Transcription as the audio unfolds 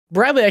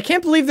Bradley, I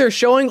can't believe they're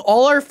showing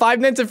all our Five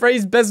Nights at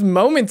Freddy's best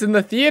moments in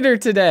the theater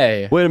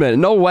today. Wait a minute.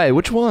 No way.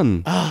 Which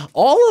one?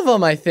 All of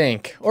them, I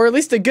think. Or at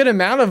least a good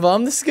amount of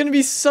them. This is going to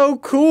be so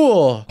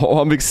cool. Oh,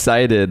 I'm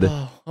excited.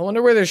 Oh, I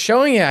wonder where they're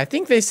showing it. I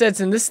think they said it's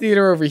in this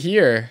theater over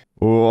here.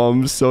 Oh,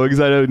 I'm so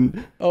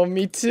excited. Oh,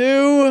 me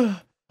too.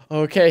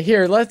 Okay,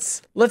 here,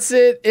 let's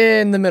sit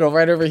in the middle,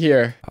 right over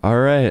here. All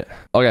right.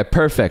 Okay,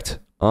 perfect.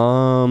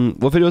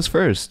 What video's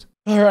first?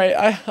 All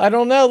right, I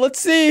don't know. Let's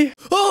see.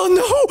 Oh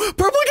no,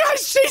 purple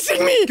guy's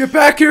chasing me. Get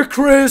back here,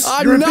 Chris.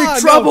 You're in big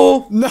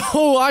trouble.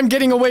 No, I'm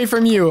getting away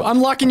from you. I'm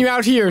locking you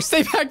out here.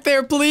 Stay back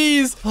there,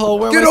 please. Oh,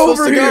 where am I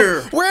supposed supposed to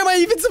here. go? Where am I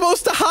even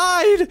supposed to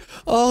hide?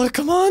 Oh,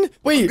 come on.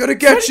 Wait. I'm gonna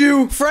get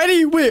you.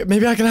 Freddy, wait,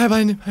 maybe I can hide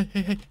behind him.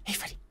 Hey,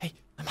 Freddy. Hey,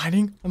 I'm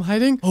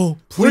hiding. Oh,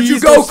 please. Where'd you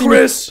go,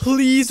 Chris?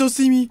 Please don't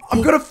see me.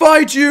 I'm gonna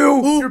find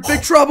you. You're in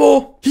big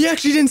trouble. He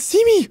actually didn't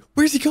see me.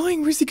 Where's he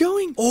going? Where's he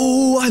going?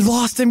 Oh, I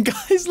lost him,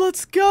 guys.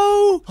 Let's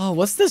go. Oh,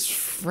 what's this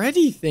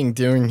Freddy thing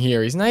doing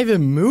here? He's not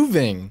even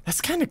moving.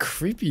 That's kind of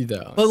creepy,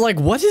 though. But, like,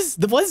 what is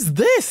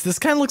this? This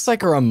kind of looks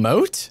like a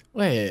remote.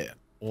 Wait,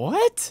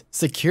 what?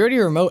 Security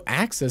remote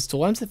access to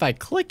what if I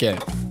click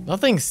it?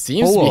 Nothing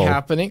seems to be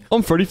happening.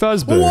 I'm Freddy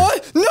Fazbear.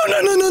 What?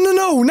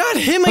 No, not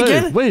him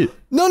again. Wait.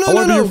 No. I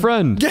want to be your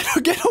friend.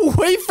 Get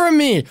away from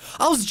me.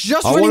 I was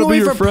just running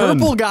away from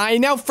Purple Guy,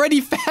 and now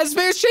Freddy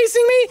Fazbear is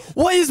chasing me?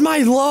 What is my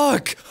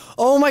luck?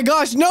 Oh my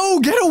gosh, no,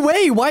 get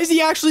away. Why is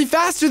he actually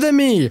faster than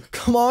me?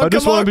 Come on, I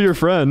just want to be your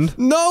friend.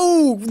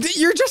 No,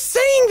 you're just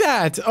saying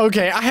that.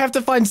 Okay, I have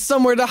to find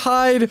somewhere to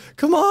hide.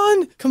 Come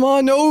on,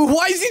 no.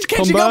 Why is he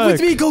catching up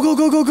with me? Go.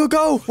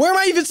 Where am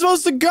I even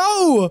supposed to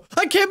go?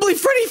 I can't believe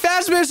Freddy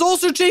Fazbear is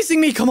also chasing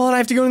me. Come on, I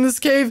have to go in this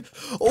cave.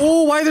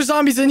 Oh, why are there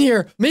zombies in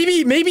here?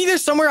 Maybe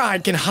there's somewhere I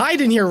can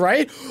hide in here,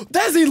 right?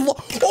 That's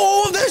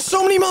oh, there's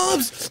so many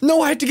mobs.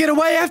 No, I have to get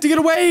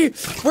away.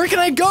 Where can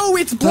I go?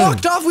 It's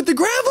blocked off with the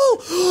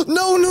gravel. No.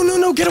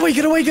 Get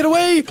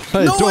away.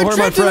 Hey, no, I'm hurt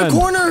trapped in the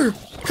corner.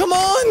 Come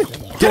on.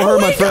 Don't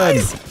hurt my friend.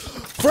 Guys.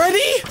 Freddy?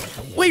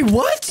 Wait,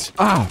 what?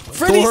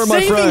 Freddy's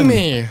saving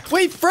me.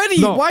 Wait,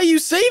 Freddy, why are you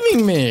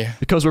saving me?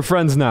 Because we're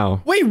friends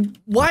now. Wait,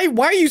 why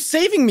are you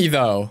saving me,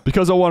 though?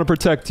 Because I want to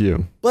protect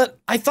you. But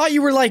I thought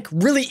you were, like,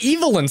 really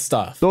evil and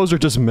stuff. Those are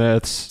just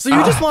myths. So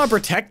you just want to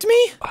protect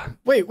me?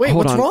 Wait,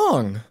 what's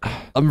wrong?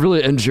 I'm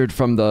really injured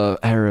from the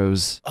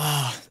arrows.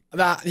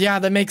 Yeah,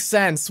 that makes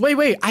sense.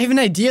 Wait, I have an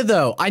idea,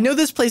 though. I know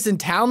this place in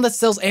town that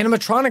sells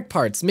animatronic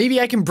parts.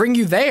 Maybe I can bring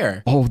you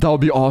there. Oh, that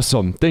would be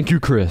awesome. Thank you,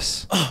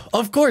 Chris.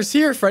 Of course.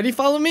 Here, Freddy,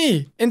 follow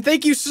me. And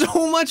thank you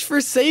so much for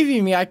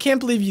saving me. I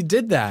can't believe you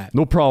did that.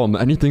 No problem.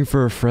 Anything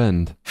for a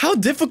friend. How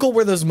difficult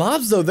were those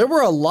mobs, though? There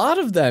were a lot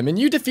of them, and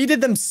you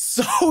defeated them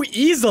so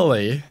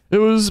easily. It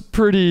was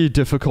pretty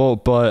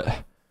difficult,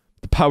 but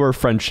the power of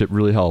friendship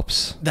really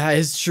helps. That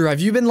is true. Have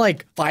you been,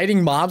 like,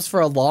 fighting mobs for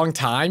a long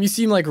time? You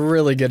seem, like,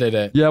 really good at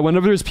it. Yeah,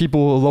 whenever there's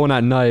people alone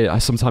at night, I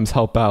sometimes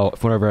help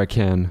out whenever I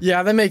can.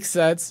 Yeah, that makes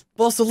sense.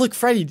 Well, so look,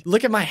 Freddy,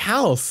 look at my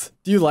house.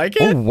 Do you like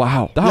it? Oh,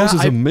 wow. The house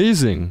is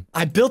amazing.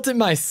 I built it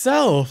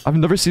myself. I've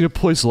never seen a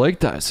place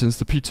like that since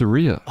the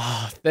pizzeria.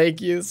 Oh,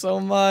 thank you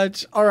so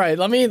much. All right,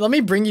 let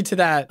me bring you to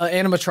that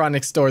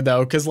animatronic store,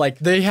 though, because, like,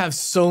 they have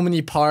so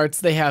many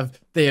parts. They have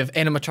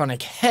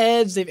animatronic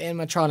heads. They have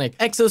animatronic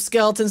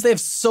exoskeletons. They have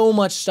so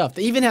much stuff.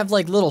 They even have,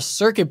 like, little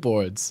circuit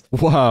boards.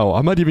 Wow,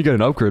 I might even get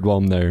an upgrade while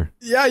I'm there.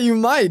 Yeah, you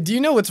might. Do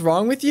you know what's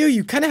wrong with you?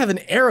 You kind of have an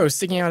arrow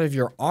sticking out of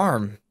your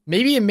arm.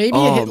 Maybe it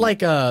hit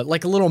like a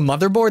little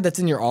motherboard that's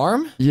in your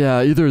arm?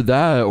 Yeah, either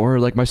that or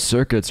like my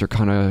circuits are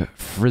kind of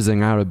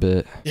frizzing out a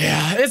bit.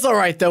 Yeah, it's all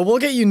right though. We'll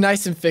get you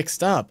nice and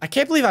fixed up. I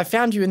can't believe I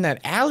found you in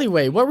that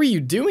alleyway. What were you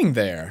doing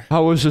there? I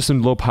was just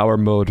in low power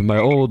mode. My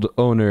old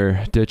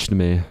owner ditched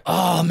me.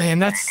 Oh man,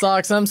 that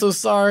sucks. I'm so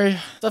sorry.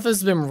 Stuff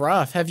has been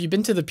rough. Have you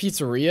been to the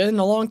pizzeria in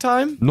a long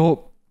time?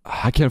 Nope.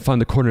 I can't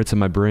find the coordinates in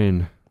my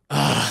brain.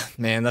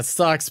 Man, that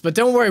sucks. But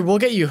don't worry, we'll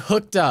get you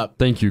hooked up.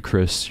 Thank you,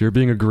 Chris. You're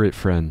being a great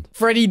friend.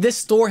 Freddy, this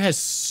store has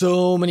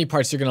so many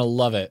parts. You're gonna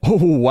love it. Oh,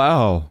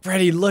 wow.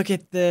 Freddy, look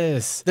at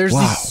this. There's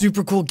these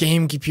super cool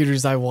game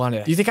computers I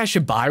wanted. Do you think I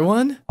should buy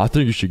one? I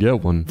think you should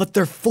get one. But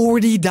they're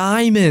 40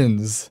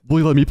 diamonds. Will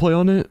you let me play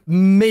on it?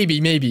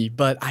 Maybe.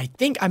 But I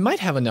think I might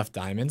have enough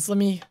diamonds. Let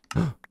me...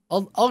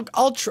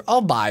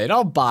 I'll buy it.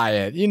 I'll buy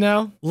it, you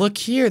know? Look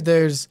here,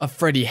 there's a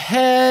Freddy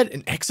head,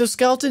 an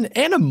exoskeleton,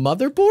 and a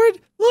motherboard.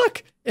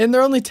 Look, and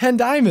they're only 10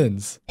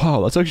 diamonds.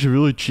 Wow, that's actually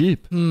really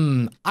cheap.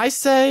 I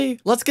say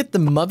let's get the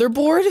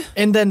motherboard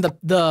and then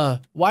the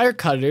wire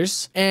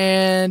cutters,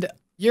 and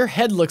your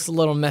head looks a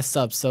little messed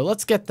up, so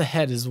let's get the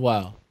head as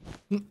well.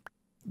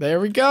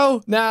 There we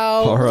go.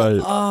 Now, all right.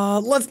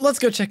 Let's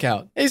go check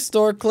out. Hey,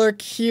 store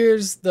clerk,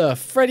 here's the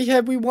Freddy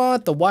head we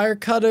want, the wire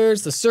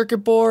cutters, the circuit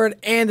board,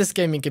 and this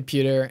gaming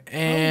computer.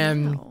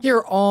 And here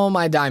are all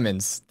my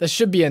diamonds. That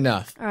should be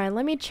enough. All right,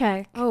 let me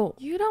check. Oh,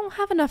 you don't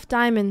have enough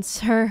diamonds,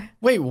 sir.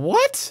 Wait,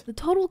 what? The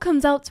total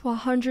comes out to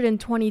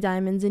 120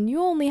 diamonds, and you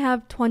only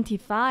have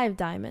 25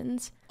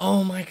 diamonds.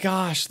 Oh my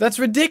gosh, that's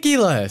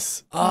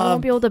ridiculous. I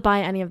won't be able to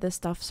buy any of this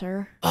stuff,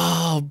 sir.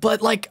 Oh,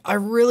 but like, I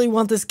really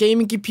want this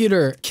gaming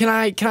computer. Can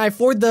I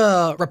afford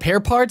the repair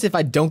parts if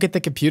I don't get the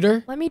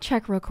computer? Let me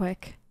check real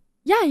quick.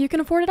 Yeah, you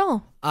can afford it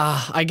all.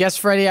 I guess,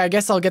 Freddy, I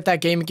guess I'll get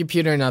that gaming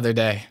computer another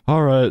day.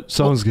 All right,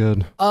 sounds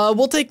good.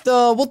 We'll take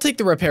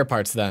the repair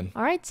parts then.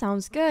 All right,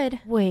 sounds good.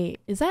 Wait,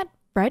 is that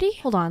Freddy?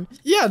 Hold on.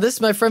 Yeah, this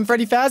is my friend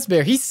Freddy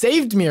Fazbear. He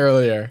saved me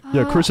earlier.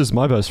 Yeah, Chris is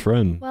my best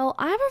friend. Well,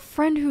 I have a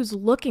friend who's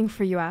looking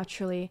for you,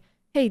 actually.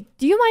 Hey,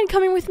 do you mind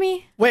coming with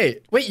me?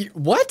 Wait,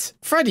 what?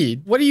 Freddy,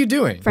 what are you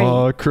doing?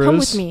 Freddy, Chris? come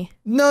with me.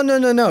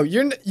 No.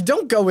 You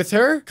don't go with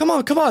her. Come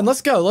on,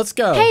 let's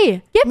go.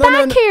 Hey, get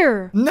back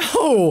here.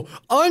 No,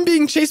 I'm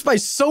being chased by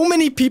so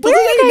many people. Where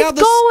are you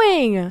guys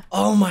going?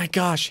 Oh my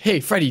gosh.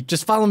 Hey, Freddy,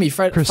 just follow me,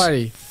 Freddy.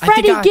 Freddy,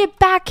 get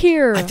back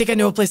here. I think I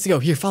know a place to go.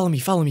 Here, follow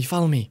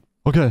me.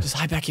 Okay. Just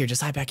hide back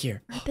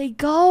here. Where'd they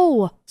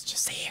go?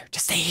 Just stay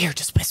here.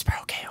 Just whisper,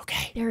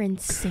 okay? They're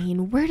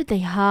insane. Where did they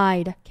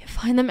hide? Can't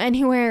find them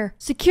anywhere.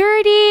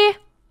 Security!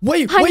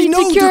 Wait,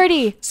 no.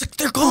 Security!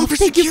 They're going for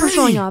Thank security. you for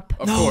showing up.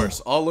 Of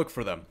course, I'll look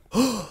for them.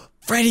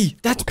 Freddy,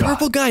 that's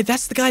purple guy.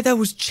 That's the guy that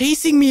was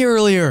chasing me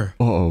earlier.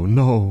 Oh,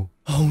 no.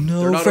 Oh, no,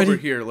 They're not Freddy. over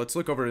here. Let's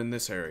look over in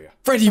this area.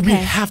 Freddy, we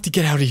have to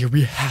get out of here.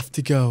 We have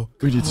to go.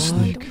 We need to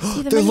sneak. I don't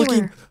see them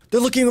anywhere. They're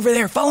looking over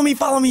there. Follow me.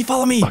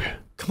 Okay.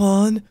 Come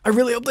on. I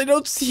really hope they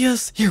don't see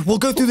us. Here, we'll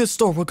go through this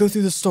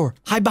store.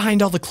 Hide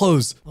behind all the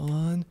clothes. Come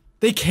on.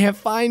 They can't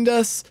find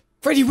us.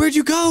 Freddy, where'd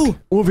you go?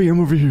 I'm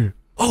over here.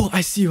 Oh,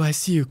 I see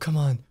you. Come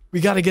on. We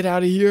gotta get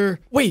out of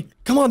here. Wait,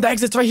 come on. The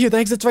exit's right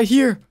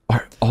here. All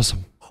right,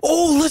 awesome.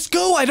 Oh, let's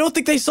go. I don't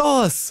think they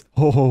saw us.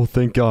 Oh,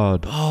 thank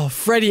God. Oh,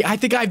 Freddy, I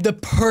think I have the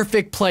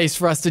perfect place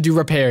for us to do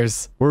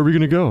repairs. Where are we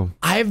gonna go?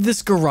 I have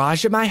this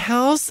garage at my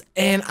house,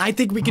 and I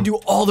think we can do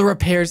all the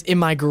repairs in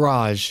my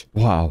garage.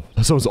 Wow,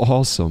 that sounds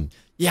awesome.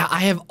 Yeah, I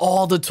have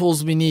all the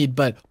tools we need,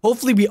 but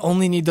hopefully we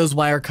only need those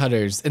wire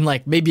cutters and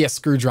like maybe a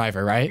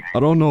screwdriver, right? I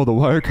don't know, the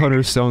wire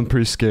cutters sound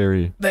pretty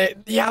scary.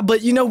 Yeah,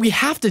 but you know, we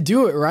have to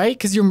do it, right?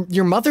 Because your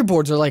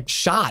motherboards are like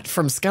shot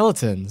from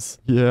skeletons.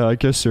 Yeah, I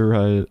guess you're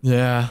right.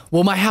 Yeah.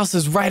 Well, my house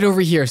is right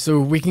over here, so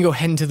we can go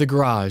head into the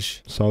garage.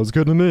 Sounds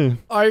good to me.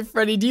 All right,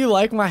 Freddy, do you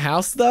like my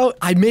house though?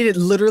 I made it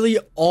literally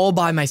all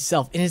by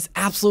myself, and it's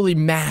absolutely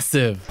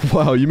massive.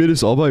 Wow, you made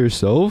this all by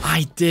yourself?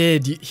 I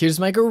did. Here's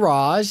my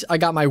garage. I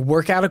got my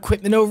workout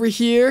equipment over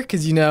here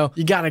because, you know,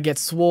 you got to get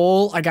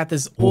swole. I got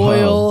this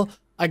oil. Wow.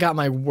 I got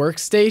my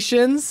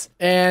workstations,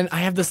 and I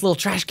have this little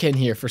trash can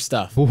here for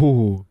stuff.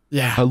 Ooh.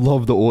 Yeah. I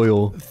love the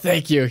oil.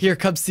 Thank you. Here,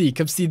 come see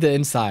the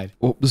inside.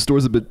 Oh, this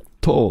door's a bit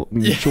tall.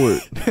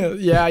 Short.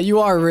 Yeah,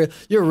 you're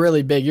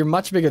really big. You're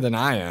much bigger than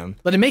I am.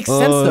 But it makes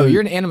sense, though. You're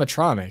an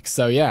animatronic,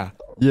 so yeah.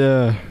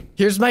 Yeah.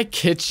 Here's my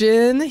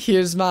kitchen.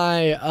 Here's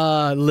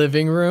my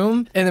living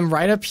room. And then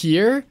right up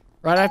here.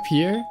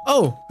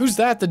 Oh, who's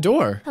that at the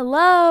door?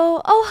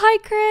 Hello. Oh, hi,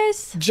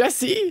 Chris.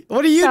 Jesse,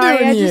 what are you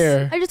doing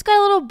here? I just got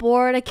a little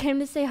bored. I came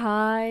to say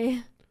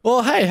hi.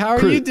 Well, hey, how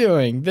are you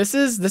doing? This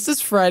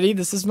is Freddy.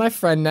 This is my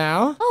friend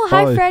now. Oh,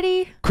 hi,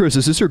 Freddy. Chris,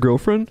 is this your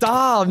girlfriend?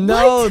 Oh,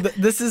 no.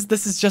 This is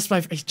just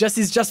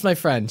Jesse's just my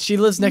friend. She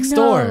lives next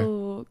door.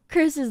 No,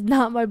 Chris is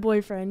not my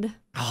boyfriend.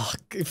 Oh,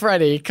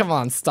 Freddy, come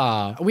on,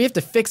 stop. We have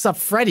to fix up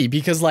Freddy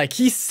because, like,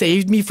 he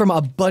saved me from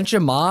a bunch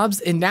of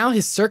mobs, and now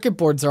his circuit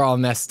boards are all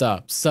messed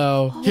up.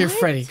 So, here,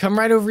 Freddy, come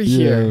right over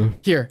here.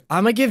 Here,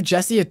 I'm gonna give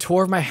Jesse a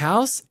tour of my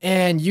house,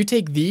 and you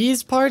take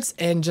these parts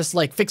and just,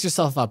 like, fix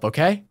yourself up,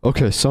 okay?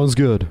 Okay, sounds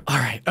good. All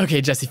right.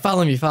 Okay, Jesse,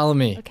 follow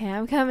me. Okay,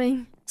 I'm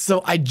coming.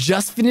 So I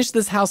just finished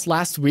this house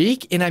last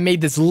week, and I made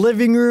this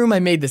living room, I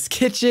made this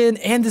kitchen,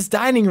 and this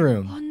dining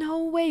room. Oh,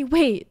 no,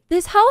 wait.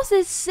 This house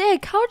is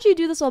sick. How'd you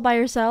do this all by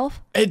yourself?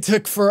 It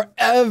took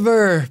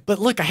forever. But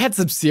look, I had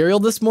some cereal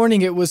this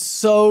morning. It was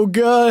so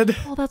good.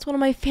 Oh, that's one of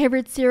my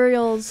favorite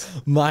cereals.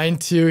 Mine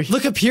too.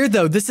 Look up here,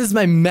 though. This is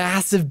my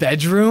massive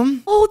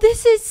bedroom. Oh,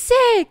 this is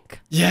sick.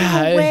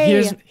 Yeah, no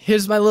way.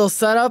 Here's my little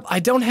setup.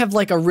 I don't have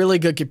like a really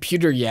good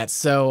computer yet,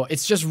 so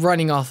it's just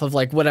running off of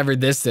like whatever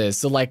this is.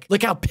 So like,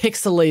 look how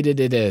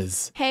pixelated it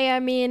is. Hey, I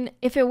mean,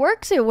 if it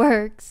works, it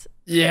works.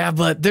 Yeah,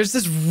 but there's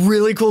this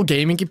really cool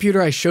gaming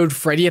computer I showed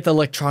Freddy at the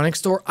electronics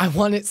store. I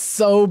want it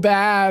so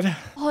bad.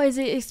 Oh, is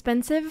it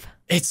expensive?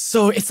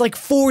 It's like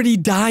 40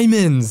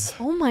 diamonds.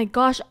 Oh my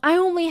gosh, I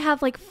only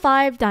have like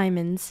 5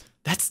 diamonds.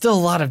 That's still a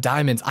lot of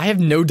diamonds. I have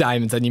no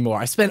diamonds anymore.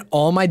 I spent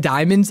all my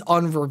diamonds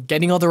on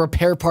getting all the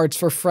repair parts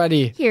for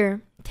Freddy.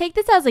 Here, take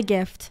this as a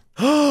gift.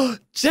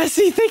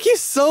 Jesse, thank you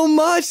so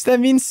much.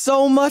 That means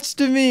so much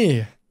to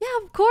me.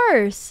 Yeah, of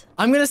course.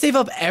 I'm gonna save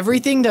up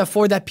everything to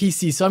afford that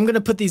PC, so I'm gonna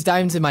put these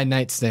diamonds in my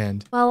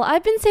nightstand. Well,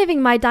 I've been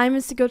saving my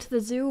diamonds to go to the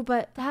zoo,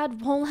 but Dad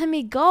won't let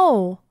me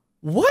go.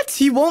 What?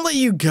 He won't let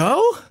you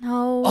go?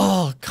 No.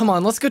 Oh, come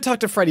on. Let's go talk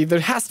to Freddy. There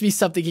has to be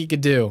something he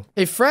could do.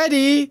 Hey,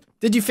 Freddy,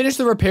 did you finish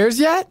the repairs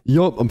yet?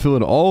 Yup, I'm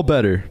feeling all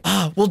better.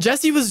 Well,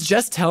 Jessie was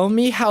just telling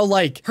me how,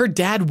 like, her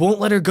dad won't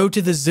let her go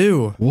to the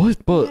zoo.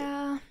 What? But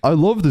Yeah. I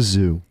love the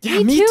zoo. Yeah,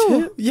 me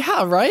too.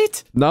 Yeah,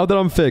 right? Now that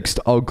I'm fixed,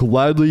 I'll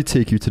gladly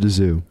take you to the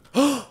zoo.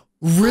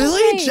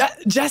 Really? Okay.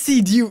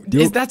 Jesse, Yep.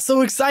 is that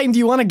so exciting? Do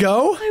you want to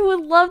go? I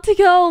would love to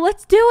go.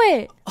 Let's do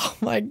it. Oh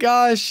my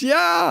gosh,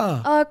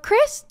 yeah.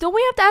 Chris, don't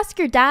we have to ask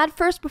your dad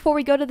first before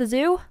we go to the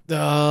zoo?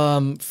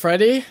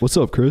 Freddy? What's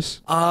up,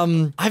 Chris?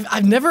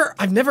 I've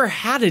never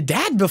had a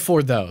dad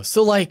before though.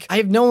 So like, I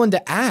have no one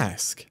to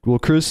ask. Well,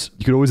 Chris,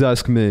 you could always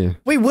ask me.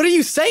 Wait, what are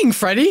you saying,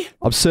 Freddy?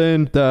 I'm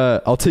saying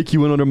that I'll take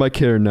you in under my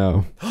care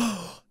now.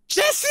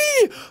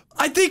 Jesse!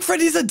 I think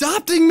Freddy's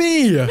adopting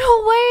me! No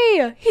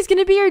way. He's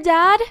gonna be your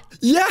dad?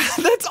 Yeah,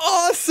 that's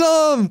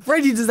awesome!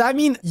 Freddy, does that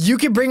mean you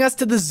can bring us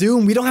to the zoo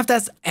and we don't have to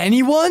ask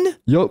anyone?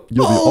 Yup,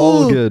 you'll be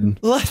all good.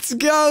 Let's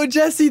go,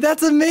 Jesse.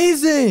 That's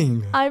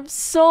amazing. I'm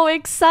so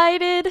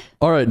excited.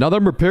 All right, now that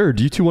I'm prepared,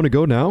 do you two want to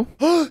go now?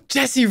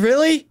 Jesse,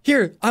 really?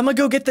 Here, I'm gonna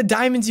go get the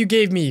diamonds you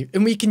gave me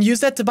and we can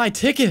use that to buy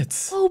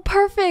tickets. Oh,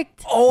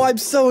 perfect. Oh, I'm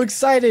so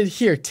excited.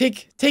 Here,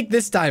 take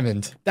this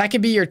diamond. That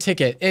can be your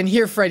ticket. And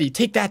here, Freddy,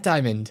 take that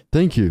diamond.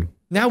 Thank you.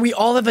 Now we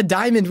all have a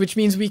diamond, which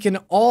means we can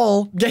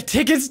all get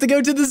tickets to go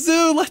to the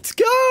zoo. Let's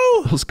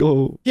go. Let's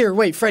go. Here,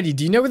 wait, Freddy,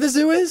 do you know where the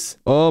zoo is?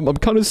 I'm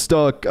kind of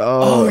stuck.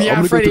 Oh, yeah, I'm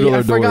gonna Freddy, go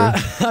I through the other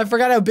forgot. door. I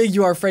forgot how big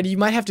you are, Freddy. You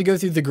might have to go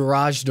through the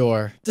garage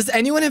door. Does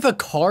anyone have a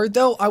car,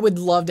 though? I would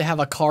love to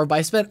have a car, but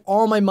I spent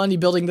all my money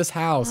building this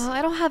house.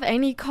 I don't have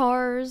any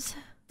cars.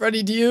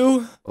 Freddy, do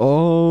you?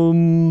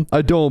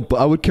 I don't, but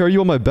I would carry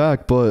you on my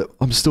back, but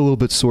I'm still a little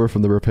bit sore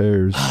from the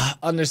repairs.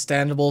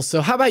 Understandable.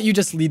 So how about you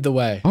just lead the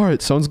way? All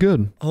right, sounds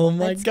good. Oh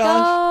my Let's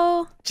gosh.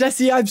 go.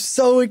 Jesse, I'm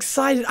so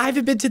excited. I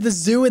haven't been to the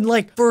zoo in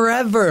like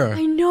forever.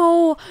 I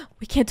know.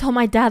 We can't tell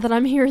my dad that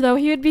I'm here, though.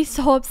 He would be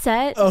so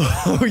upset.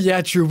 Oh,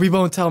 yeah, true. We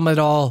won't tell him at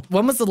all.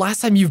 When was the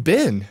last time you've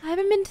been? I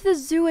haven't been to the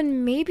zoo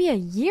in maybe a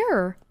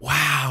year.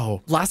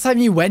 Wow. Last time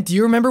you went, do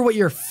you remember what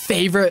your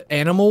favorite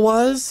animal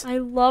was? I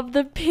love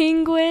the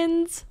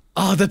penguins.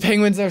 Oh, the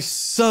penguins are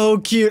so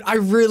cute. I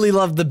really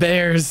love the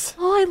bears.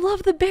 Oh, I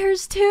love the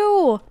bears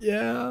too.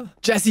 Yeah.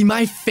 Jesse,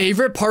 my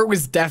favorite part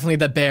was definitely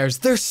the bears.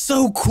 They're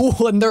so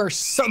cool and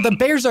the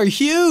bears are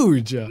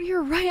huge. Oh,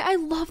 you're right. I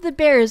love the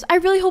bears. I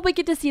really hope I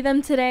get to see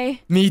them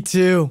today. Me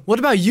too. What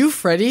about you,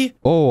 Freddy?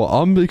 Oh,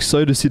 I'm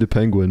excited to see the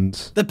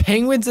penguins. The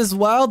penguins as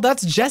well?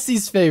 That's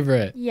Jesse's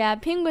favorite. Yeah,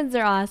 penguins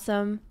are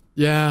awesome.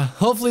 Yeah.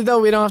 Hopefully,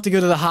 though, we don't have to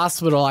go to the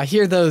hospital. I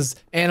hear those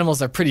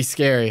animals are pretty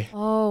scary.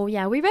 Oh,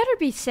 yeah, we better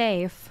be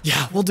safe.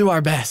 Yeah, we'll do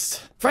our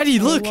best. Freddy,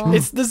 look, wow.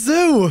 it's the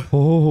zoo.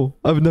 Oh,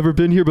 I've never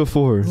been here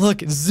before.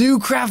 Look, Zoo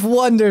Craft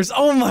Wonders.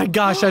 Oh my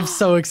gosh, I'm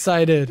so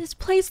excited. This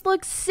place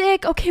looks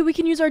sick. Okay, we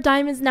can use our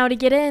diamonds now to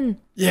get in.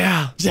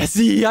 Yeah,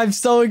 Jesse, I'm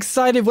so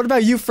excited. What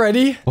about you,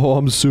 Freddy? Oh,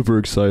 I'm super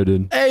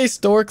excited. Hey,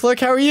 Store Clerk,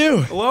 how are you?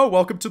 Hello,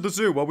 welcome to the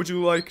zoo. What would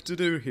you like to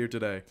do here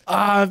today?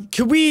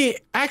 Could we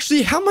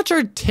actually, how much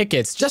are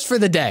tickets just for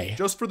the day?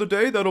 Just for the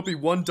day, that'll be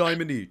 1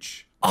 diamond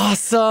each.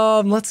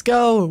 Awesome, let's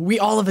go. We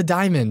all have a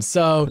diamond,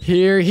 so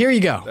here you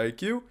go.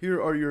 Thank you.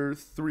 Here are your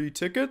 3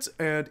 tickets,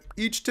 and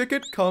each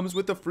ticket comes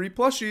with a free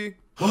plushie.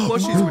 What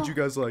plushies would you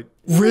guys like?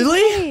 Really?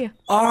 Hey,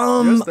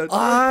 Yes, that's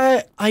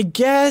right. I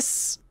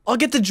guess I'll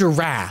get the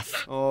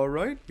giraffe. All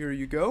right, here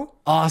you go.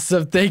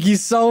 Awesome, thank you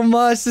so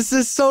much. This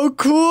is so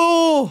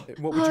cool.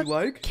 What would you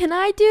like? can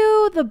I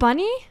do the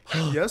bunny?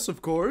 Yes,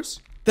 of course.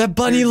 That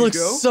bunny Here you looks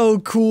go. so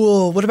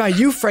cool. What about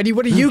you, Freddy?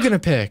 What are you gonna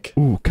pick?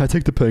 Ooh, can I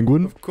take the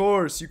penguin? Of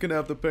course, you can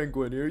have the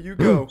penguin. Here you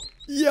go.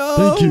 Yo!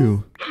 Thank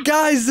you.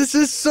 Guys, this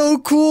is so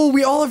cool.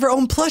 We all have our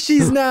own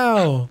plushies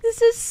now.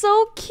 This is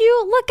so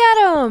cute. Look at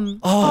them.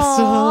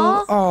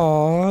 Awesome.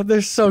 Aw,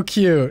 they're so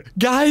cute.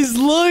 Guys,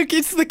 look,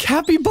 it's the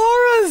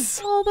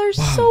capybaras. Oh, they're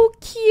so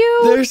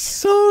cute. They're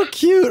so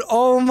cute.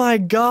 Oh my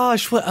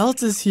gosh, what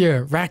else is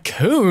here?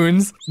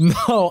 Raccoons?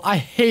 No, I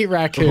hate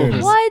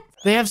raccoons. What?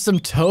 They have some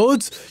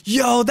toads?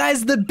 Yo, that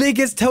is the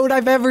biggest toad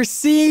I've ever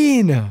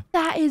seen.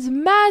 That is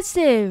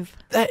massive.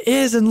 That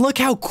is, and look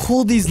how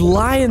cool these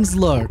lions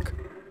look.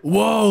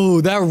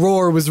 Whoa, that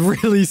roar was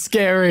really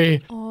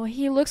scary. Oh,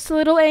 he looks a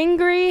little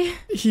angry.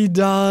 He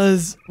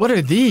does. What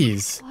are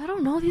these? I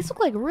don't know. These look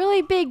like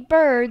really big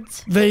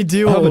birds. They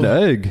do. I have an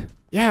egg.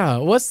 Yeah,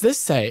 what's this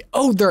say?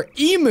 Oh, they're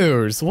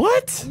emus.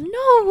 What?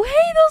 No way.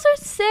 Those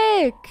are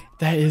sick.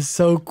 That is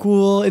so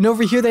cool. And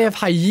over here they have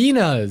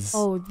hyenas.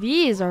 Oh,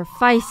 these are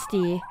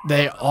feisty.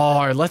 They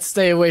are. Let's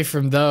stay away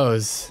from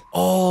those.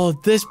 Oh,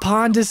 this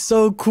pond is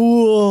so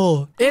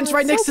cool. And it's it's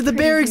right next so to the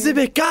bear pretty.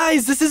 exhibit.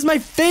 Guys, this is my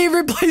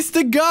favorite place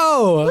to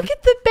go. Look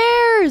at the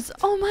bears.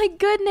 Oh my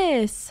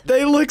goodness.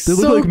 They look They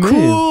so look like me.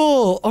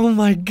 cool. Oh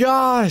my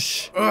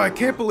gosh. I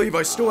can't believe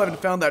I still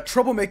haven't found that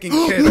troublemaking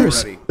kid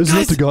already. Isn't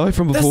Guys, that the guy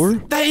from before?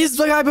 That is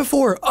the guy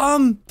before.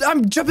 I'm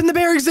jumping the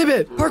bear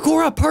exhibit.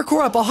 Parkour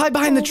up. I'll hide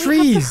behind the We have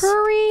trees. to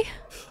hurry.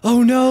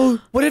 Oh no.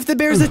 What if the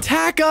bears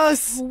attack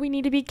us? Oh, we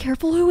need to be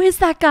careful. Who is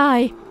that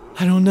guy?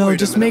 I don't know. Wait a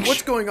Just minute, make what's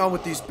sure. going on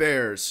with these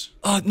bears?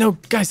 No,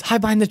 guys,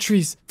 hide behind the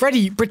trees.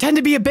 Freddy, pretend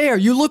to be a bear.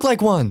 You look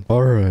like one.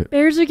 All right.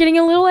 Bears are getting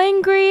a little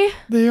angry.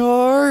 They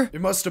are.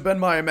 It must have been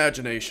my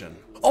imagination.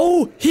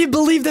 Oh, he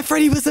believed that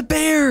Freddy was a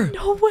bear.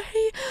 No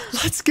way.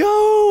 Let's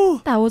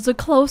go. That was a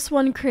close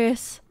one,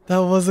 Chris. That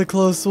was a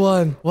close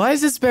one. Why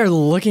is this bear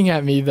looking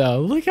at me,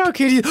 though? Look how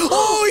cute he is.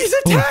 Oh, he's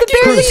attacking The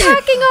bear's me!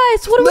 attacking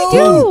us. What do we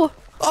No. do?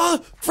 Oh,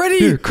 Freddy,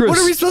 Here, Chris. what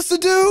are we supposed to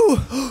do?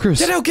 Chris.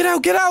 Get out, get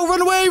out, get out.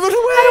 Run away, run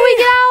away. How do we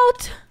get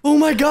out? Oh,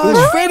 my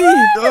gosh,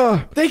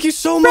 Freddy. Thank you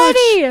so much.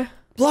 Freddy!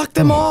 Block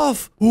them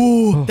off.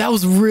 Ooh, that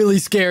was really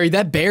scary.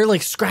 That bear,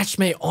 like, scratched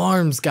my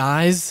arms,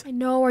 guys. I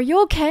know. Are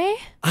you okay?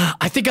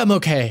 I think I'm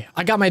okay.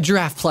 I got my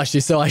giraffe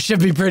plushie, so I should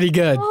be pretty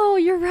good. Oh,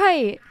 you're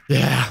right.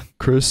 Yeah.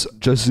 Chris,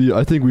 Jesse,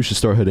 I think we should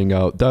start heading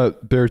out.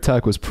 That bear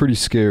attack was pretty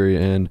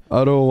scary, and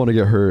I don't want to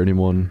get hurt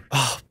anyone.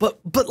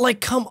 But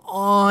like, come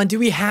on. Do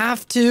we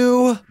have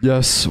to?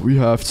 Yes, we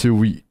have to.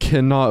 We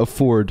cannot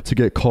afford to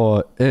get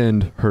caught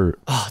and hurt.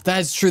 Oh, that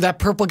is true. That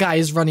purple guy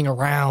is running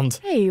around.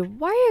 Hey,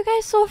 why are you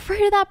guys so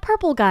afraid of that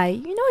purple guy?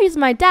 You know he's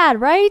my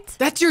dad, right?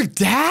 That's your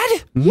dad?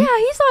 Yeah,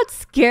 he's not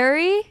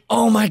scary.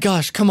 Oh my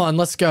gosh, come on,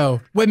 let's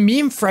go. When me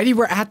and Freddy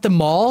were at the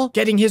mall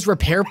getting his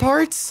repair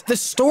parts, the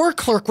store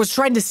clerk was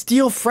trying to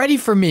steal Freddy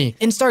from me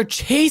and start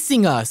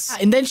chasing us.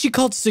 And then she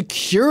called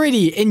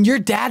security, and your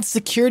dad's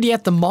security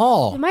at the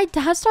mall. Did my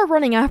dad start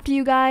running after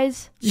you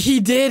guys? He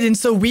did, and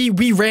so we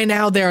ran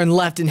out there and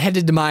left and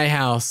headed to my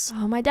house.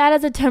 Oh, my dad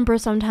has a temper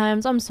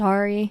sometimes. I'm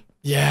sorry.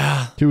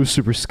 Yeah, He was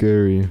super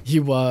scary. he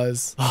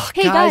was. Oh,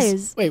 Hey,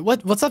 guys. Wait,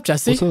 what's up,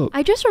 Jesse? What's up?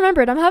 I just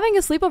remembered I'm having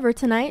a sleepover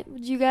tonight.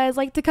 Would you guys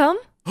like to come?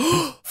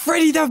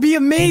 Freddy, that would be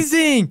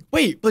amazing.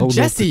 Wait, but I would love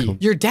to Jesse, come.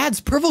 your dad's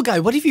purple guy,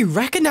 what if he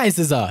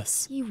recognizes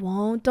us? He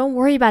won't. Don't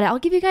worry about it. I'll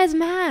give you guys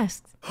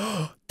masks.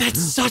 That's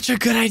such a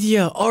good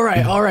idea. All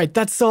right.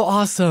 That's so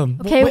awesome.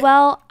 Okay, Wait,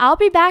 well, I'll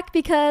be back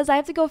because I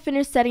have to go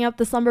finish setting up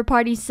the slumber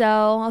party, so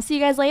I'll see you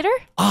guys later.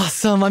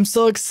 awesome. I'm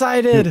so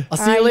excited. I'll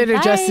see you Alright, later,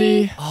 bye.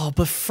 Jesse. Oh,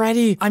 but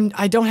Freddy,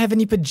 I don't have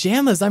any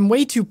pajamas. I'm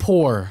way too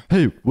poor.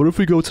 Hey, what if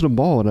we go to the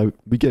mall and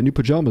we get new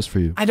pajamas for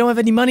you? I don't have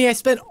any money. I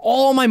spent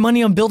all my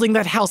money on building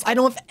that house. I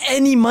don't have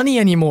any money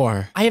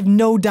anymore. I have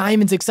no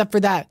diamonds except for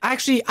that.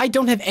 Actually, I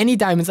don't have any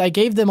diamonds. I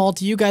gave them all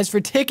to you guys for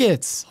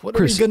tickets. What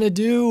Chris, are we gonna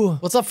do?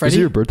 What's up, Is Freddy? it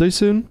your birthday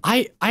soon?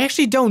 I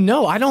actually don't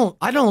know. I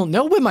don't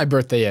know when my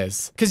birthday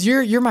is. Cause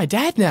you're my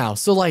dad now.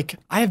 So like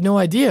I have no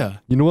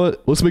idea. You know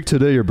what? Let's make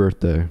today your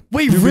birthday.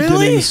 Wait, New really?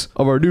 beginnings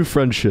of our new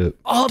friendship.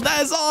 Oh,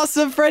 that is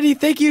awesome, Freddy.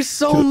 Thank you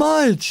so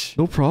much.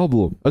 No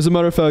problem. As a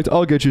matter of fact,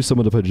 I'll get you some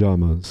of the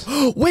pajamas.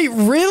 Wait,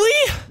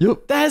 really?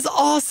 Yep. That is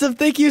awesome.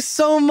 Thank you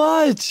so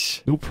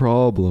much. No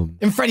problem.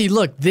 And Freddy,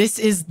 look, this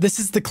is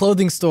the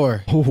clothing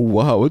store. Oh,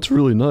 wow. It's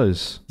really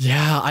nice.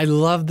 Yeah, I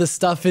love the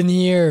stuff in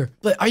here.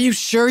 But are you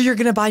sure you're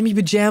gonna buy me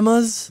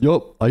pajamas?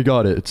 Yup, I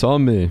got it. It's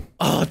on me.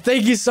 Oh,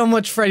 thank you so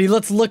much, Freddy.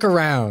 Let's look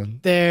around.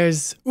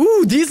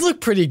 Ooh, these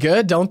look pretty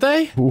good, don't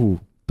they? Ooh,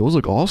 those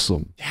look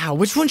awesome. Yeah,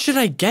 which one should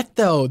I get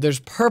though? There's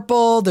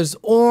purple, there's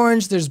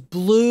orange, there's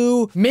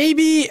blue.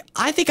 Maybe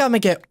I think I'm gonna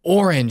get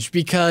orange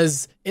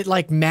because it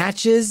like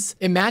matches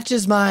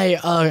my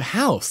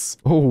house.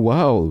 Oh,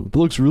 wow. That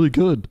looks really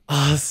good.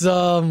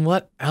 Awesome.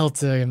 What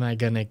else am I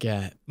gonna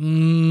get?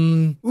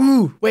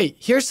 Ooh, wait,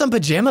 here's some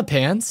pajama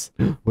pants.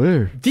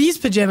 Where? These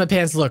pajama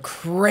pants look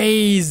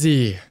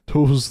crazy.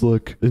 Those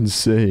look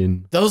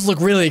insane. Those look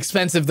really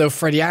expensive though,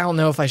 Freddy. I don't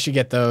know if I should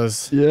get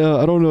those. Yeah,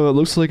 I don't know. It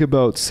looks like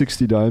about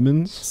 60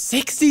 diamonds.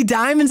 60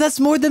 diamonds? That's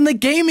more than the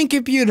gaming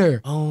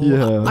computer. Oh,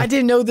 Yeah. I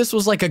didn't know this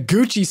was like a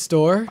Gucci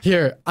store.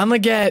 Here, I'm gonna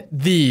get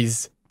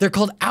these. They're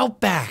called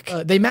Outback.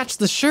 They match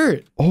the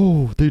shirt.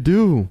 Oh, they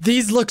do.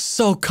 These look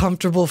so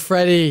comfortable,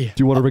 Freddy.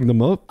 Do you want to ring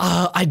them up?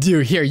 I do.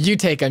 Here, you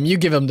take them. You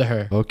give them to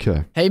her.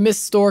 Okay. Hey, Miss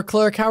Store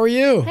Clerk, how are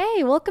you?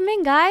 Hey, welcome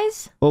in,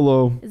 guys.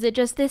 Hello. Is it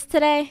just this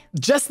today?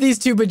 Just these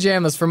 2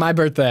 pajamas for my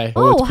birthday. I'd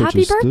like Oh, to happy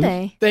purchase this.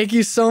 birthday. Thank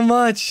you so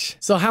much.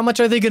 So how much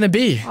are they gonna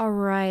be? All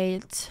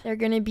right. They're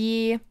going to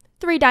be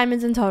 3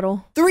 diamonds in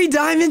total. 3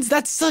 diamonds?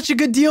 That's such a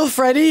good deal,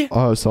 Freddy.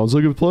 Sounds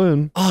like a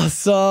plan.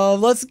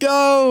 Awesome. Let's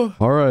go.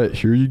 All right,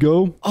 here you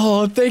go.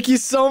 Oh, thank you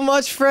so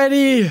much,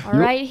 Freddy. All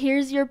right,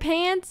 here's your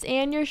pants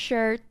and your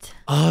shirt.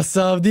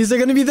 Awesome. These are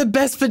going to be the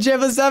best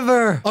pajamas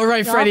ever. All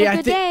right, Y'all Freddy. have a I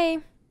good think.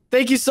 day.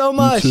 Thank you so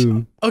much.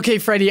 too. Okay,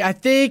 Freddy. I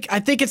think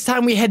it's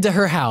time we head to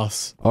her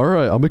house. All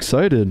right, I'm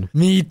excited.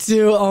 Me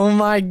too. Oh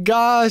my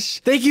gosh.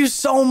 Thank you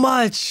so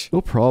much.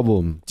 No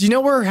problem. Do you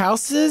know where her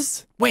house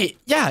is? Wait,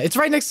 yeah, it's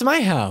right next to my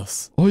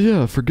house. Oh,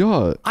 yeah, I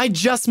forgot. I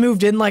just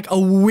moved in like a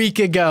week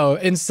ago,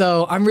 and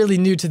so I'm really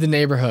new to the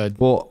neighborhood.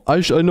 Well,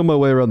 I know my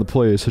way around the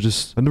place.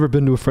 I've never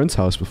been to a friend's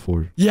house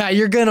before. Yeah,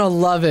 you're gonna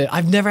love it.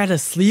 I've never had a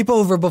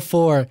sleepover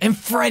before. And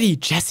Freddy,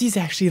 Jesse's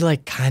actually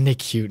like kind of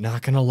cute,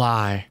 not gonna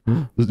lie.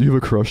 Do you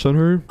have a crush on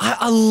her?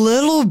 A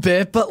little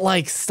bit, but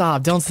like,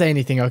 stop. Don't say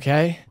anything,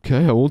 okay?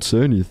 Okay, I won't say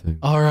anything.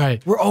 All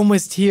right, we're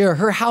almost here.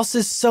 Her house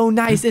is so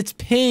nice. It's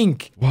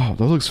pink. Wow,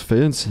 that looks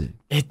fancy.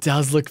 It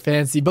does look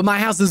fancy, but my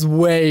house is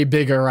way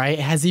bigger, right?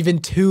 It has even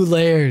 2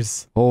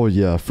 layers. Oh,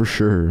 yeah, for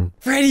sure.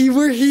 Freddy,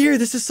 we're here.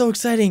 This is so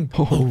exciting.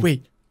 Oh. Oh,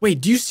 wait.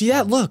 Do you see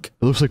that? Look.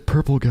 It looks like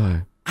Purple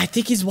Guy. I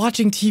think he's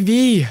watching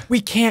TV. We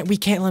can't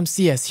let him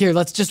see us. Here,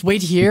 let's just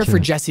wait here for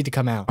Okay. Jesse to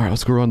come out. All right,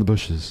 let's go around the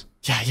bushes.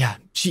 Yeah.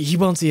 He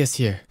won't see us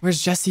here.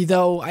 Where's Jessie,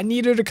 though? I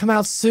need her to come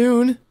out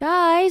soon.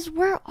 Guys,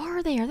 where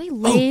are they? Are they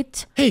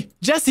late? Hey,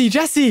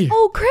 Jessie.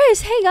 Oh,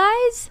 Chris. Hey,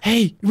 guys.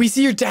 Hey, we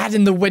see your dad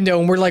in the window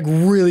and we're like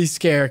really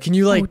scared. Can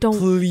you don't-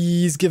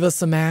 please give us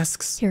some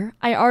masks? Here,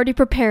 I already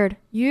prepared.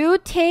 You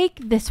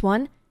take this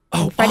one.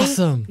 Oh, Freddy,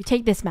 awesome. you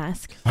take this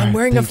mask. I'm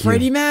wearing a thank you.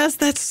 Freddy mask?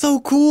 That's so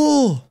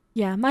cool.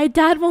 Yeah, my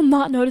dad will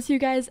not notice you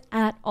guys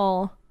at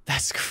all.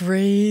 That's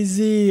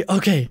crazy.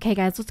 Okay, Okay,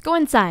 guys, let's go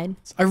inside.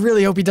 I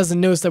really hope he doesn't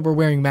notice that we're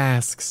wearing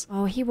masks.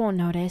 Oh, he won't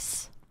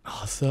notice.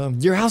 Awesome.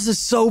 Your house is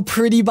so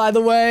pretty, by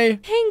the way.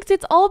 Thanks,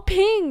 it's all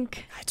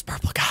pink. It's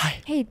purple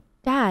guy. Hey,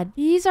 Dad,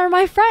 these are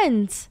my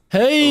friends.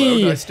 Hey.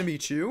 Hello, nice to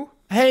meet you.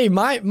 Hey,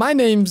 my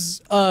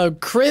name's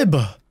Crib,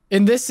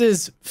 and this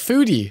is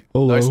Foodie.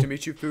 Hello. Nice to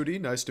meet you, Foodie.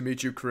 Nice to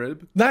meet you,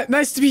 Crib.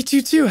 Nice to meet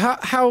you too.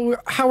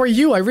 How are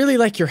you? I really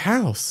like your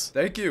house.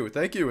 Thank you.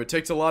 It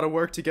takes a lot of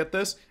work to get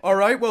this. All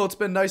right, well, it's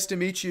been nice to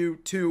meet you,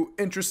 two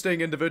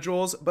interesting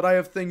individuals, but I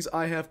have things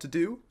I have to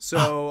do,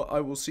 so I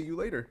will see you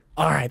later.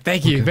 All right,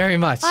 thank you very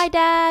much. Bye,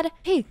 Dad.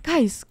 Hey,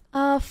 guys,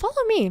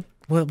 follow me.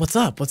 What's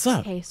up?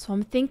 Okay, so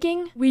I'm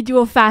thinking we do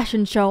a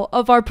fashion show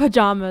of our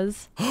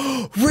pajamas.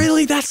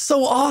 Really? That's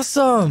so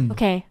awesome.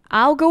 Okay,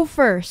 I'll go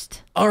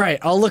first. All right,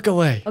 I'll look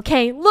away.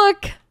 Okay,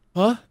 look.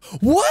 Huh?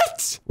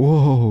 What?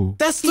 Whoa.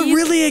 That's the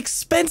really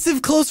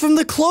expensive clothes from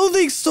the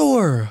clothing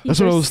store. That's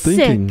These what I are was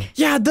thinking. sick.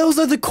 Yeah, those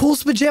are the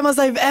coolest pajamas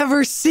I've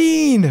ever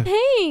seen.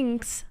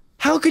 Thanks.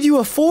 How could you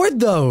afford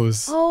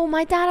those? Oh,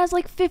 my dad has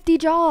like 50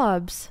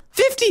 jobs.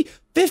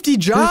 50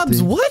 jobs?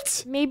 50?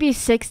 What? Maybe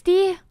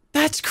 60?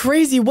 That's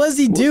crazy. What does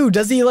he do?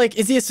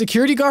 Is he a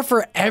security guard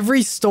for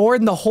every store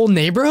in the whole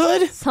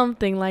neighborhood?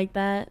 Something like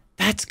that.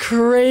 That's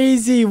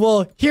crazy.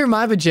 Well, here are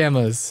my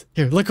pajamas.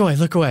 Here, look away.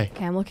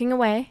 Okay, I'm looking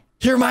away.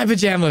 Here are my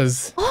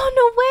pajamas. Oh,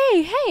 no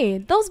way. Hey,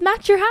 those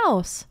match your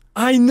house.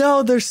 I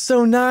know, they're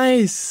so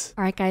nice.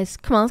 All right, guys,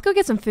 come on, let's go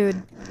get some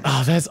food.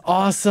 Oh, that's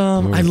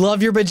awesome. I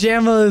love your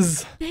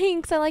pajamas.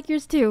 Thanks, I like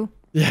yours too.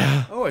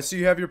 Yeah. Oh, I see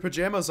you have your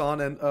pajamas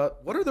on, and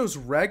what are those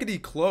raggedy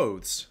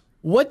clothes?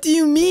 What do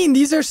you mean?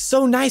 These are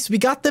so nice. We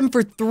got them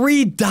for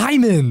 3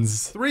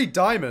 diamonds. 3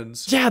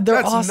 diamonds? Yeah, they're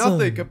That's awesome.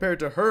 nothing compared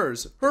to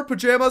hers. Her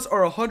pajamas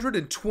are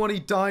 120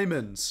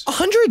 diamonds.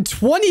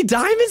 120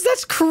 diamonds?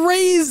 That's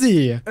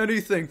crazy.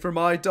 Anything for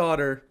my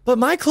daughter. But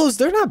my clothes,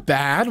 they're not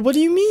bad. What do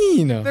you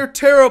mean? They're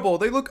terrible.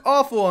 They look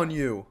awful on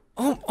you.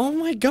 Oh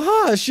my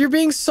gosh, you're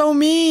being so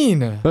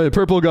mean. Hey,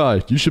 purple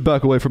guy, you should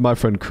back away from my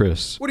friend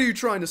Chris. What are you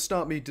trying to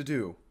stop me to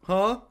do?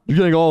 Huh? You're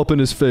getting all up in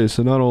his face,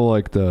 and I don't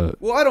like that.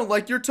 Well, I don't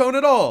like your tone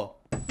at all.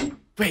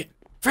 Wait,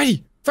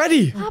 Freddy. What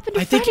happened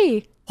to I think-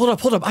 Freddy?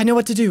 Hold up. I know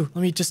what to do.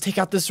 Let me just take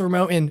out this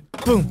remote and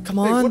boom. Come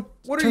on.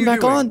 what are Turn you back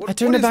doing? on. What- I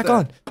turned what it is back that?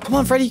 on. Come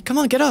on, Freddy. Come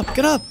on, get up.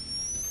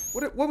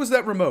 What was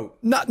that remote?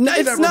 No, Give me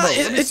it's that not. remote.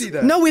 Let me It's see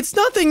that. no, it's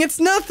nothing. It's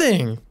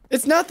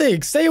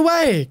nothing. Stay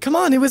away. Come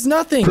on, it was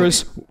nothing.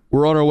 Chris,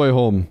 we're on our way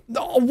home.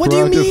 No, what do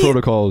you Proactive mean?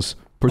 protocols.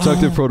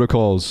 Protective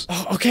protocols.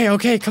 Oh,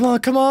 okay. Come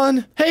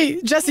on.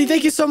 Hey, Jesse,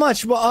 thank you so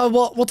much.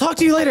 We'll talk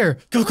to you later.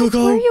 Go.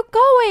 Where are you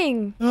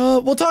going?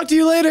 We'll talk to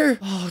you later.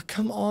 Oh,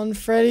 come on,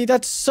 Freddy.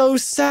 That's so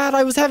sad.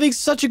 I was having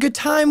such a good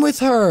time with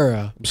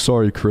her. I'm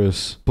sorry,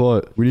 Chris,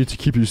 but we need to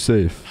keep you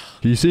safe.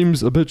 He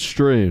seems a bit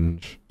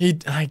strange.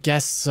 I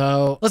guess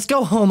so. Let's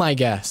go home, I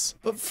guess.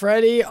 But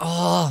Freddy,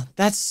 oh,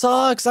 that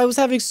sucks. I was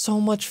having so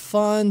much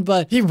fun,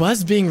 but he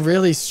was being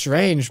really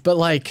strange. But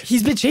like,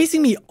 he's been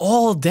chasing me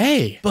all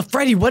day. But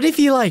Freddy, what if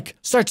he like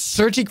starts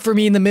searching for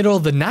me in the middle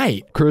of the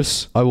night?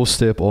 Chris, I will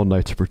stay up all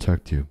night to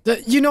protect you.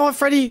 You know what,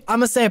 Freddy? I'm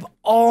gonna stay up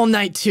all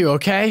night too,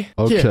 okay?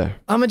 Okay. Here,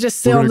 I'm gonna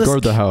just We're sit on gonna this.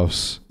 guard the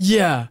house.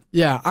 Yeah.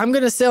 I'm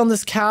gonna sit on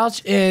this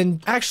couch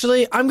and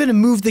actually, I'm gonna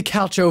move the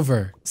couch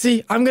over.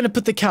 See, I'm gonna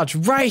put the couch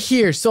right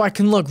here so I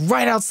can look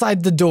right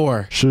outside the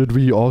door. Should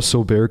we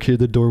also barricade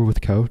the door with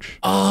couch?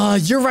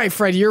 You're right,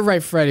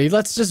 Freddy.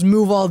 Let's just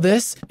move all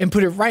this and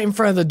put it right in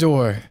front of the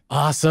door.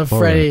 Awesome, All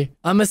Freddy. right.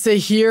 I'm gonna stay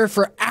here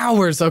for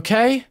hours,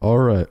 okay? All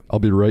right, I'll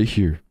be right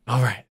here.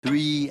 All right.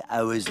 3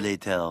 hours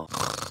later.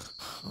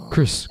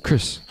 Chris,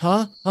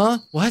 Huh?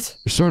 What?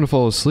 you're starting to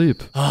fall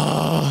asleep.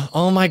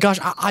 Oh my gosh.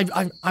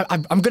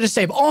 I'm gonna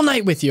stay up all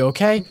night with you,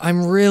 okay?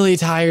 I'm really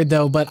tired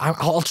though, but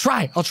I'll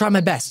try. I'll try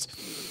my best.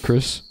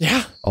 Chris,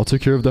 Yeah? I'll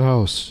take care of the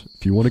house.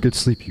 If you want to get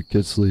sleep, you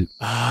get sleep.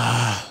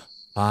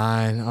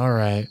 Fine. All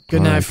right. Good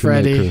All night, right,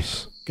 Freddy.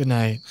 Chris. Good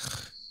night.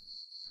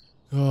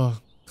 Oh.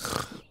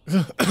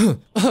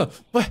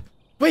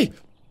 Wait.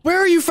 Where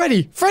are you,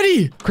 Freddy?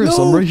 Freddy! Chris,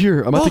 No! I'm right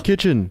here. I'm at Oh. the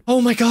kitchen.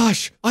 Oh my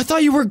gosh. I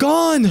thought you were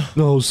gone.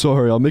 No,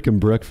 sorry. I'm making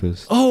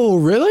breakfast. Oh,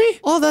 really?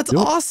 Oh, that's Yep.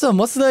 awesome.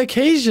 What's the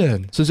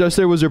occasion? Since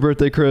yesterday was your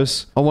birthday,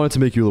 Chris, I wanted to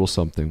make you a little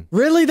something.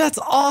 Really? That's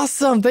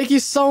awesome. Thank you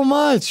so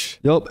much.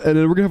 Yup, and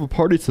then we're gonna have a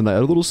party tonight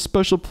at a little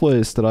special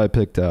place that I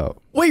picked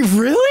out. Wait,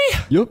 really?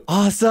 Yup.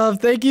 Awesome.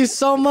 Thank you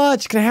so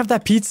much. Can I have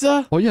that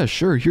pizza? Oh yeah,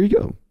 sure. Here you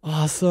go.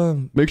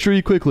 Awesome. Make sure you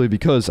eat quickly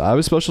because I have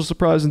a special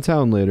surprise in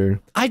town later.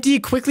 ID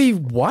quickly.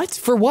 What?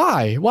 For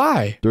why?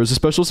 Why? There's a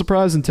special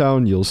surprise in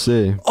town. You'll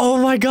see.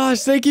 Oh my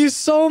gosh, thank you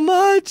so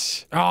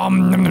much.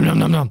 Nom, nom, nom,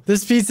 nom, nom.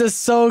 This pizza's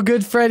so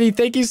good, Freddy.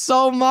 Thank you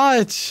so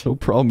much. No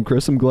problem,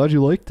 Chris. I'm glad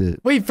you liked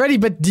it. Wait, Freddy,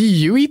 but do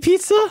you eat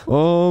pizza?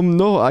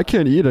 No, I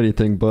can't eat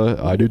anything,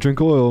 but I do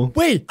drink oil.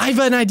 Wait, I have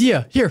an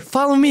idea. Here,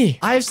 follow me.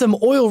 I have some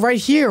oil right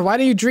here. Why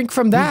don't you drink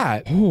from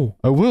that? Oh,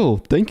 I will.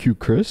 Thank you,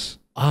 Chris.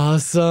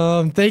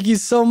 Awesome. Thank you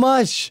so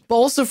much. But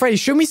also, Freddy,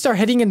 should we start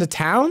heading into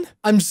town?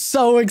 I'm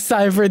so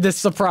excited for this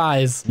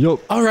surprise. Yup.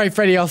 All right,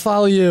 Freddy, I'll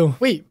follow you.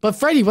 Wait, but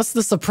Freddy, what's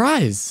the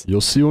surprise?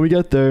 You'll see when we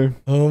get there.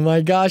 Oh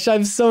my gosh,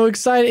 I'm so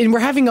excited. And we're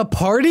having a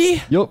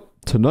party? Yup.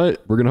 Tonight,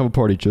 we're gonna have a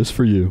party just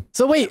for you.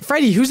 So wait,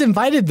 Freddy, who's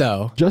invited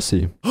though?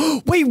 Jesse.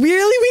 Wait,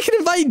 really? We can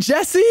invite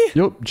Jesse?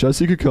 Yup,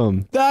 Jesse could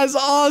come. That's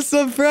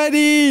awesome,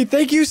 Freddy.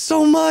 Thank you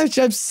so much.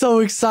 I'm so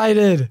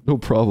excited. No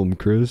problem,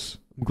 Chris.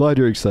 I'm glad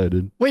you're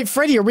excited. Wait,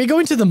 Freddy, are we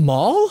going to the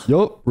mall?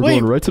 Yup, we're Wait.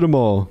 going right to the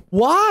mall.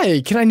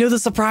 Why? Can I know the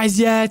surprise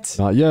yet?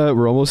 Not yet,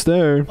 we're almost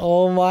there.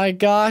 Oh my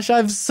gosh,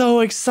 I'm so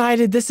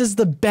excited. This is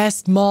the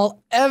best mall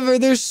ever.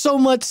 There's so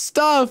much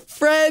stuff.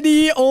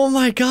 Freddy, oh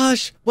my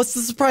gosh. What's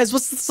the surprise?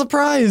 What's the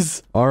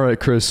surprise? Alright,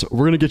 Chris,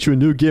 we're gonna get you a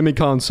new gaming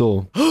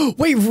console.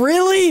 Wait,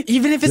 really?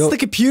 Even if it's Yup. the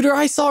computer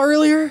I saw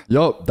earlier?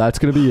 Yup, that's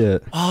gonna be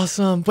it.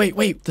 Awesome.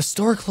 Wait, the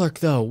store clerk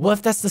though. What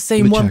if that's the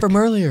same Let me one check. from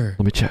earlier?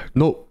 Let me check.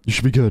 Nope, you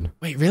should be good.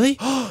 Wait, really?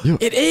 Yeah.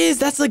 It is.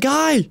 That's the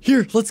guy.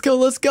 Here, let's go.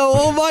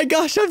 Oh my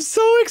gosh, I'm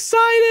so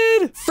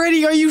excited.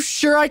 Freddy, are you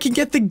sure I can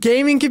get the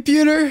gaming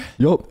computer?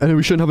 Yup, and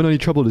we shouldn't have any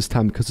trouble this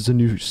time because it's a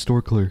new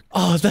store clerk.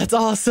 Oh, that's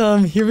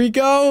awesome. Here we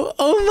go.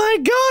 Oh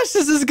my gosh,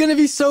 this is gonna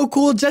be so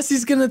cool.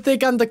 Jesse's gonna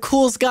think I'm the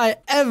coolest guy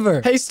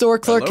ever. Hey, store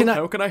clerk, Hello,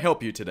 how can I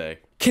help you today?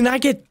 can I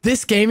get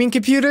this gaming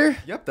computer?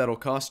 Yep, that'll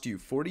cost you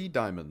 40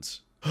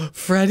 diamonds.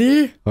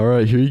 Freddy?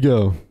 Alright, here you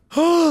go.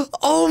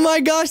 Oh my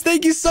gosh,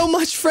 thank you so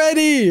much,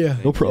 Freddy.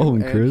 No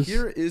problem, And Chris.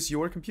 here is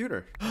your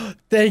computer.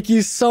 Thank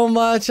you so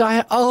much.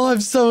 I'm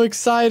so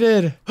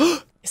excited.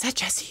 Is that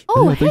Jesse?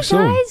 Oh, Yeah, I hey think so.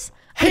 guys.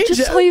 Hey, I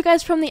just saw you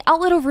guys from the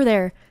outlet over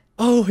there.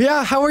 Oh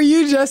yeah, how are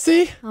you,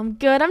 Jesse? I'm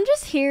good. I'm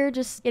just here,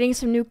 just getting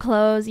some new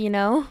clothes, you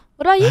know.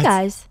 What about you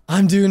guys?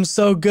 I'm doing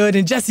so good.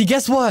 And Jesse,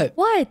 guess what?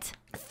 What?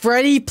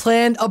 Freddy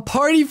planned a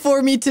party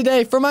for me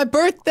today for my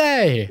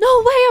birthday.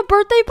 No way, a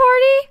birthday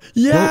party?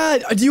 Yeah,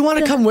 do you want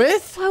to come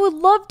with? I would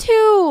love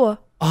to.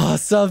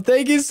 Awesome.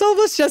 Thank you so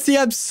much, Jesse.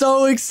 I'm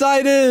so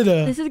excited.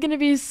 This is gonna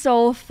be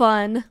so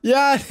fun.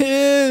 Yeah, it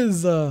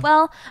is.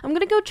 Well, I'm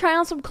gonna go try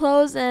on some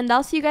clothes and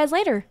I'll see you guys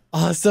later.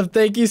 Awesome.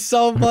 Thank you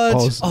so much.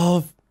 Awesome.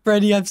 Oh,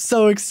 Freddy, I'm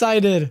so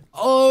excited.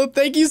 Oh,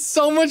 thank you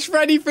so much,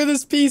 Freddy, for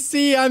this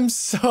PC. I'm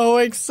so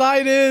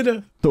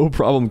excited. No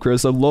problem,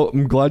 Chris.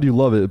 I'm glad you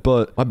love it,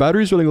 but my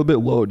battery's running a little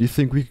bit low. Do you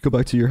think we could go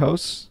back to your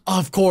house?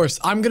 Of course.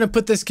 I'm going to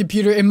put this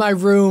computer in my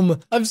room.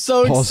 I'm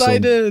so Awesome.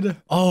 excited.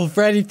 Oh,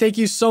 Freddy, thank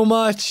you so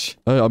much.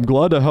 I'm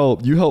glad to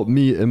help. You helped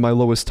me in my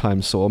lowest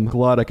time, so I'm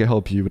glad I could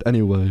help you. But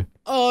anyway.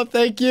 Oh,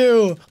 thank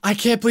you. I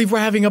can't believe we're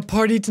having a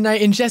party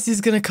tonight and Jesse's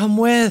going to come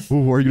with.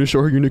 Ooh, are you going to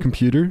show her your new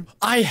computer?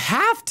 I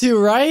have to,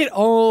 right?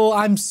 Oh,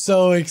 I'm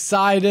so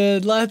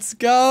excited. Let's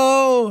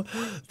go.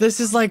 This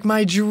is like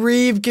my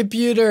dream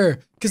computer.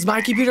 Because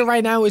my computer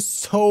right now is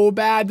so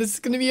bad. This is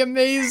going to be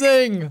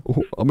amazing.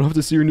 Oh, I'm going to have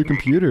to see your new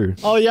computer.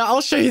 Oh, yeah, I'll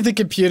show you the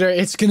computer.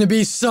 It's going to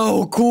be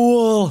so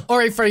cool. All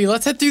right, Freddy,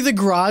 let's head through the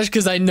garage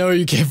because I know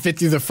you can't fit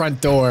through the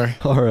front door.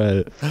 All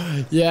right.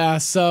 Yeah,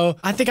 so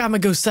I think I'm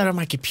going to go set up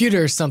my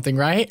computer or something,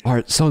 right? All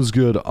right, sounds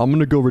good. I'm going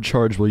to go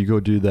recharge while you go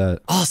do that.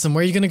 Awesome.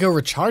 Where are you going to go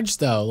recharge,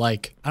 though?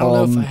 Like, I don't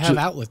know if I have ju-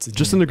 outlets in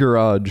Just here. in the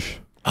garage.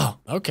 Oh,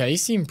 okay. You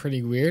seem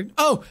pretty weird.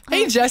 Oh,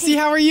 hey, Jesse,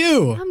 how are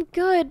you? I'm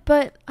good,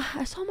 but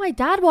I saw my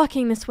dad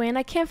walking this way and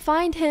I can't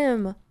find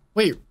him.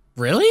 Wait,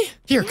 really?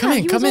 Here, come Yeah,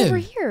 in, he come was in. over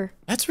here.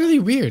 That's really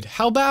weird.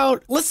 How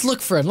about, let's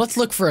look for him. Let's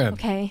look for him.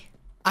 Okay.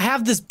 I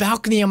have this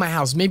balcony on my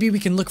house. Maybe we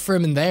can look for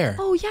him in there.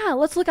 Oh yeah,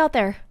 let's look out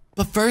there.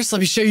 But first, let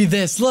me show you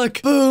this.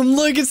 Look, boom,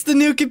 look, it's the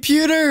new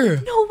computer.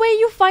 No way,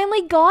 you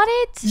finally got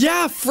it?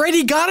 Yeah,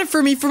 Freddy got it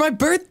for me for my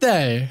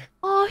birthday.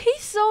 Oh,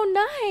 he's so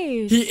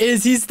nice.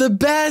 He's the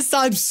best.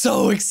 I'm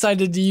so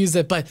excited to use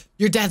it, but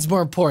your dad's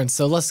more important,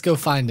 so let's go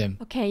find him.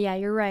 Okay, yeah,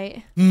 you're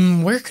right.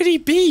 Where could he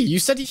be? You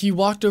said he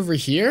walked over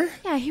here?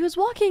 Yeah, he was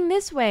walking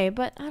this way,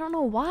 but I don't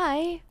know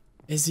why.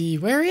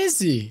 Where is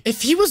he?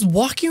 If he was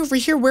walking over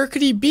here, where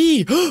could he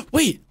be?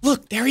 Wait,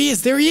 look, there he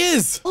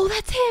is. Oh,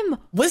 that's him.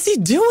 What's he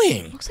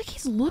doing? Looks like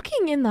he's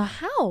looking in the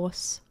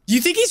house.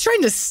 You think he's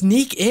trying to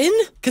sneak in?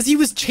 Because he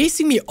was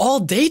chasing me all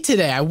day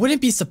today. I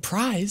wouldn't be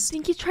surprised.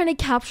 Think he's trying to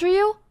capture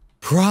you?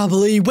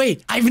 Probably.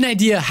 Wait, I have an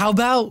idea. How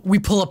about we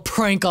pull a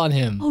prank on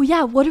him? Oh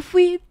yeah, what if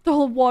we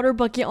throw a water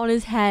bucket on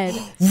his head?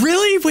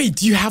 Really? Wait,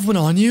 do you have one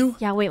on you?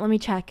 Yeah, wait, let me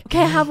check. Okay,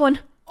 I have one.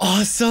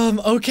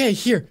 Awesome. Okay,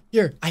 here.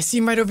 I see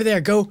him right over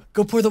there. Go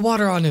pour the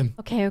water on him.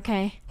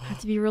 Okay. I have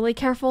to be really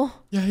careful.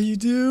 Yeah, you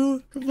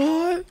do. Come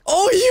on.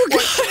 Oh, you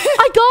got it.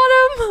 I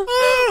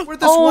got him! Where'd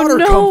this Oh, water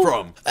no. come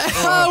from?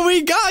 Oh,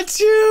 we got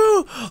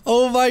you.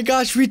 Oh my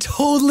gosh, we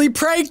totally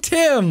pranked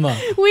him.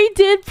 We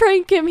did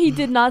prank him. He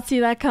did not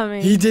see that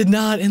coming. He did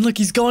not. And look,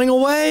 he's going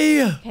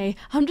away. Okay,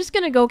 I'm just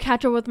gonna go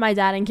catch up with my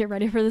dad and get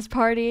ready for this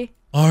party.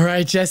 All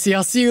right, Jesse,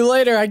 I'll see you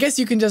later. I guess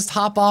you can just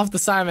hop off the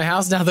side of my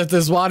house now that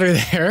there's water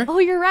there. Oh,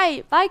 you're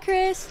right. Bye,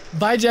 Chris.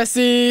 Bye,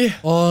 Jesse.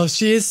 Oh,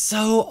 she is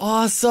so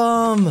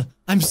awesome.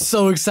 I'm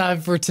so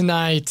excited for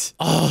tonight.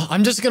 Oh,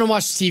 I'm just gonna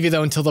watch TV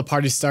though until the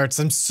party starts.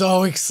 I'm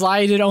so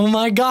excited. Oh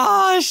my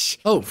gosh.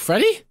 Oh,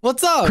 Freddy?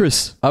 What's up?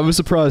 Chris, I have a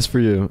surprise for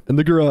you in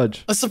the garage.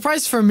 A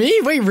surprise for me?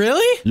 Wait,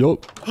 really?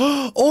 Yup.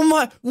 Oh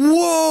my.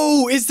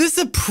 Whoa, is this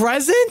a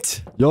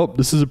present? Yup,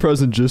 this is a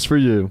present just for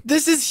you.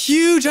 This is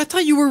huge. I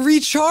thought you were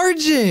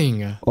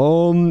recharging.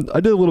 I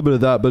did a little bit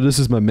of that, but this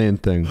is my main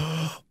thing.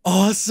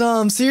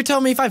 Awesome. So you're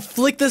telling me if I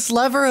flick this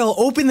lever, it'll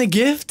open the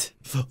gift?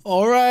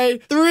 All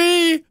right.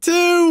 3,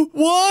 2,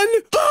 1.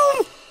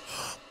 Boom!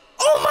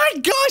 Oh my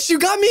gosh, you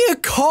got me a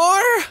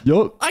car?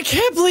 Yup. I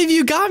can't believe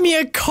you got me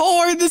a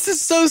car. This is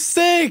so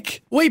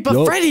sick. Wait, but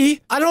Yup.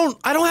 Freddy, I don't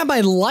have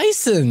my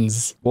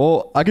license.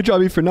 Well, I could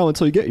drive you for now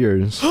until you get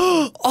yours.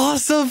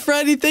 Awesome,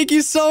 Freddy. Thank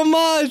you so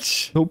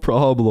much. No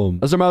problem.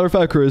 As a matter of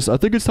fact, Chris, I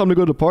think it's time to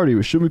go to the party.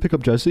 Shouldn't we pick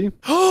up Jesse?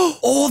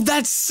 Oh,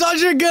 that's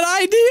such a good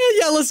idea.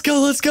 Yeah, let's go,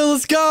 let's go,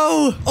 let's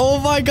go. Oh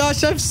my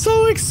gosh, I'm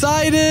so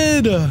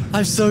excited.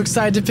 I'm so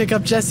excited to pick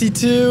up Jessie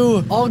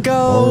too. I'll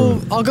go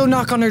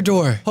knock on her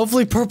door.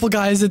 Hopefully Purple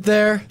Guy isn't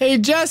there. Hey,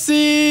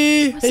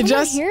 Jessie. Hey,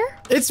 Jess. Here?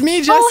 It's me,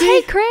 Jessie.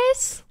 Oh, hey,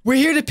 Chris. We're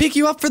here to pick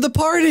you up for the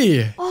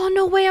party. Oh,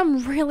 no way.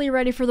 I'm really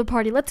ready for the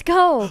party. Let's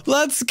go.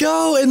 Let's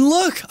go. And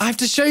look, I have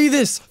to show you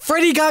this.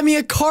 Freddy got me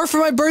a car for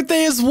my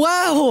birthday as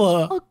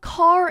well. A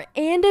car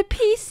and a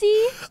PC?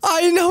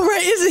 I know,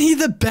 right? Isn't he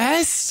the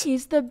best?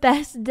 He's the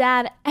best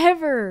dad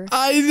ever.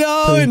 I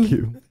know. Thank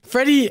you.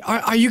 Freddy,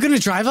 are you going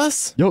to drive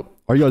us? Yup.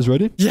 Are you guys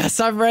ready? Yes,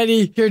 I'm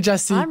ready. Here,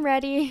 Jessie. I'm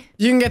ready.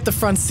 You can get the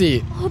front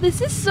seat. Oh,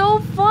 this is so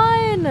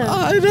fun.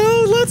 I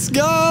know. Let's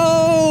go.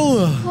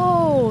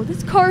 Oh,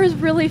 this car is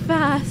really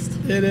fast.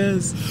 It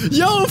is.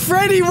 Yo,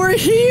 Freddy, we're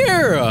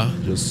here.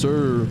 Yes,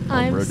 sir.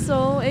 I'm ready.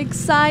 so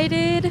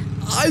excited.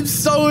 I'm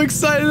so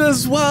excited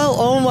as well.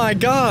 Oh my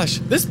gosh.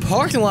 This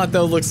parking lot,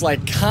 though, looks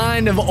like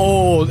kind of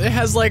old. It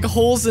has like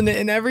holes in it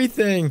and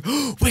everything.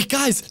 Wait,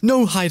 guys.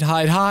 No, hide.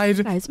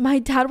 Guys, my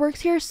dad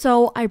works here,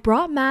 so I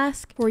brought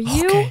mask for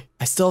you. Okay.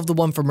 I still have the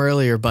one from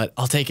earlier, but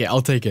I'll take it.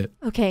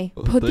 Okay,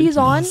 Oh, put thank these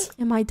you. on,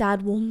 and my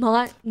dad will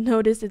not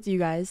notice it's you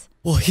guys.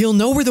 Well, he'll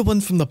know we're the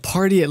one from the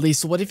party at least.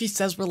 So what if he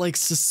says we're like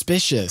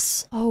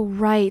suspicious? Oh,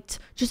 right.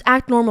 Just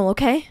act normal,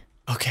 okay?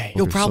 Okay.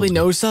 He'll Okay, probably sounds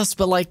good. notice us,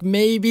 but like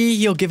maybe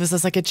he'll give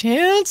us like a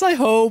chance, I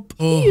hope.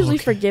 He usually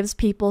okay. forgives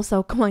people,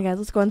 so come on, guys,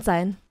 let's go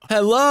inside.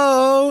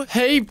 Hello.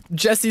 Hey,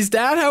 Jesse's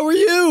dad, how are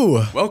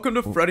you? Welcome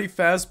to Freddy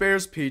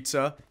Fazbear's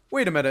Pizza.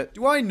 Wait a minute,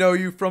 do I know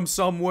you from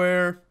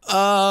somewhere?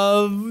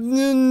 No.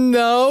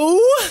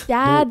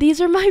 Dad,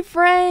 these are my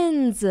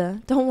friends.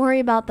 Don't worry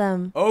about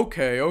them.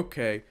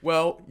 Okay.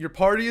 Well, your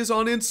party is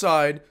on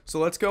inside, so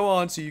let's go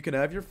on so you can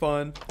have your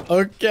fun.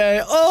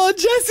 Okay. Oh,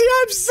 Jesse,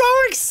 I'm so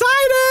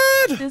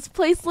excited. This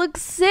place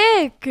looks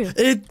sick.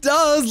 It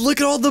does.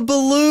 Look at all the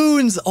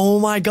balloons.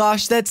 Oh my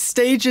gosh, that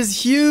stage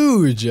is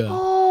huge.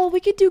 Oh, we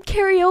could do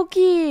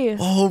karaoke.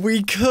 Oh,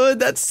 we could.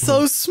 That's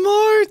so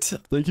smart.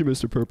 Thank you,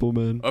 Mr. Purple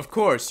Man. Of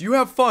course, you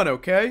have fun,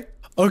 okay?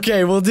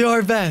 Okay, we'll do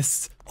our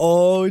best.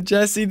 Oh,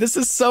 Jesse, this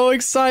is so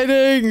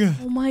exciting.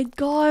 Oh my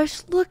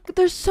gosh, look,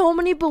 there's so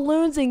many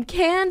balloons and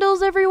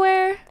candles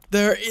everywhere.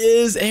 There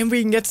is, and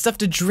we can get stuff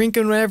to drink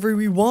whenever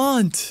we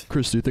want.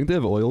 Chris, do you think they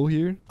have oil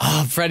here?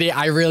 Oh, Freddy,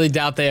 I really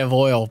doubt they have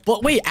oil.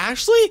 But wait,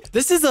 actually,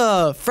 this is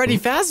a Freddy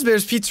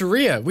Fazbear's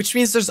Pizzeria, which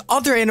means there's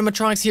other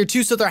animatronics here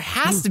too, so there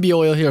has to be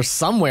oil here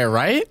somewhere,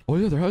 right? Oh,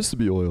 yeah, there has to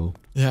be oil.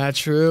 Yeah,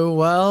 true.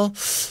 Well,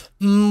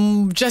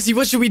 Jesse,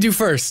 what should we do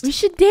first? We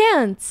should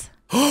dance.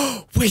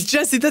 Wait,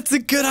 Jesse, that's a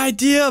good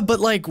idea, but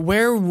like,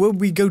 where would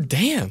we go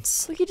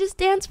dance? We could just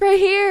dance right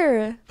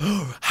here.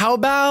 How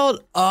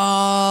about,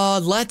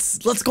 let's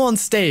go on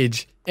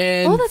stage.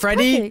 And Oh, that's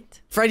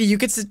perfect. Freddy, you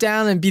could sit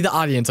down and be the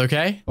audience,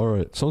 okay? All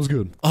right, sounds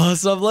good.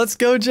 Awesome, let's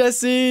go,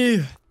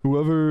 Jesse.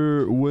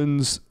 Whoever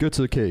wins gets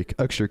a cake,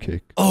 extra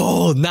cake.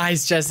 Oh,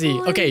 nice, Jesse.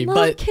 Oh, Okay, I love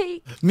but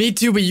cake. me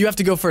too, but you have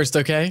to go first,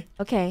 okay?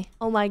 Okay.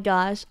 Oh my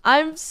gosh,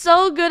 I'm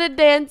so good at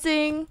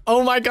dancing.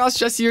 Oh my gosh,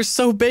 Jesse, you're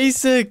so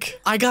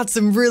basic. I got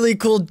some really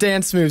cool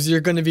dance moves.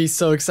 You're gonna be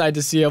so excited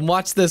to see them.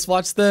 Watch this,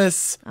 watch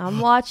this. I'm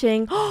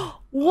watching.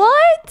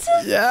 What?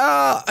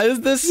 Yeah,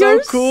 is this so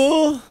You're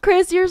cool?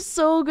 Chris, you're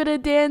so good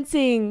at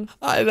dancing.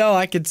 I know,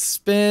 I could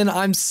spin.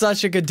 I'm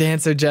such a good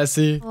dancer,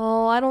 Jesse.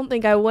 Oh, I don't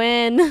think I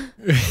win.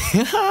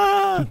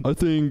 I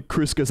think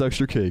Chris gets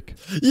extra cake.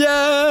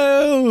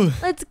 Yo!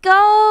 Let's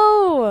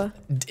go.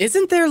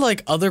 Isn't there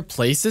like other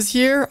places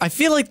here? I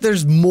feel like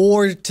there's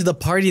more to the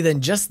party than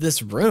just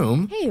this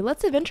room. Hey,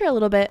 let's adventure a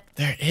little bit.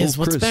 There is.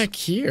 Oh, What's Chris. back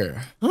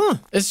here? Huh.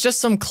 It's just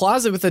some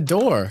closet with a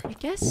door. I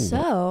guess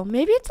so.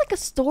 Maybe it's like a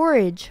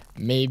storage.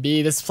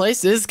 Maybe this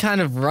place is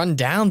kind of run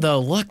down, though.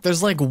 Look,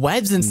 there's like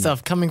webs and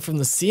stuff coming from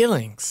the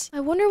ceilings.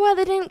 I wonder why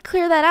they didn't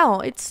clear that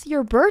out. It's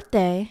your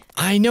birthday.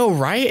 I know,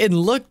 right? And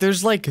look,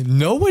 there's like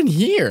no one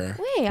here.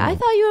 Wait, I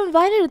thought you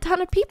invited a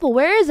ton of people.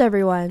 Where is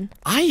everyone?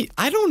 I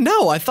don't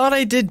know. I thought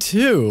I did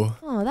too.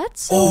 Oh,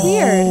 that's so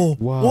weird.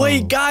 Wow.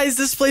 Wait, guys,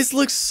 this place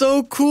looks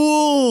so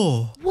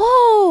cool.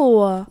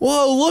 Whoa.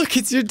 Whoa, look,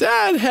 it's your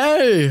dad.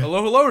 Hey.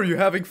 Hello, hello. Are you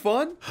having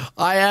fun?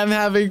 I am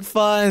having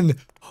fun.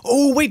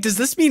 Oh, wait, does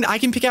this mean I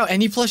can pick out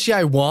any plushie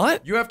I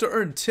want? You have to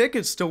earn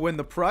tickets to win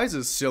the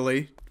prizes,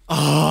 silly.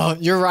 Oh,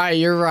 you're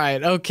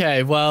right.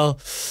 Okay, well,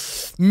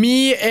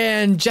 me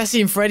and Jesse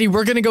and Freddy,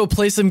 we're gonna go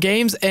play some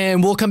games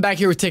and we'll come back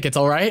here with tickets,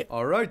 all right?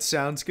 All right,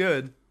 sounds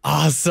good.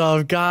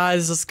 Awesome,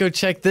 guys. Let's go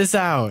check this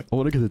out. I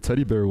want to get the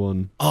teddy bear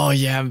one. Oh,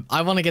 yeah.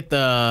 I want to get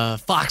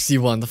the Foxy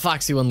one. The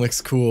Foxy one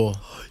looks cool.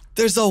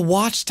 There's a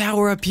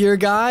watchtower up here,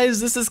 guys.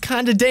 This is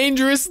kind of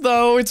dangerous,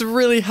 though. It's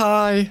really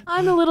high.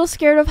 I'm a little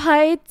scared of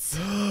heights.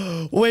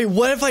 Wait,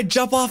 what if I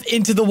jump off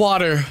into the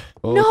water?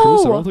 Oh, No!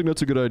 Chris, I don't think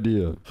that's a good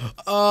idea.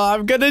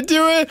 I'm gonna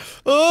do it.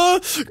 Go!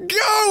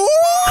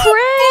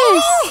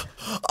 Chris!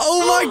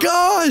 Oh my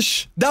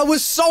gosh! That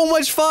was so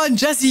much fun.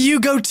 Jesse, you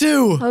go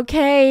too.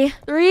 Okay,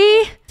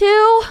 3,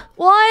 2,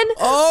 1.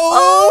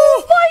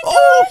 Oh my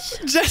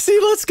gosh! Jesse,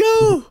 let's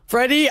go.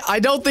 Freddy, I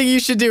don't think you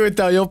should do it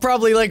though. You'll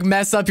probably like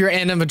mess up your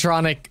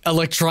animatronic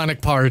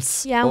electronic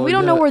parts. Yeah, Oh, we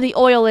don't know yeah. where the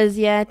oil is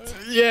yet.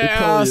 Yeah. It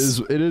probably is.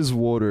 It is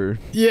water.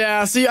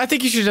 Yeah, so I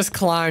think you should just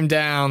climb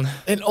down.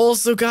 And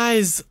also,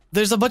 guys,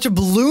 there's a bunch of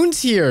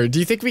balloons here. Do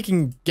you think we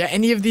can get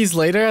any of these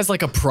later as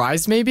like a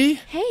prize maybe?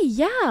 Hey,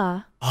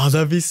 yeah. Oh,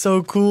 that'd be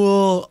so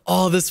cool.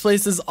 Oh, this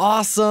place is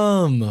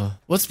awesome.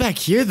 What's back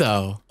here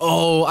though?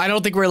 Oh, I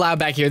don't think we're allowed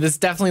back here. This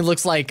definitely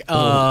looks like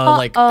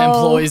like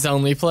employees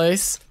only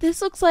place.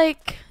 This looks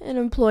like an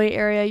employee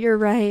area. You're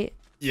right.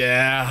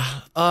 Yeah.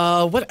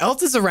 What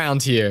else is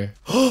around here?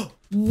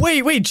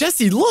 Wait,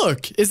 Jesse,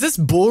 look. Is this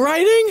bull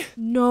riding?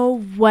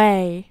 No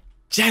way.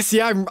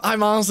 Jesse, I'm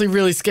honestly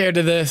really scared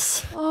of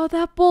this. Oh,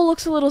 that bull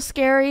looks a little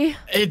scary.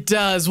 It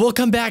does. We'll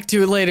come back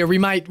to it later. We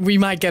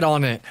might get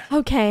on it.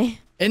 Okay.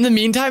 In the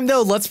meantime,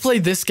 though, let's play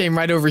this game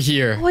right over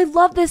here. Oh, I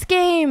love this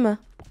game. Wow.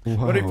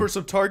 Ready for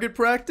some target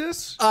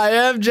practice? I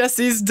am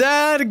Jesse's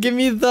dad. Give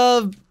me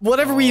the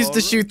whatever we used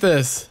to shoot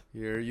this.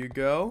 Here you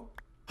go.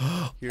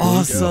 Here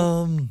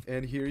Awesome. You go.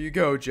 And here you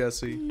go,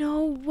 Jesse.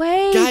 No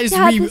way. Guys,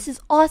 Dad, this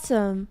is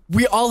awesome.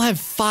 We all have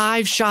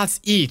 5 shots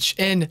each.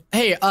 And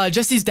hey,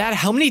 Jesse's dad,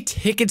 how many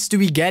tickets do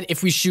we get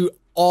if we shoot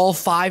all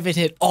 5 and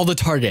hit all the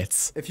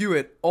targets? If you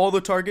hit all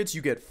the targets,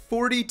 you get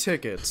 40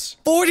 tickets.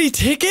 40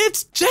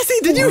 tickets? Jesse,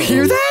 did you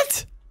hear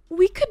that?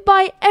 We could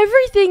buy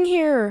everything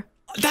here.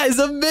 That is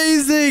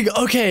amazing.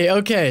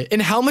 Okay.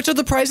 And how much are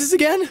the prizes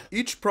again?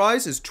 Each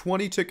prize is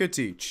 20 tickets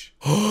each.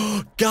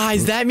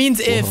 Guys, that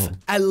means if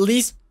at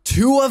least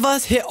 2 of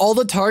us hit all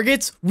the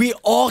targets, we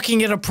all can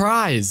get a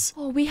prize.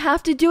 Oh, we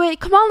have to do it.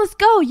 Come on, let's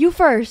go. You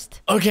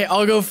first. Okay,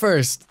 I'll go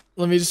first.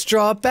 Let me just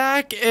draw it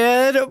back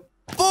and boom!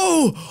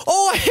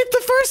 Oh, I hit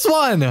the first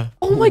one.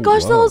 Oh my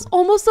gosh, that was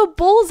almost a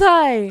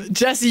bullseye.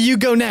 Jesse, you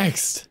go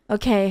next.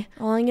 Okay,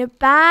 rolling it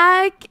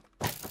back.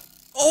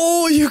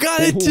 Oh, you got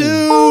it too.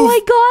 Oh, I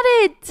got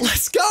it.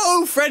 Let's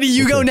go. Freddy,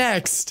 you go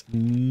next.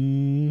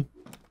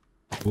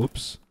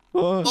 Whoops.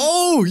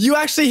 Oh, you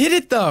actually hit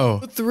it though.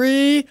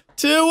 3,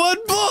 2, 1.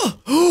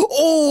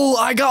 Oh,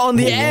 I got on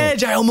the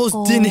edge. I almost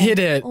didn't hit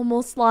it.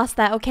 Almost lost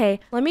that. Okay,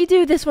 let me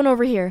do this one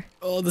over here.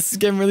 Oh, this is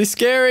getting really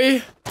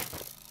scary.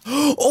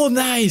 Oh,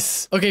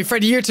 nice. Okay,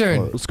 Freddy, your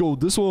turn. Let's go.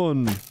 This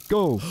one.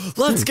 Go.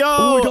 Let's go.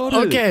 Oh, I got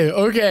it.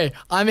 Okay.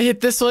 I'm gonna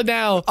hit this one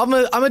now. I'm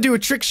gonna do a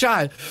trick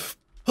shot.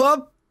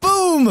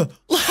 Boom.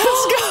 Let's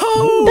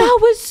go. That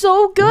was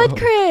so good,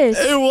 Chris.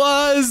 It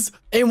was.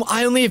 And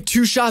I only have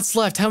 2 shots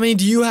left. How many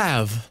do you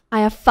have? I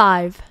have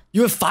 5.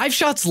 You have 5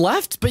 shots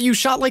left, but you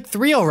shot like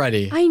 3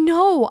 already. I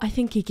know. I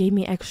think he gave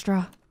me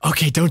extra.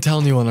 Okay, don't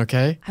tell anyone,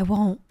 okay? I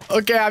won't.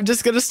 Okay, I'm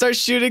just gonna start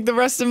shooting the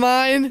rest of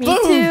mine. Me Boom.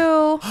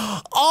 too.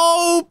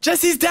 Oh,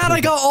 Jesse's dad,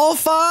 I got all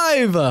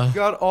 5. You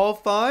got all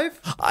 5?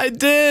 I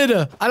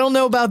did. I don't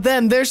know about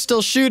them. They're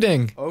still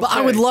shooting. But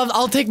I would Okay.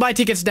 I'll take my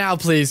tickets now,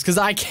 please, because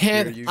I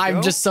can't. Here you I'm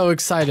go. just so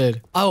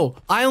excited. Oh,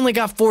 I only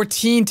got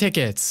 14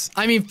 tickets.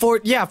 I mean,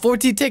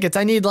 14 tickets.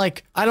 I need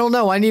like, I don't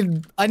know. I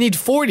need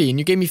 40, and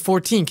you gave me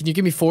 14. Can you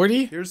give me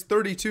 40? Here's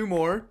 32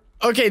 more.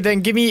 Okay, then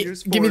give me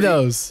Here's 40.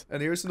 those.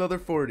 And here's another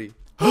 40.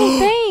 Oh,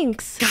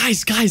 thanks.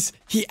 Guys,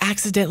 he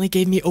accidentally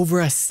gave me over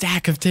a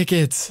stack of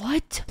tickets.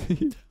 What?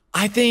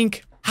 I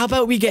think, how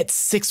about we get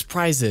 6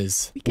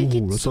 prizes? We could Ooh,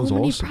 get that so sounds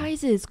many awesome.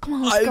 prizes. Come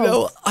on, let's I go.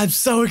 know. I'm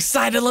so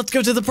excited. Let's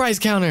go to the prize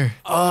counter.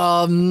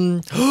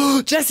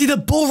 Jesse, the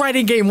bull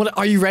riding game. What,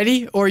 are you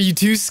ready? Or are you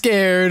too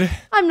scared?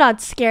 I'm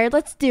not scared.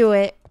 Let's do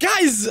it.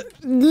 Guys,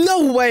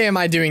 no way am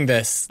I doing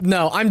this.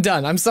 No, I'm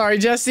done. I'm sorry,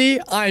 Jesse.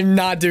 I'm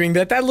not doing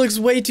that. That looks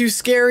way too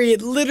scary.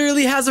 It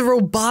literally has a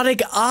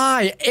robotic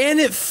eye and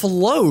it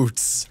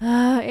floats.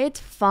 It's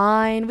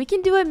fine. We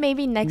can do it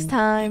maybe next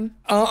time.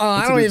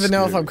 I don't even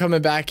know if I'm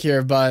coming back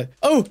here, but...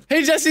 Oh,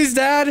 hey, Jesse's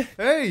dad.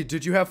 Hey,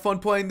 did you have fun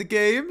playing the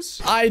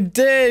games? I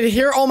did.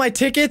 Here are all my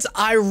tickets.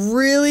 I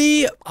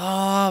really...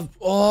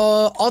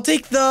 I'll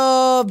take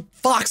the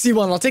Foxy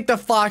one. I'll take the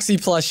Foxy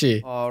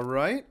plushie. All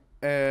right.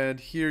 And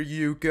here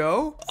you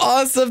go.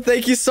 Awesome.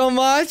 Thank you so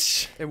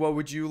much. And what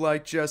would you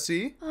like,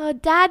 Jesse?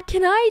 Dad,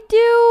 can I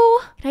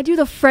do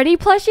the Freddy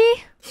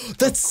plushie?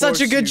 That's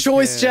such a good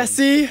choice,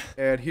 Jesse.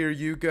 And here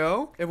you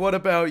go. And what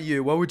about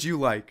you? What would you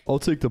like? I'll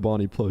take the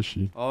Bonnie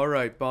plushie. All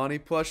right, Bonnie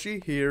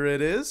plushie, here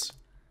it is.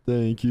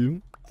 Thank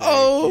you.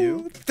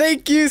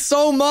 Thank you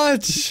so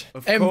much.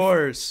 Of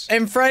course.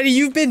 And Freddy,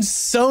 you've been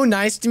so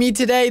nice to me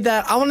today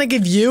that I want to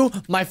give you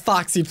my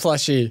Foxy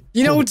plushie.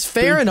 You know, it's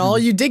fair and all.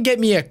 You did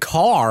get me a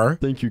car.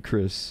 Thank you,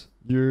 Chris.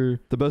 You're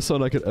the best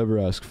son I could ever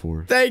ask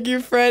for. Thank you,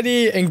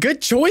 Freddy. And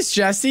good choice,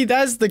 Jesse.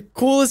 That is the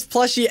coolest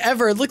plushie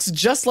ever. It looks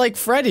just like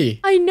Freddy.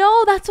 I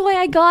know. That's why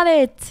I got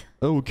it.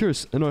 Oh,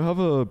 Chris, and I have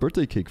a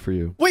birthday cake for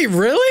you. Wait,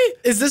 really?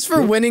 Is this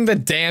for winning the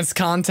dance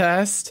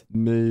contest?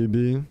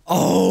 Maybe.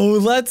 Oh,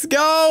 let's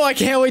go. I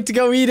can't wait to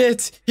go eat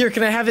it. Here,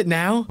 can I have it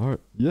now? All right.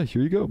 Yeah,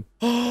 here you go.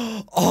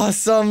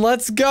 Awesome.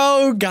 Let's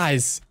go.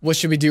 Guys, what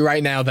should we do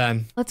right now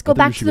then? Let's go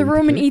back to the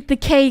room and eat the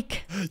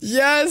cake.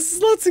 Yes,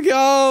 let's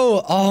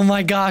go. Oh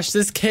my gosh,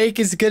 this cake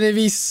is going to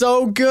be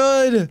so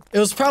good. It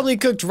was probably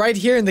cooked right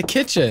here in the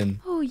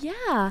kitchen. Oh,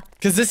 yeah.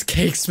 Because this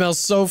cake smells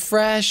so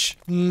fresh.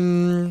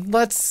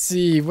 Let's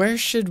see. Where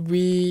should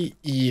we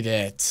eat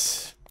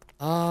it?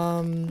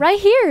 Right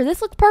here.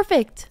 This looks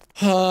perfect.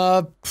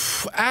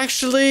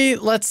 Actually,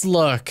 let's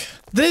look.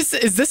 Is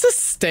this a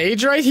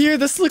stage right here?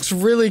 This looks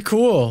really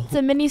cool. It's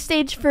a mini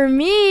stage for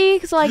me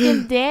so I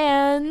can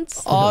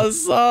dance.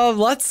 Awesome.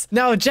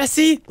 Now,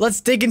 Jesse,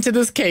 let's dig into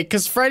this cake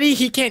because Freddy,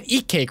 he can't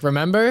eat cake,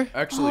 remember?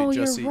 Actually,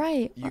 Jesse, you're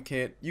right. you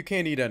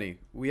can't eat any.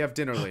 We have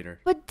dinner later.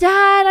 But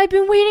Dad, I've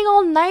been waiting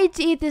all night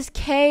to eat this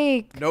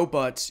cake. No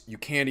buts. You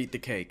can't eat the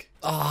cake.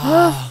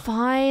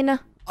 Fine.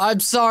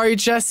 I'm sorry,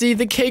 Jesse.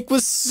 The cake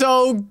was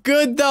so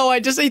good, though. I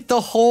just ate the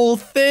whole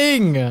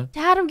thing.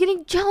 Dad, I'm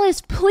getting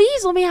jealous.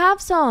 Please let me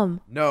have some.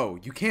 No,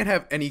 you can't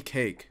have any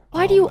cake.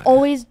 Why do you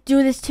always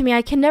do this to me?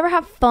 I can never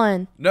have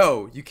fun.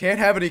 No, you can't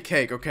have any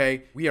cake,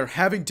 okay? We are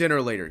having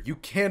dinner later. You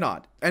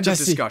cannot. End of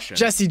discussion.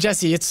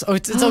 Jesse, it's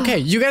okay.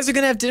 You guys are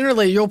gonna have dinner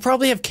later. You'll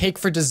probably have cake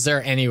for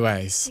dessert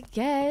anyways. I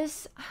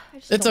guess.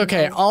 It's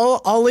okay.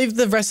 I'll leave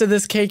the rest of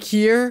this cake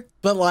here,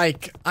 but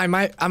like I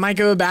might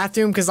go to the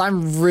bathroom because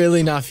I'm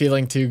really not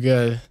feeling too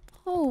good.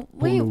 Oh,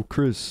 wait. Oh, no,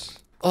 Chris.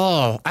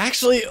 Oh,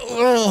 actually,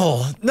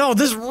 no,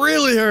 this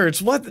really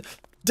hurts.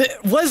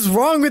 What's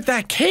wrong with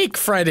that cake,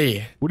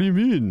 Freddy? What do you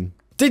mean?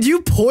 Did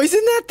you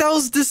poison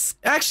that?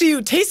 Actually,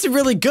 it tasted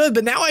really good,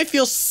 but now I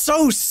feel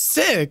so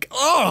sick.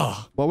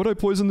 Oh. Why would I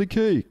poison the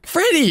cake?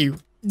 Freddy,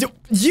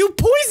 you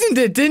poisoned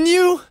it, didn't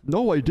you?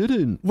 No, I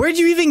didn't. Where'd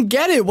you even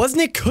get it?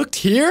 Wasn't it cooked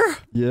here?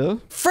 Yeah?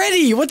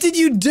 Freddy, what did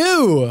you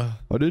do?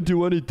 I didn't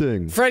do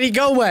anything. Freddy,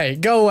 go away.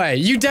 Go away.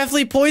 You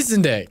definitely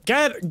poisoned it.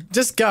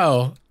 Just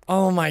go.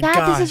 Oh my gosh.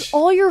 Dad, this is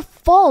all your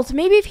fault.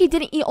 Maybe if he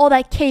didn't eat all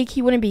that cake,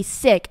 he wouldn't be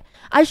sick.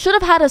 I should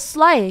have had a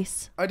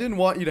slice. I didn't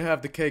want you to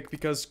have the cake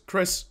because,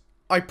 Chris,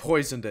 I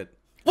poisoned it.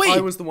 Wait.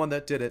 I was the one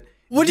that did it.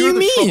 What do you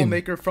mean? You're the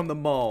troublemaker from the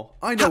mall.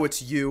 I know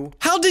it's you.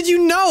 How did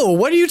you know?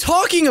 What are you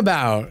talking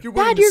about? You're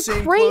wearing Dad, the you're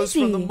same clothes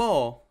from the crazy.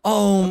 mall.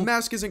 Oh. A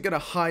mask isn't gonna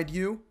hide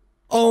you.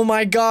 Oh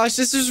my gosh,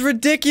 this is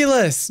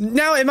ridiculous.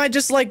 Now, am I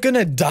just like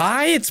gonna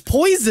die? It's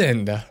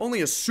poisoned.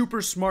 Only a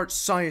super smart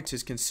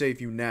scientist can save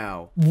you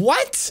now.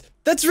 What?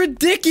 That's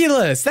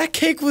ridiculous. That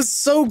cake was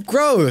so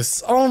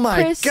gross. Oh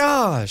my Chris.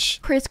 gosh.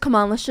 Chris, come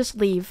on, let's just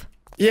leave.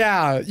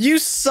 Yeah, you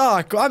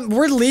suck.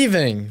 We're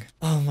leaving.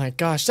 Oh my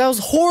gosh, that was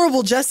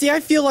horrible, Jesse. I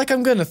feel like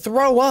I'm gonna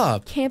throw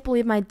up. Can't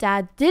believe my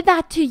dad did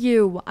that to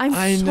you.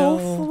 I so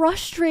know.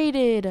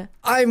 frustrated.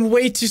 I'm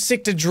way too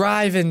sick to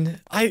drive,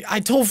 and I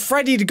told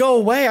Freddy to go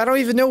away. I don't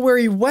even know where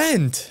he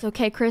went. It's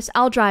okay, Chris,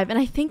 I'll drive. And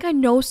I think I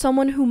know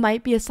someone who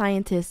might be a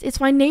scientist. It's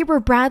my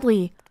neighbor,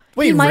 Bradley.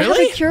 Wait, he might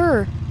really? have a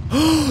cure.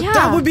 Yeah.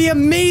 That would be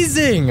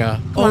amazing.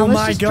 Come Oh on, let's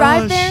my just gosh.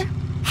 drive there.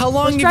 How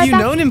long Let's have drive you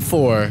back. known him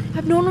for?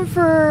 I've known him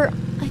for,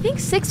 I think,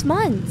 6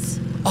 months.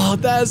 Oh,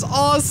 that is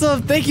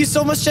awesome. Thank you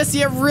so much,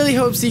 Jesse. I really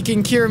hope he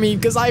can cure me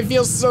because I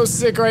feel so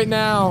sick right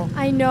now.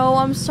 I know,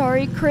 I'm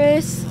sorry,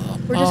 Chris.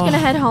 We're just gonna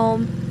head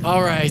home.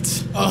 All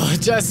right. Oh,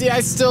 Jesse,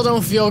 I still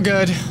don't feel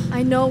good.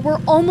 I know,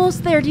 we're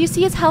almost there. Do you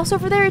see his house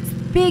over there? It's the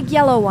big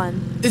yellow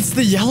one. It's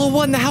the yellow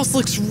one. The house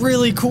looks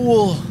really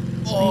cool.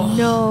 Oh,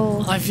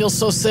 No. I feel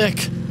so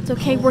sick. It's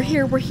okay, we're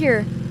here.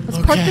 Let's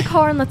park Okay. the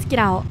car and let's get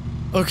out.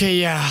 Okay,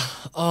 yeah.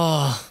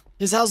 Oh,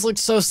 his house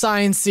looks so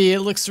sciencey. It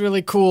looks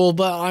really cool,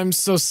 but I'm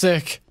so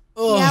sick.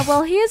 Ugh. Yeah,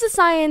 well, he is a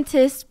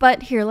scientist,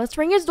 but here, let's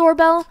ring his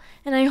doorbell,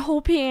 and I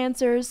hope he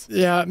answers.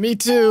 Yeah, me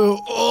too.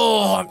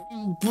 Oh,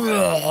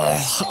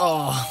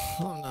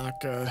 I'm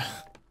not good.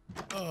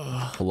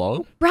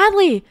 Hello?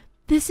 Bradley,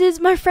 this is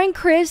my friend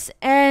Chris,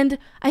 and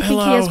I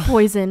think he has Hello.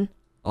 poison.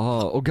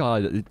 Oh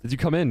God, did you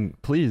come in,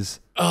 please?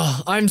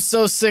 Oh, I'm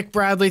so sick,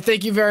 Bradley.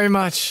 Thank you very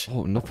much.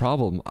 Oh, no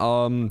problem.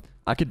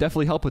 I could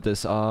definitely help with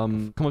this.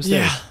 Come upstairs.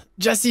 Yeah.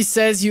 Jesse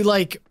says you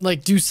like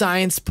do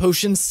science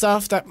potion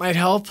stuff that might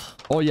help.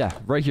 Oh yeah,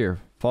 right here.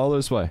 Follow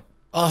this way.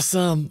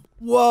 Awesome.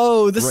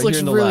 Whoa, this Right looks here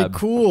in the really lab.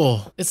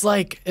 cool. It's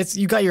like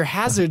you got your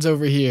hazards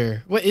over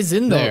here. What is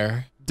in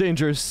there?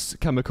 Dangerous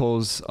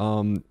chemicals.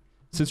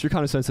 Since you're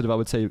kind of sensitive, I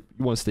would say you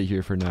want to stay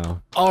here for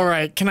now. All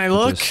right, can I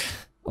look?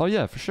 Oh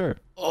yeah, for sure.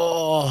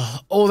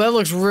 Oh, that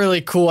looks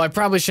really cool. I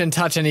probably shouldn't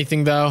touch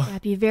anything though. Yeah,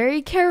 be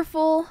very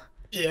careful.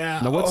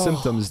 Yeah. Now, what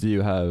symptoms do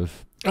you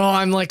have? Oh,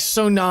 I'm like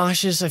so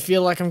nauseous. I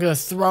feel like I'm gonna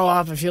throw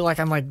up. I feel like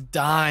I'm like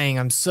dying.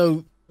 I'm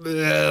so.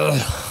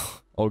 Ugh.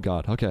 Oh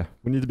God. Okay,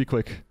 we need to be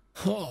quick.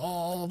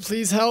 Oh,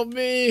 please help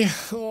me.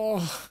 Oh,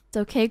 It's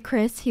okay,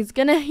 Chris. He's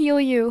gonna heal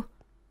you.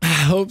 I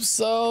hope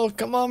so.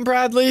 Come on,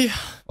 Bradley.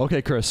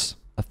 Okay, Chris.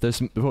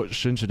 This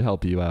potion should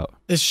help you out.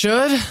 It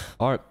should.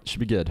 All right, should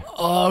be good.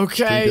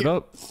 Okay. Drink it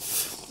up.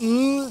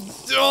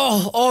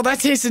 Oh, that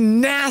tasted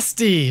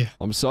nasty.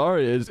 I'm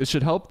sorry. It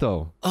should help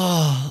though.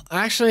 Oh,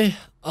 actually,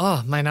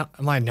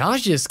 my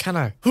nausea is kind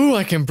of. Ooh,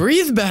 I can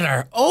breathe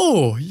better.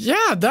 Oh,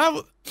 yeah,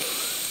 that.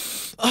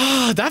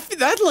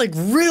 That like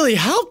really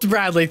helped,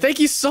 Bradley. Thank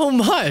you so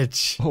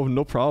much. Oh,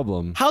 no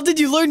problem. How did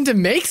you learn to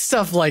make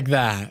stuff like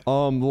that?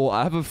 Well,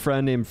 I have a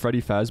friend named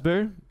Freddy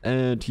Fazbear,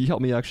 and he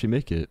helped me actually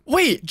make it.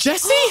 Wait,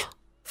 Jesse?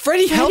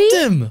 Freddie helped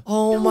him.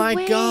 Oh No my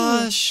way.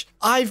 gosh.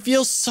 I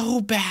feel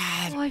so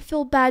bad. Oh, I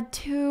feel bad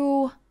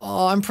too.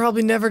 Oh, I'm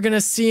probably never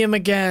gonna see him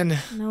again.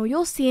 No,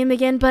 you'll see him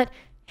again, but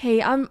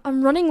hey, I'm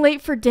running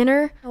late for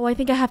dinner. Oh, I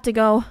think I have to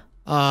go.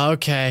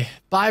 Okay.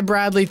 Bye,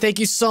 Bradley. Thank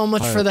you so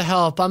much for the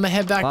help. I'm gonna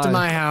head back to Bye.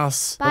 my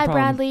house. Bye, problem.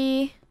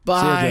 Bradley. See ya,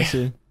 Bye.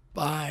 Jesse.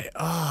 Bye.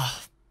 Oh,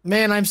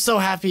 man, I'm so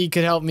happy you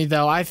could help me,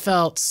 though. I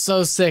felt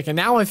so sick, and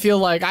now I feel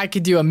like I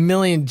could do a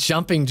million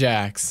jumping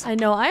jacks. I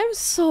know. I am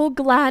so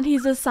glad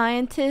he's a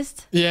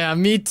scientist. Yeah,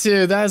 me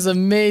too. That is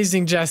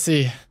amazing,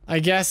 Jesse. I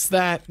guess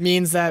that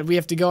means that we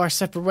have to go our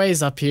separate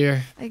ways up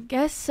here. I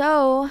guess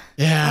so.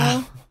 Yeah.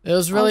 Well, It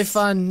was really I'll s-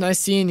 fun. Nice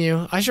seeing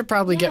you. I should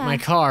probably get Yeah. my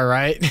car,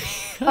 right?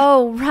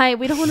 Oh, right.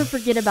 We don't want to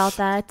forget about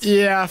that.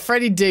 Yeah,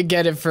 Freddie did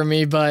get it for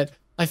me, but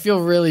I feel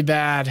really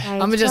bad. Right, I'm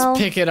gonna just well-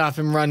 pick it up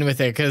and run with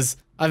it because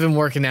I've been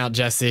working out,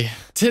 Jesse.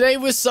 Today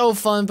was so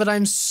fun, but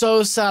I'm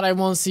so sad I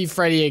won't see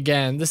Freddie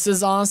again. This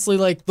is honestly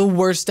like the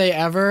worst day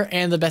ever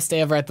and the best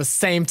day ever at the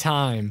same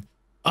time.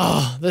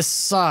 Oh, this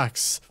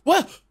sucks.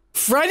 What?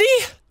 Freddie?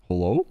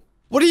 Hello?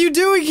 What are you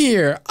doing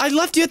here? I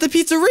left you at the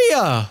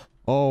pizzeria.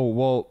 Oh,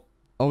 well,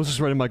 I was just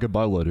writing my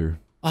goodbye letter.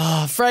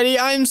 Ah, Freddie,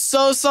 I'm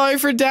so sorry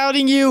for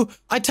doubting you.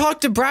 I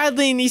talked to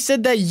Bradley and he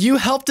said that you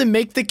helped him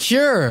make the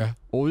cure.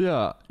 Oh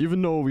yeah,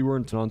 even though we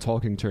weren't on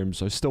talking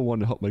terms, I still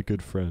wanted to help my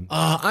good friend.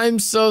 I'm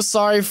so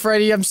sorry,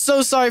 Freddie. I'm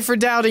so sorry for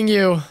doubting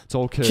you. It's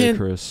okay, Can-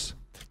 Chris.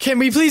 Can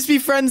we please be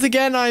friends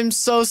again? I'm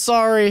so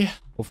sorry.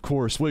 Of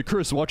course. Wait,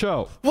 Chris, watch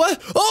out. What?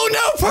 Oh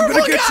no, purple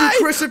gonna get you, guy!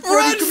 Chris and Freddy,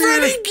 Run, come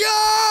Freddy, here.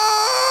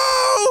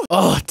 go!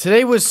 Oh,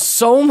 today was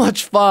so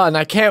much fun.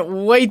 I can't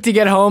wait to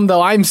get home,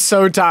 though. I'm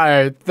so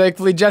tired.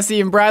 Thankfully,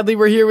 Jesse and Bradley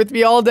were here with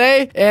me all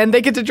day, and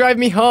they get to drive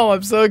me home.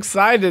 I'm so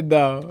excited,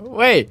 though.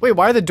 Wait,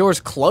 why are the doors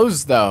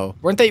closed, though?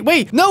 Weren't they?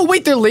 Wait,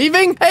 they're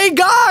leaving? Hey,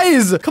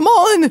 guys! Come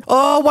on!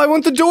 Oh, why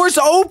weren't the doors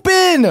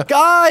open?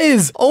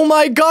 Guys! Oh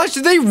my gosh,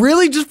 did they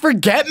really just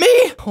forget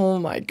me? Oh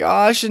my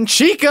gosh, and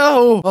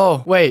Chico!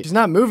 Oh, wait, she's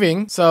not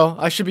moving, so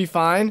I should be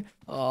fine.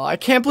 Oh, I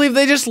can't believe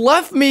they just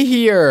left me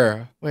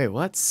here. Wait,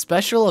 what?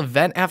 Special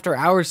event after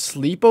hours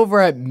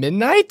sleepover at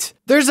midnight?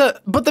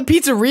 But the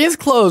pizzeria's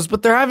closed,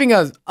 but they're having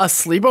a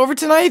sleepover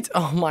tonight?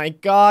 Oh my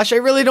gosh, I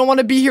really don't want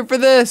to be here for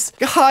this.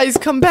 Guys,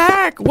 come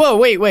back. Whoa,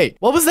 wait.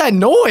 What was that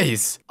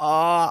noise?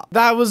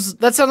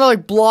 That sounded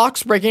like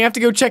blocks breaking. I have to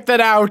go check that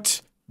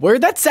out.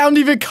 Where'd that sound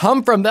even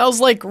come from? That was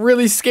like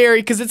really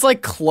scary because it's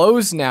like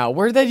closed now.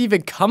 Where'd that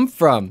even come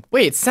from?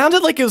 Wait, it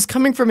sounded like it was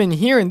coming from in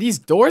here and these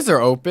doors are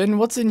open.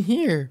 What's in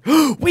here?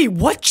 Wait,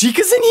 what?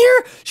 Chica's in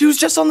here? She was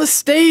just on the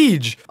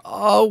stage.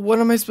 What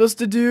am I supposed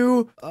to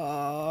do?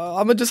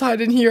 I'm gonna just hide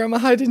in here. I'm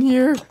gonna hide in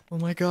here. Oh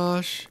my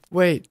gosh.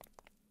 Wait.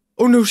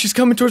 Oh no, she's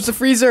coming towards the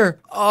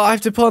freezer. Oh, I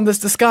have to put on this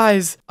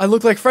disguise. I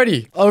look like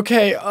Freddy.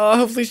 Okay,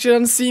 hopefully she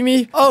doesn't see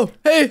me. Oh,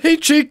 hey,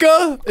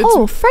 Chica.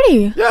 Oh,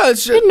 Freddy. Yeah,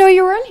 it's just, Didn't know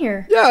you were in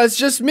here. yeah, it's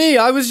just me.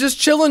 I was just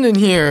chilling in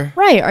here.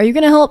 Right. Are you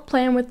gonna help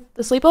plan with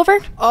the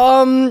sleepover?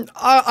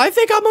 I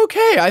think I'm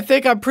okay. I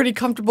think I'm pretty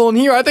comfortable in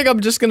here. I think I'm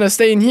just gonna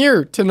stay in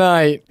here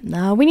tonight.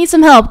 No, we need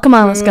some help. Come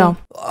on, let's go.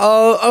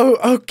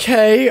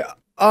 Okay.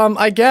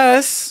 I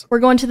guess. We're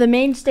going to the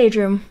main stage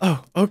room.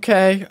 Oh,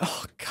 okay.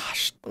 Oh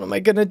gosh, what am I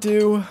gonna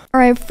do? All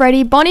right,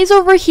 Freddy. Bonnie's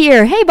over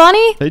here. Hey,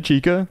 Bonnie. Hey,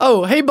 Chica.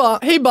 Oh, hey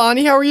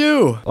Bonnie, how are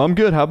you? I'm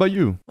good. How about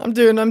you? I'm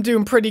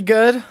doing pretty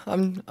good.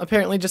 I'm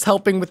apparently just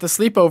helping with the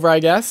sleepover, I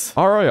guess.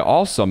 All right,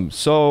 awesome.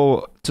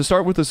 So to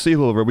start with the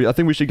sleepover, I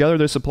think we should gather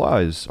their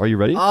supplies. Are you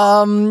ready?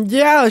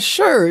 Yeah,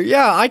 sure.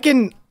 Yeah, I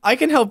can I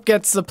can help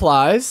get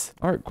supplies.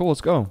 All right, cool.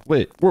 Let's go.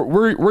 Wait,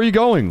 where are you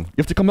going? You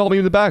have to come help me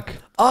in the back.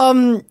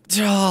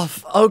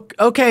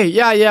 Okay,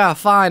 yeah,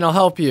 fine, I'll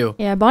help you.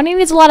 Yeah, Bonnie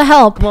needs a lot of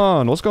help. Come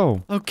on, let's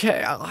go.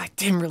 Okay, I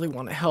didn't really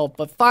want to help,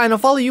 but fine, I'll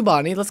follow you,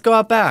 Bonnie. Let's go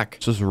out back.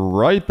 Just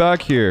right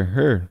back here.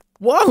 Here.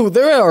 Whoa,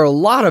 there are a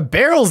lot of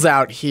barrels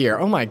out here.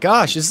 Oh my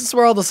gosh, is this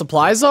where all the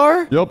supplies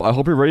are? Yep, I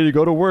hope you're ready to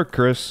go to work,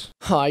 Chris.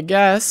 I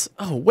guess.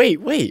 Oh,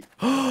 wait.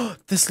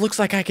 This looks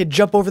like I could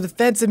jump over the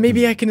fence and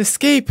maybe I can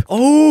escape.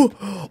 Oh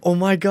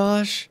my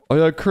gosh. Oh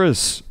yeah,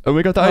 Chris. And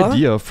we got the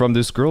idea from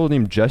this girl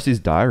named Jessie's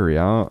diary.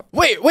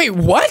 Wait,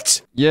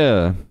 what?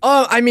 Yeah.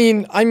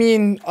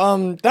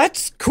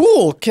 That's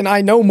cool. Can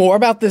I know more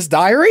about this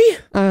diary?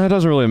 It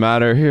doesn't really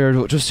matter.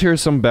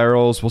 Here's some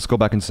barrels. Let's go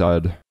back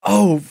inside.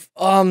 Oh,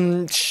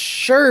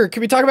 sure.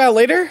 Can we talk about it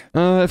later?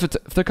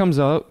 If it comes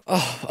up.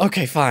 Oh,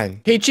 okay,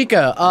 fine. Hey,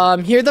 Chica,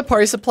 here are the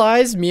party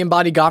supplies me and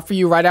Bonnie got for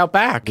you right out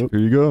back. Here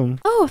you go.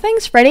 Oh,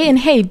 thanks, Freddy. And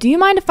hey, do you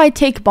mind if I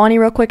take Bonnie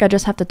real quick? I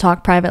just have to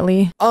talk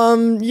privately.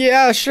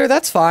 Yeah, sure,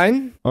 that's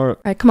fine. All right.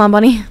 All right, come on,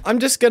 Bonnie. I'm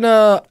just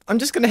gonna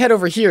head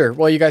over here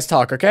while you guys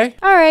talk, okay?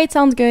 All right,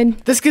 sounds good.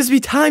 This gives me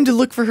time to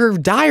look for her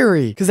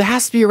diary, because it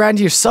has to be around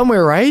here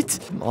somewhere, right?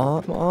 Come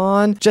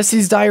on.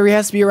 Jessie's diary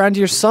has to be around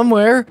here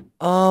somewhere.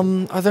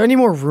 Are there any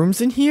more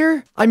rooms in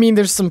here? I mean,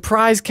 there's some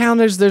prize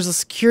counters, there's a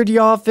security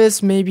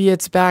office, maybe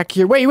it's back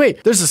here.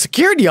 Wait, there's a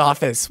security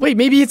office. Wait,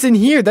 maybe it's in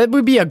here. That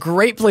would be a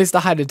great place to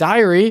hide a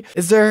diary.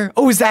 Is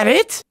that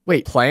it?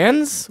 Wait,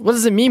 plans? What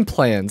does it mean,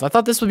 plans? I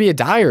thought this would be a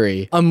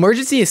diary.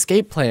 Emergency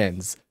escape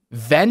plans.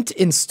 Vent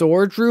in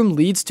storage room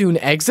leads to an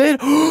exit?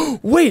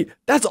 Wait,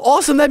 that's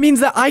awesome. That means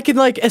that I can,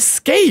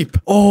 escape.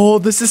 Oh,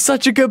 this is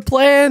such a good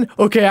plan.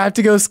 Okay, I have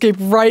to go escape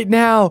right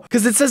now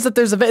because it says that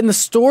there's a vent in the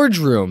storage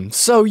room.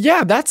 So,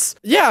 yeah,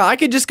 I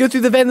could just go through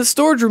the vent in the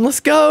storage room.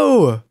 Let's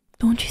go.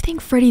 Don't you think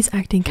Freddy's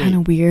acting kind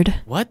of weird?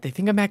 What? They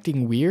think I'm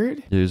acting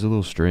weird? Yeah, he's a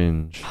little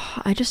strange.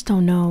 I just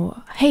don't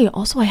know. Hey,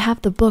 also I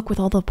have the book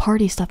with all the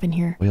party stuff in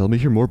here. Wait, let me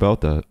hear more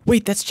about that.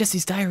 Wait, that's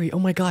Jessie's diary. Oh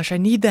my gosh, I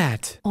need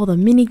that. All the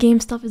mini game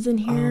stuff is in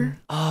here.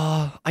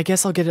 I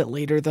guess I'll get it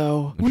later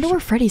though. Wonder where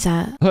Freddy's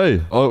at.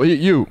 Hey,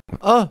 you.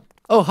 Oh,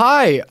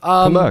 hi.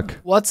 Come back.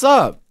 What's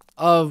up?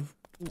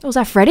 Was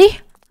that Freddy?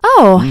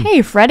 Oh,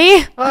 hey,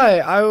 Freddy. Hi.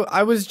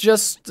 I was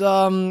just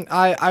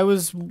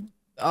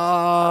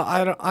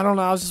I don't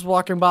know. I was just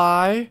walking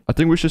by. I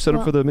think we should set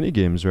up for the mini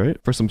games, right?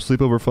 For some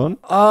sleepover fun.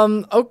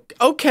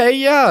 Okay,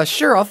 yeah,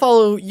 sure. I'll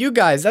follow you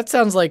guys. That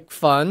sounds like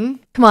fun.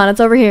 Come on,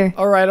 it's over here.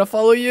 All right, I'll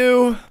follow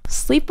you.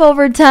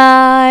 Sleepover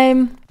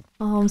time.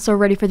 Oh, I'm so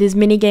ready for these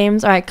mini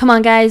games. All right, come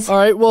on, guys. All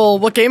right, well,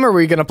 what game are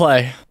we gonna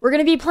play? We're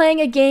gonna be playing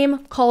a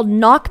game called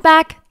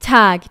Knockback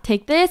Tag.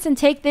 Take this,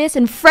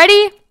 and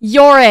Freddy,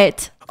 you're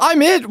it.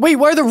 I'm it. Wait,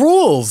 what are the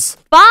rules?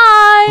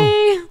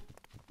 Bye.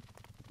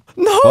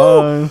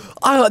 No!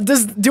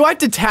 Do I have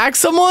to tag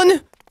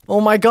someone?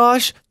 Oh my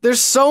gosh, they're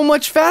so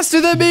much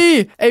faster than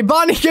me! Hey,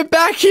 Bonnie, get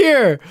back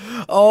here!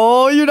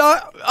 Oh, you're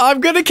not. I'm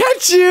gonna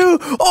catch you!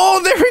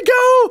 Oh, there we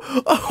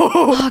go!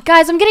 Oh,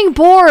 guys, I'm getting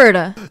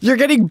bored. You're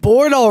getting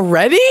bored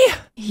already?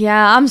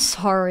 Yeah, I'm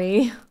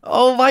sorry.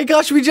 Oh my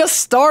gosh, we just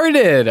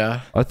started!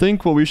 I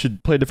think we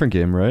should play a different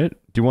game, right?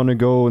 Do you want to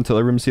go and tell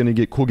everyone see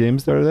any cool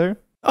games that are there?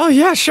 Oh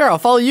yeah, sure, I'll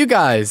follow you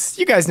guys.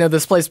 You guys know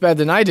this place better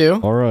than I do.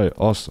 All right,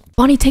 awesome.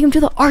 Bonnie, take him to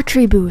the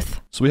archery booth.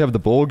 So we have the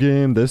bowl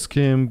game, this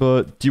game,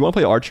 but do you want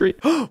to play archery?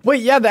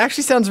 Wait, yeah, that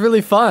actually sounds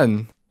really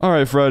fun. All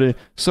right, Freddy.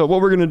 So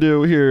what we're going to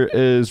do here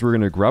is we're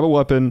going to grab a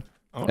weapon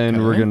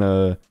and we're going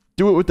to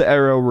do it with the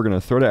arrow. We're going to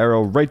throw the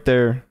arrow right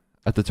there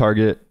at the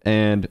target.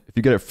 And if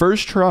you get it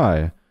first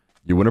try,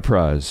 you win a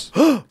prize.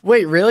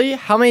 Wait, really?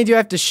 How many do you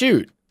have to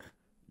shoot?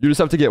 You just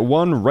have to get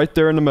one right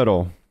there in the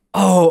middle.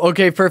 Oh,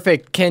 okay,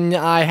 perfect. Can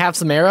I have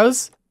some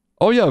arrows?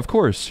 Oh, yeah, of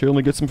course. Here, let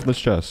me get some from this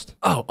chest.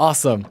 Oh,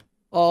 awesome.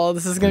 Oh,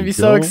 this is going to be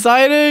so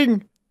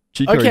exciting.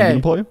 Chica, are you going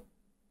to play?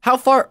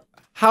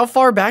 How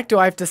far back do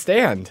I have to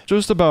stand?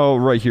 Just about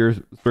right here,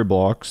 3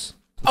 blocks.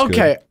 That's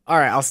okay. good. All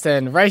right, I'll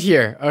stand right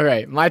here. All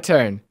right, my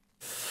turn.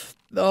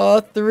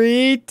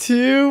 3,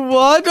 2,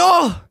 1.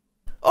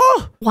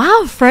 Oh!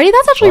 Wow, Freddy,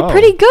 that's actually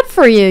pretty good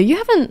for you. You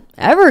haven't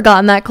ever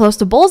gotten that close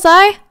to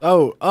bullseye.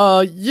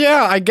 Oh,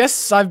 yeah, I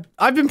guess I've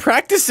been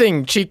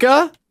practicing,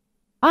 Chica.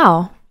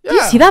 Wow. Yeah. Do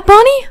you see that,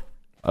 Bonnie?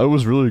 That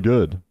was really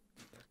good.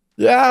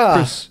 Yeah.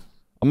 Chris,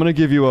 I'm going to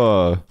give you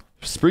a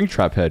spring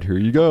trap head. Here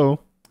you go.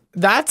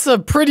 That's a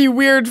pretty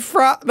weird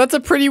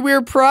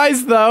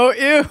prize, though.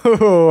 Ew.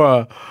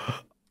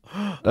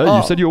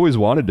 You said you always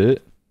wanted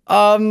it.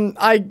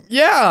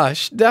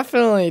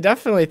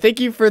 Definitely. Thank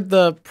you for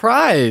the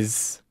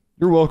prize.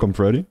 You're welcome,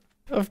 Freddy.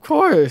 Of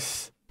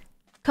course.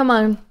 Come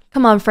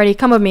on, Freddy,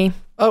 come with me.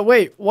 Oh,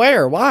 wait,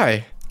 where?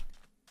 Why?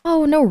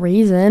 Oh, no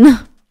reason.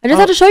 I just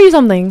had to show you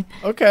something.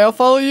 Okay, I'll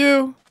follow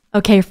you.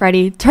 Okay,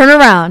 Freddy, turn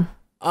around.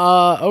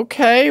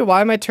 Okay,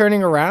 why am I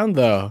turning around,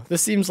 though?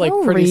 This seems like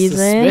No pretty reason.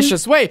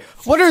 suspicious. Wait,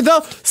 what are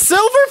the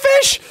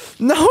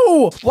silverfish?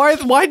 No!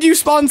 Why do you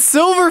spawn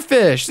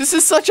silverfish? This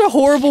is such a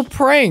horrible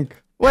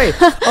prank. Wait,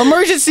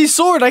 emergency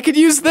sword. I could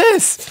use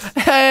this.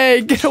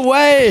 Hey, get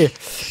away.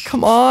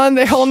 Come on,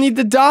 they all need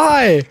to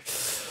die.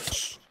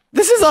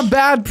 This is a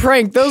bad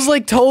prank. Those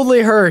like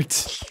totally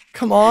hurt.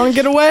 Come on,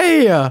 get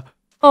away.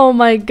 Oh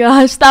my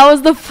gosh, that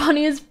was the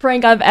funniest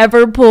prank I've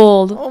ever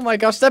pulled. Oh my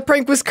gosh, that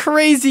prank was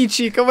crazy,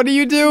 Chica. What are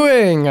you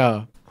doing?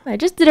 I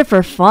just did it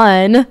for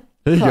fun.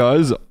 Hey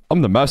guys,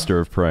 I'm the master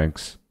of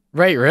pranks.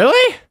 Right,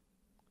 really?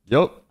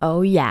 Yep.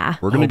 Oh yeah.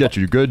 We're gonna get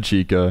you good,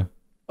 Chica.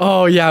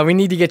 Oh yeah, we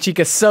need to get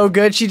Chica so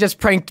good. She just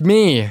pranked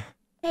me.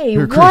 Hey,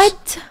 Here, Chris,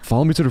 what?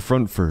 follow me to the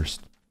front first.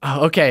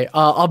 Oh, okay,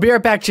 I'll be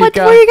right back, Chica. What?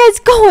 Where are you guys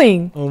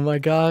going? Oh my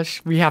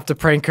gosh, we have to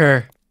prank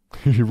her.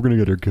 We're gonna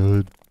get her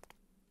good.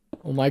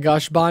 Oh my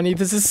gosh, Bonnie,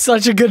 this is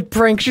such a good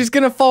prank. She's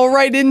gonna fall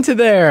right into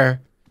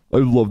there. I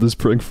love this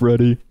prank,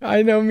 Freddy.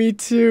 I know, me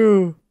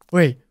too.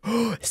 Wait,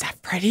 is that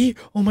Freddy?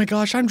 Oh my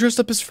gosh, I'm dressed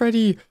up as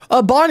Freddy.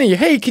 Bonnie,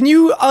 hey, can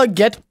you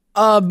get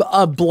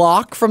a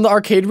block from the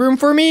arcade room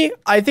for me?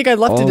 I think I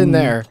left it in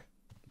there.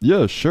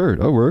 Yeah, sure,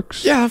 that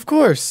works. Yeah, of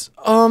course.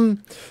 Oh,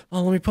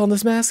 let me put on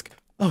this mask.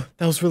 Oh,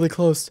 that was really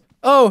close.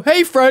 Oh,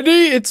 hey,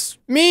 Freddy, it's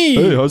me.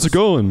 Hey, how's it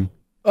going?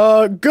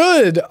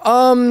 Good.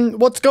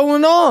 What's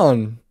going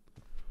on?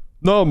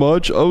 Not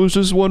much. I was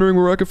just wondering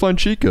where I could find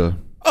Chica.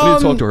 I need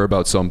to talk to her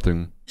about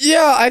something.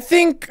 Yeah, I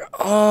think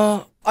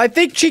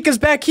Chica's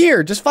back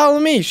here. Just follow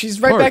me.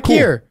 She's right back cool.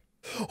 here.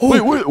 Oh,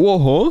 Wait, what,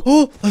 huh?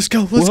 Oh, let's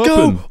go. Let's What go.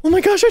 happened? Oh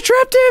my gosh, I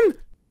trapped him.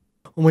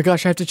 Oh my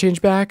gosh, I have to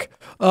change back.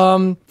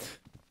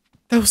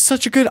 That was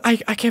such a good. I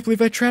can't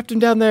believe I trapped him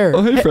down there.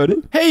 Oh, hey,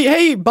 Freddy.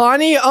 Hey,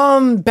 Bonnie.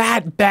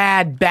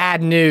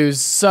 Bad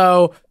news.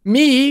 So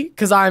me,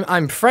 cause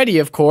I'm Freddy,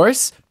 of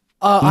course.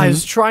 I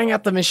was trying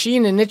out the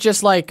machine, and it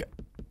just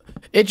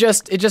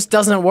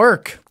doesn't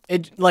work.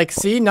 It like,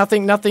 see,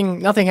 nothing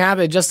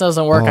happened. It just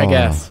doesn't work, I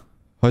guess.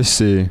 I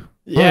see.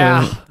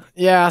 Yeah. Alright.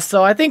 Yeah,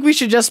 so I think we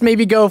should just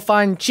maybe go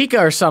find Chica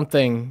or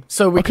something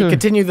so we can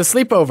continue the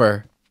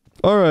sleepover.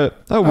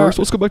 Alright, that works.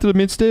 Let's go back to the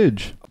main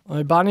stage.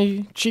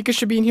 Bonnie, Chica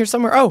should be in here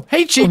somewhere. Oh,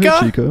 hey, Chica. Oh,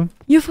 hey, Chica.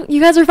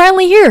 You guys are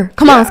finally here.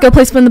 Come on, let's go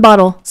play spin the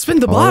bottle. Spin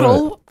the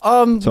bottle?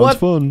 Sounds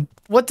fun.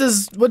 What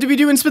do we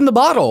do in Spin the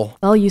Bottle?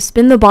 Well, you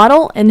spin the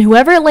bottle, and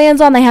whoever it lands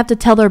on, they have to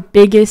tell their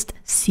biggest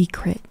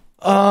secret.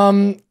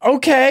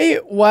 Okay.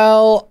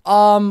 Well,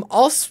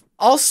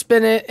 I'll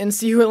spin it and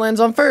see who it lands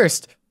on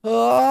first.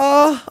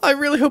 I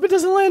really hope it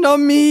doesn't land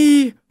on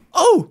me.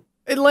 Oh,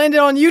 it landed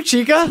on you,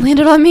 Chica.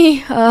 Landed on me.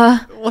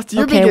 What's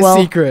your biggest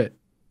secret?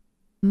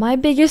 My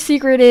biggest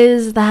secret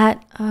is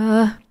that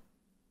I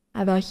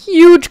have a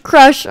huge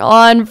crush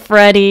on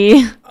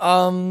Freddy.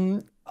 Okay.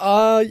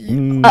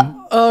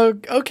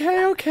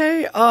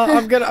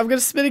 I'm gonna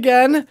spin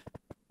again.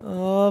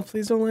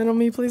 Please don't land on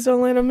me. Please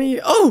don't land on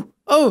me. Oh,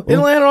 it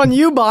landed on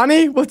you,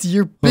 Bonnie. What's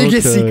your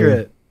biggest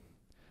secret?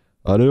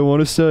 I didn't want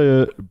to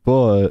say it,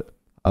 but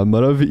I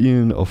might have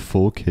eaten a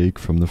full cake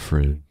from the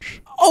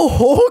fridge. Oh,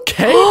 whole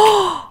cake?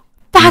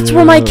 That's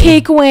where my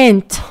cake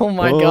went. Oh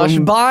my gosh,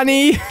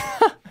 Bonnie.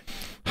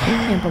 I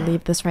can't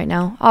believe this right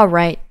now. All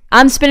right,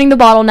 I'm spinning the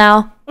bottle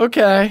now.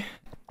 Okay.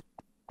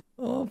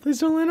 Oh, please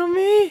don't land on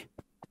me.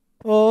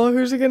 Oh,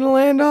 who's it gonna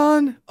land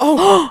on?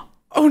 Oh,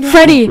 oh no.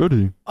 Freddy.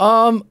 Freddy.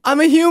 I'm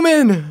a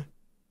human.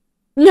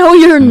 No,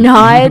 you're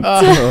not.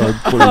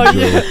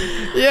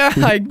 Yeah,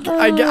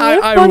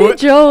 funny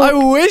joke. I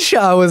wish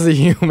I was a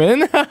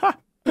human.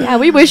 Yeah,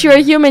 we wish you were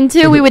a human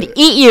too. We would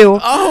eat you.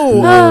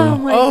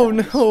 Oh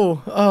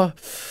no.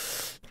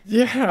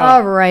 Yeah.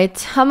 All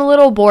right, I'm a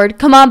little bored.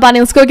 Come on, Bonnie,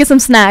 let's go get some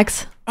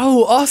snacks.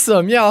 Oh,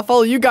 awesome. Yeah, I'll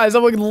follow you guys. I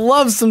would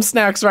love some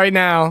snacks right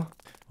now.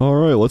 All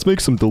right, let's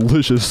make some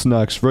delicious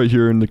snacks right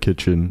here in the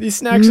kitchen. These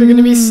snacks are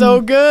gonna be so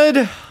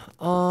good.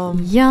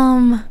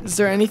 Yum. Is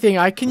there anything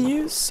I can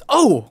use?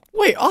 Oh,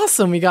 wait,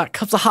 awesome. We got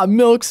cups of hot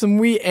milk, some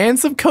wheat, and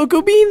some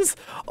cocoa beans.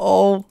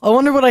 Oh, I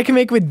wonder what I can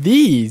make with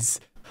these.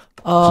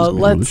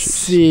 Let's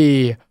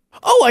see.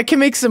 Oh, I can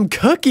make some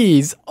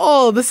cookies.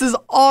 Oh, this is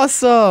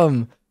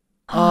awesome.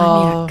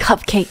 I made a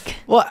cupcake.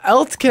 What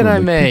else can I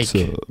make?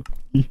 Pizza.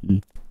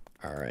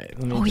 All right.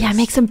 Oh yeah,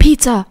 make some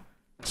pizza.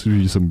 It's gonna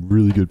be some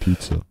really good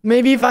pizza.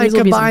 Maybe if I These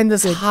will be combine some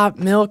this good- hot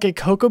milk and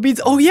cocoa beans.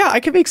 Oh yeah, I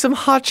can make some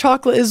hot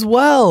chocolate as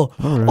well.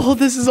 Alright, Oh,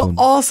 this is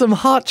awesome.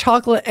 Hot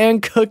chocolate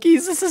and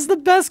cookies. This is the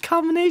best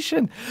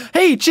combination.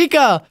 Hey,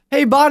 Chica.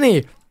 Hey,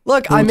 Bonnie.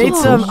 Look, I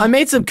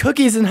made some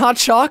cookies and hot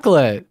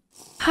chocolate.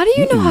 How do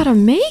you know how to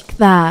make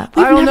that?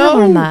 We've I don't never know.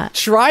 learned that.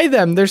 Try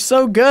them. They're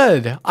so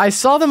good. I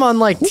saw them on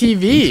like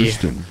TV.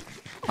 Interesting.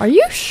 Are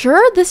you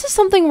sure? This is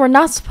something we're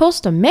not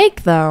supposed to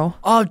make, though.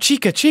 Oh,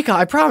 Chica,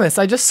 I promise.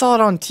 I just saw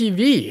it on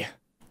TV.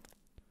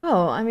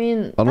 Oh, I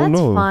mean, I don't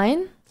that's know.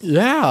 fine.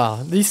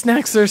 Yeah, these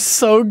snacks are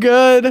so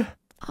good.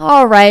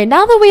 All right,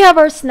 now that we have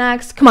our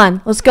snacks, come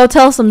on, let's go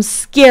tell some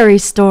scary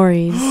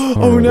stories. Oh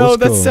Alright, no, let's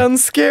that go.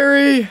 sounds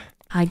scary.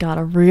 I got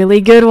a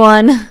really good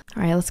one. All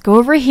right, let's go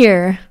over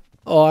here.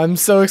 Oh, I'm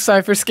so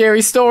excited for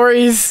scary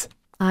stories.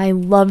 I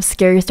love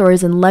scary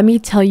stories, and let me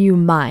tell you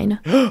mine.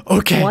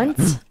 Okay.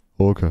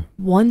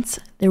 Once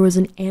there was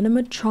an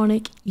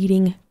animatronic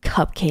eating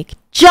cupcake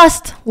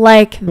just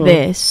like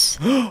this.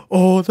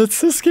 Oh, that's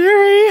so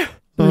scary.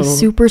 It was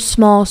super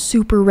small,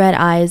 super red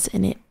eyes,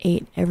 and it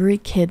ate every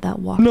kid that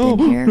walked in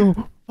here.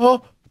 No.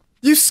 Oh,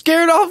 you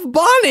scared off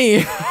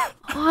Bonnie.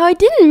 Oh, I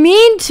didn't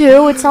mean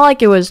to. It's not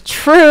like it was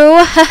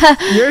true.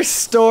 Your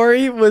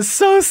story was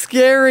so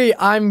scary.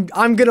 I'm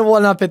gonna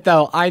one up it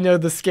though. I know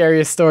the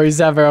scariest stories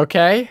ever,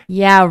 okay?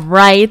 Yeah,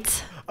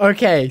 right.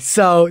 Okay,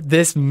 so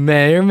this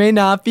may or may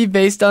not be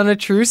based on a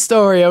true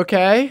story,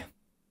 okay?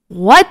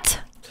 What?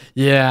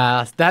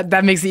 Yeah,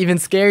 that makes it even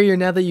scarier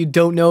now that you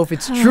don't know if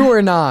it's true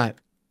or not.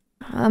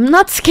 I'm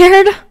not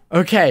scared.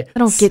 Okay. I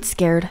don't get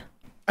scared.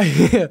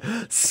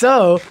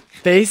 So,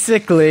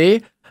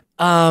 basically,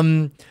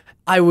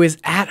 I was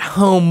at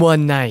home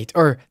one night,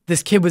 or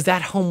this kid was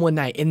at home one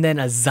night, and then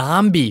a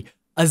zombie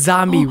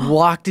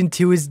walked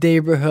into his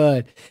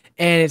neighborhood,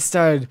 and it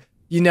started,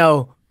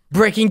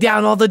 breaking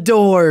down all the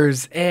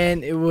doors,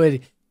 and it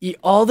would eat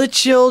all the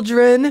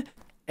children,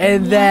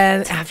 and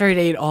then after it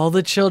ate all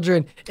the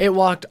children, it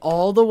walked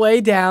all the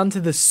way down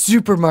to the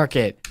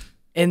supermarket.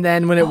 And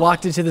then when it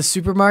walked into the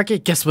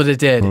supermarket, guess what it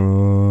did?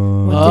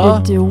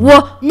 What did it do?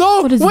 What?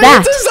 No, What is wait,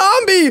 that? it's a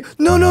zombie!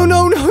 No.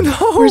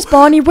 Where's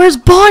Bonnie? Where's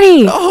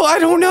Bonnie? Oh, I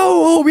don't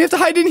know. Oh, we have to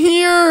hide in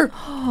here.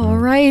 All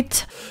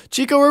right.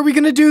 Chico, what are we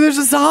gonna do? There's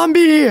a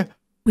zombie.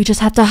 We just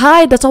have to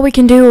hide. That's all we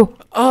can do.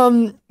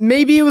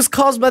 Maybe it was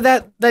caused by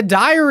that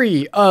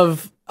diary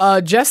of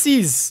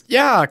Jesse's.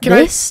 Yeah,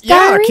 This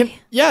diary?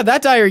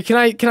 That diary.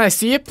 Can I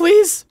see it,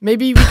 please?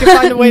 Maybe we can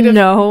find a way to.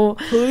 No.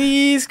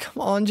 Please,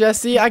 come on,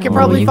 Jesse. I can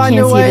probably You find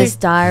can't a see way. this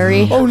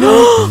diary. Oh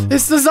no,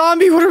 it's the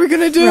zombie. What are we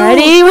gonna do?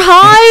 Ready?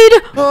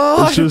 Hide!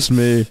 Oh, It's just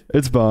me.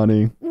 It's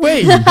Bonnie.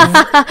 wait,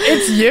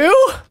 it's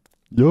you?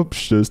 Yup,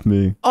 it's just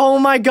me. Oh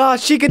my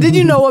gosh, Chica, did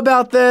you know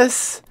about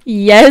this?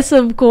 Yes,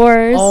 of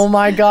course. Oh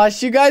my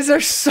gosh, you guys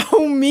are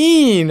so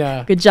mean.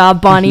 Good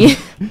job, Bonnie.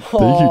 Thank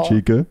you,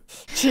 Chica.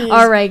 Jeez.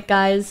 All right,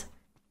 guys.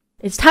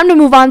 It's time to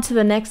move on to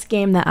the next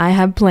game that I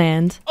have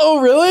planned. Oh,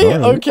 really? All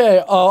right.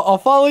 Okay, I'll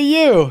follow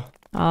you.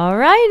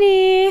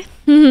 Alrighty.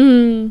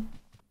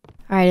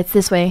 All right, it's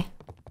this way.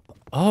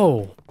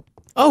 Oh.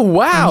 Oh,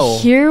 wow.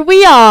 Here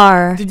we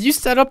are. Did you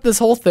set up this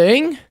whole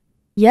thing?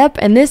 Yep,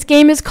 and this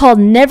game is called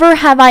Never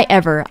Have I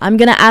Ever. I'm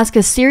going to ask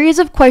a series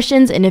of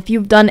questions, and if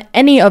you've done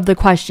any of the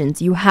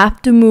questions, you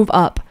have to move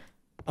up.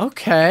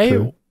 Okay.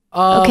 Okay.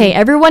 Okay,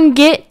 everyone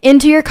get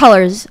into your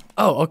colors.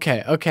 Oh,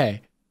 okay.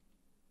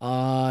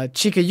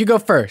 Chica, you go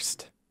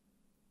first.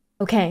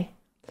 Okay.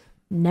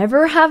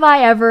 Never have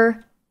I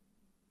ever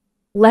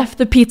left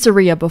the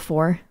pizzeria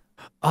before.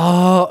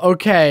 Oh,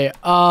 okay.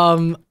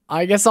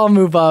 I guess I'll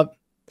move up.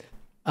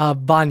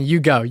 Bonnie, you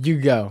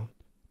go.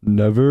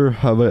 Never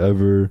have I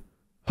ever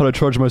had to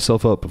charge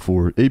myself up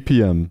before 8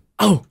 p.m.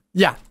 Oh,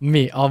 yeah,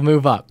 me. I'll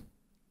move up.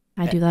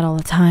 I do that all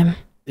the time.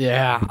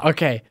 Yeah,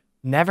 okay.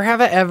 Never have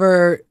I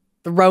ever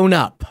thrown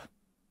up.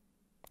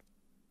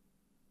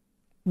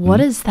 What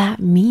does that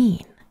mean?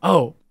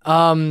 Oh,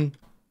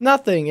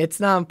 nothing. It's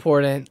not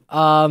important.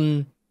 Bonnie,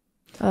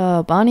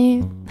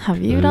 have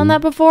you done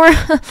that before?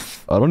 I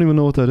don't even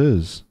know what that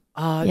is.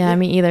 Yeah,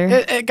 me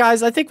either.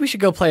 Guys, I think we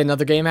should go play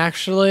another game,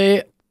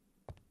 actually.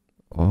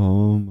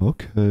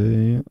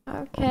 Okay.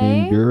 I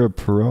mean, you're a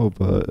pro,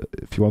 but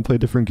if you want to play a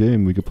different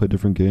game, we could play a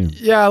different game.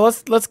 Yeah,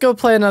 let's go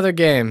play another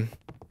game.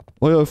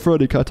 Oh yeah,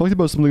 Freddy, can I talk to you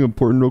about something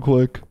important real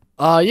quick?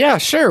 Yeah,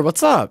 sure.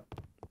 What's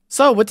up?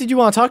 So, what did you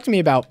want to talk to me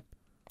about?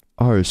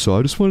 Alright, so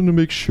I just wanted to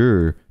make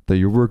sure that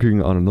you're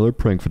working on another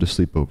prank for the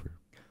sleepover.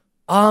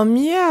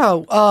 Yeah,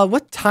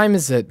 what time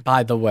is it,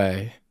 by the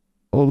way?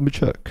 Oh, let me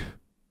check.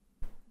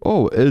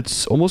 Oh,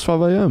 it's almost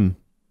 5 a.m.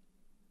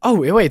 Oh,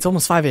 wait, it's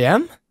almost 5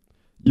 a.m.?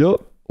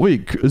 Yup.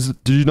 Wait,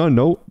 did you not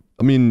know?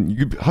 I mean,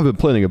 you have been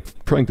planning a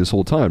prank this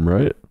whole time,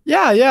 right?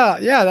 Yeah,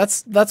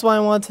 that's why I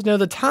wanted to know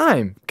the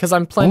time, because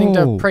I'm planning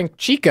to prank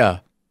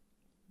Chica.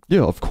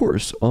 Yeah, of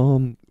course.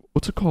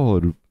 What's it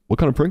called? What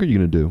kind of prank are you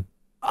gonna do?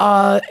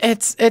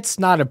 It's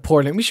not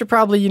important. We should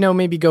probably,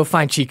 maybe go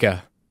find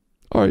Chica.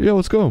 Alright, yeah,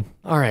 let's go.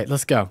 Alright,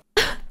 let's go.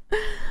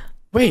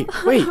 Wait,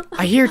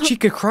 I hear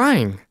Chica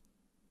crying.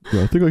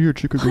 Yeah, I think I hear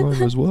Chica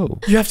crying as well.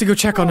 You have to go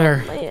check on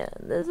her. Man,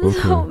 this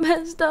is so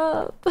messed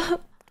up.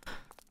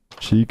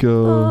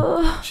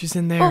 Chica. She's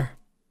in there.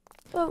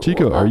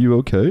 Chica, are you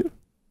okay?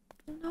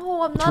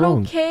 No, I'm What's not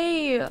wrong?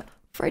 okay.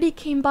 Freddy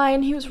came by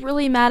and he was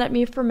really mad at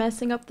me for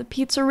messing up the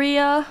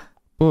pizzeria.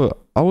 But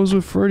I was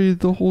with Freddy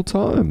the whole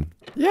time.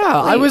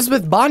 Yeah, I was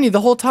with Bonnie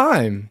the whole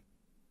time.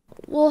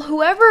 Well,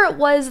 whoever it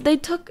was, they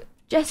took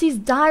Jesse's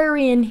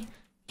diary and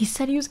he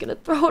said he was gonna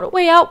throw it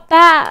away out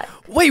back.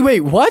 Wait,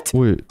 what?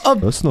 Wait,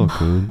 that's not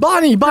good.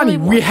 Bonnie, really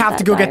we wanted have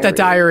to that go get that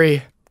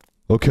diary.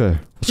 Okay,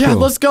 Yeah,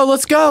 let's go.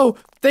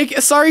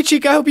 Sorry,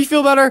 Chica, I hope you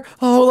feel better.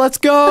 Oh, let's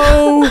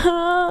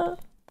go.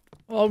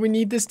 Oh, we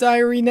need this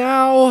diary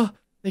now.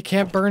 They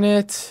can't burn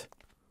it.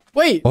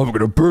 Wait, I'm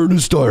gonna burn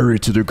this diary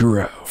to the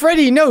ground.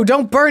 Freddy, no,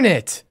 don't burn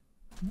it.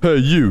 Hey,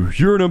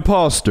 you're an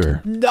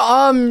imposter.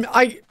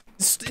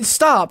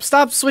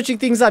 Stop switching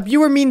things up. You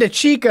were mean to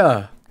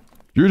Chica.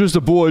 You're just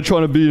a boy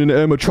trying to be in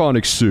an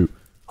animatronic suit.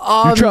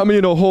 You trapped me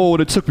in a hole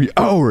and it took me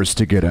hours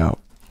to get out.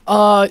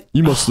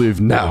 You must leave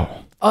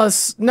now.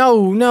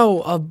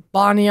 No,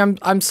 Bonnie,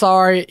 I'm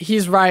sorry.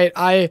 He's right.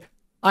 I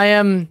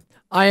am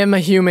a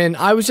human.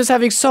 I was just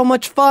having so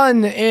much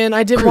fun, and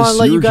I didn't want to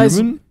let you guys.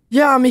 Human?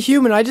 Yeah, I'm a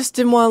human. I just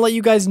didn't want to let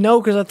you guys know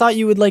because I thought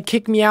you would like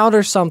kick me out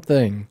or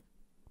something.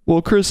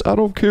 Well, Chris, I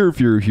don't care if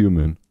you're a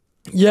human.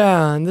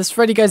 Yeah, and this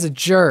Freddy guy's a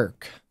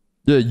jerk.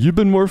 Yeah, you've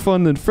been more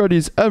fun than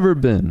Freddy's ever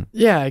been.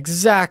 Yeah,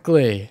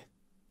 exactly.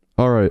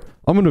 Alright,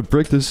 I'm gonna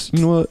break this,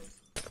 you know what?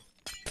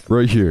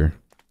 Right here.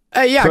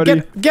 Hey, yeah,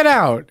 Freddy? get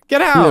out.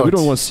 Get out. Yeah, we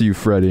don't want to see you,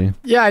 Freddy.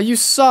 Yeah, you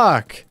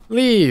suck.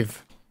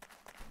 Leave.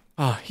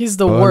 Oh, he's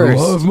the I worst.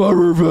 will have my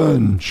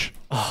revenge.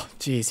 Oh,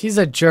 jeez, he's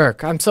a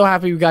jerk. I'm so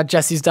happy we got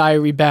Jesse's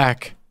diary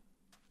back.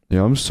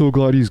 Yeah, I'm so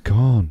glad he's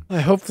gone.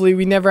 Hopefully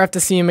we never have to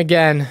see him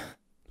again.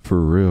 For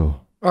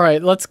real.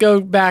 Alright, let's go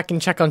back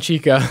and check on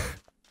Chica.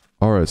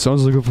 Alright,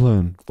 sounds like a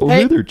plan. Oh,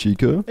 Hey. hey there,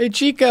 Chica. Hey,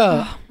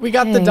 Chica, we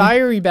got the hey.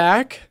 diary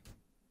back.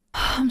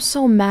 I'm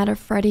so mad at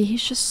Freddy.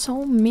 He's just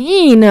so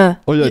mean.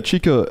 Oh yeah,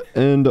 Chica,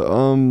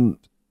 and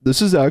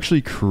this is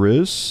actually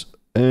Chris,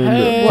 and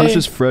Hey. Chris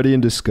is Freddy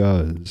in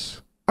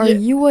disguise. Are Yeah.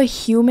 you a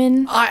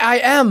human? I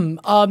am.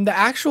 The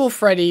actual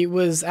Freddy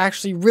was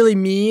actually really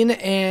mean,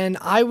 and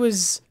I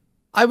was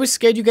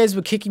scared you guys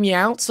would kick me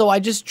out, so I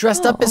just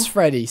dressed up as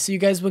Freddy so you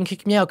guys wouldn't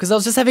kick me out because I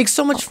was just having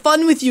so much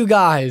fun with you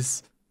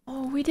guys.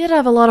 Oh, we did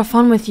have a lot of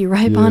fun with you,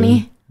 right, Yeah.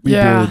 Bonnie? We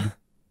did.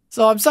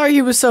 So I'm sorry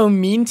he was so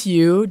mean to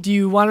you. Do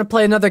you want to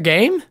play another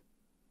game?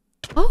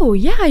 Oh,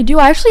 yeah, I do.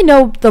 I actually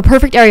know the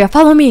perfect area.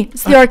 Follow me.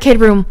 It's the arcade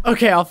room.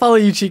 Okay, I'll follow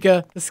you,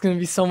 Chica. This is gonna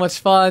be so much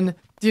fun.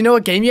 Do you know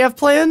what game you have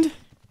planned?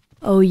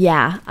 Oh,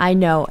 yeah, I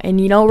know. And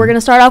you know what we're going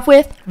to start off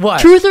with?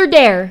 What? Truth or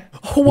dare.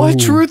 What?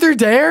 Ooh. Truth or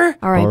dare?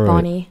 All right, All right.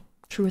 Bonnie.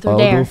 Truth or I'll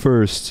dare. go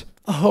first.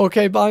 Oh,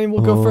 okay, Bonnie,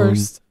 we'll go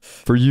first.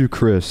 For you,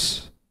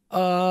 Chris.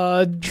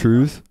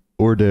 Truth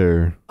or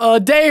dare?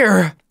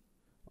 Dare.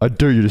 I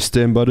dare you to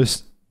stand by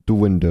the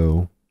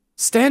window.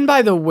 Stand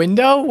by the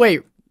window?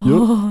 Wait,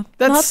 Oh,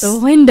 That's- not the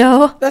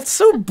window. that's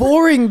so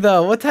boring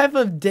though. What type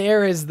of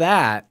dare is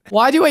that?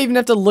 Why do I even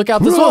have to look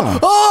out this Bruh. hole?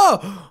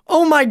 Oh!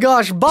 Oh my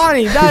gosh,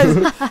 Bonnie,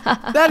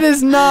 that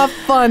is not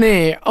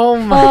funny. Oh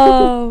my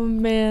Oh,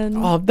 man.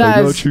 Oh, I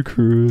that is got you,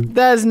 Chris.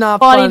 that is not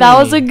Bonnie, funny. that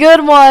was a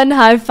good one.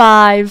 High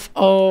five.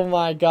 Oh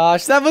my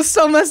gosh, that was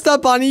so messed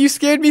up, Bonnie. You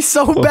scared me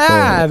so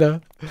bad. All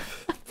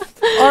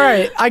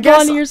right, I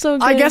guess Bonnie, you're so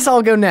I good. guess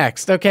I'll go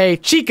next. Okay,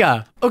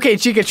 Chica. Okay,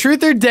 Chica,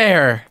 truth or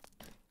dare?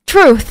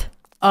 Truth.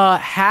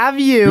 Have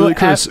you Really,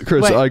 Chris,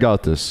 wait. I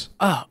got this.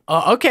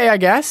 Okay, I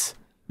guess.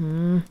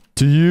 Do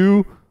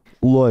you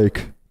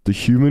like the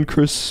human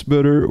Chris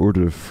better or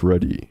the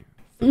Freddy?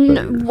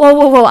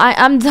 Whoa.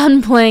 I'm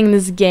done playing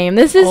this game.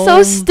 This is so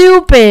Oh,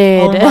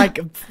 stupid. Oh my,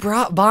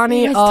 What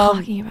Bonnie. are you guys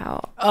talking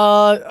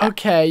about?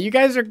 Okay, you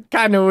guys are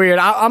kind of weird.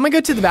 I'm gonna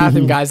go to the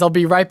bathroom, guys. I'll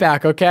be right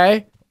back.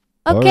 Okay.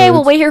 Okay, Alright.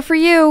 we'll wait here for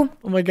you.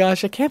 Oh my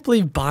gosh, I can't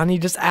believe Bonnie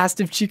just asked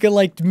if Chica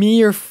liked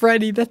me or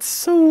Freddy. That's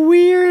so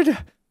weird.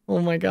 Oh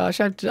my gosh,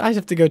 I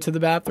have to go to the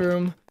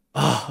bathroom.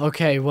 Oh,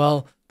 okay,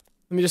 well,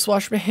 let me just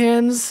wash my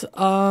hands.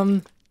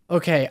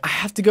 Okay, I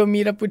have to go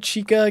meet up with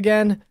Chica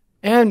again.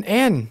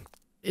 And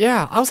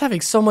yeah, I was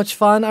having so much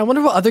fun. I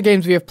wonder what other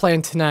games we have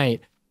planned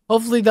tonight.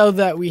 Hopefully though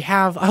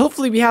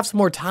hopefully we have some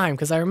more time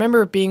because I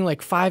remember it being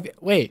like 5.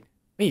 Wait,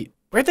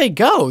 where'd they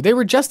go? They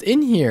were just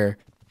in here.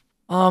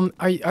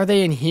 Are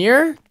they in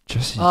here?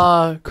 Jesse,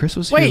 Chris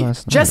was Wait, here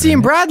last night. Jesse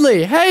and right?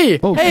 Bradley. Hey,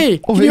 Oh,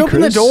 hey, oh, can hey, you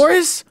open Chris. the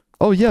doors?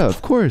 Oh yeah,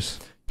 of course.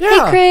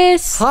 Yeah. Hey,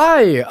 Chris.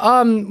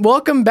 Hi.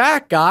 Welcome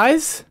back,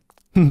 guys.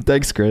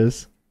 Thanks,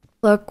 Chris.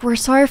 Look, we're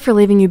sorry for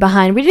leaving you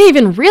behind. We didn't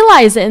even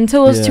realize it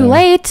until it was too Yeah.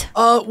 late.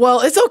 Well,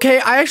 it's okay.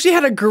 I actually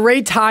had a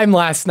great time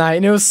last night,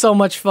 and it was so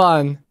much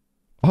fun.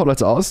 Oh,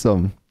 that's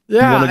awesome.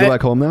 Yeah, You want to go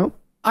back home now?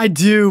 I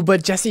do,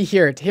 but Jesse,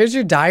 here's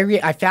your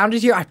diary. I found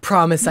it here. I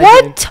promise. I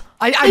What? did.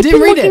 I I've didn't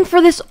been read looking it. for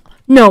this.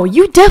 No,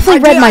 you definitely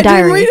read my I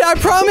diary. didn't read it. I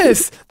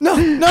promise. No.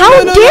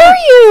 How dare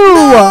you?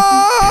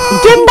 No!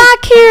 Get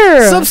back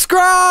here.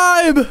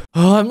 Subscribe!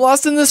 Oh, I'm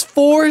lost in this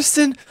forest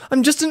and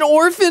I'm just an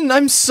orphan.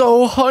 I'm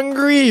so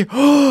hungry.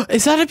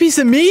 Is that a piece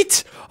of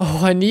meat?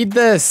 Oh, I need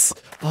this.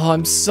 Oh,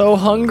 I'm so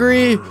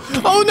hungry.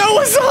 Oh no,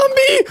 a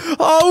zombie!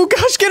 Oh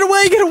gosh, get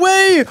away, get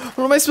away!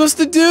 What am I supposed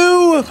to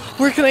do?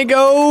 Where can I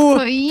go?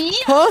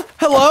 Huh?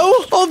 Hello?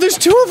 Oh, there's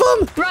 2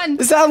 of them! Run!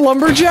 Is that a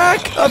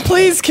lumberjack?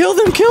 Please, kill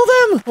them, kill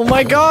them! Oh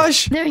my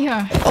gosh! There you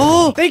are.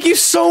 Oh, thank you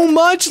so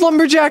much,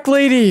 lumberjack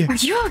lady! Are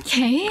you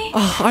okay?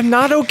 Oh, I'm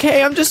not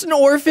okay. I'm just an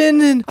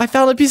orphan, and I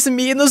found a piece of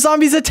meat, and those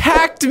zombies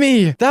attacked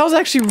me. That was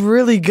actually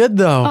really good,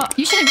 though. Oh,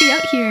 you shouldn't be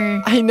out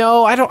here. I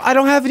know. I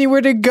don't have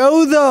anywhere to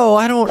go, though.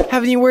 I don't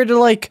have anywhere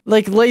to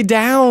like lay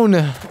down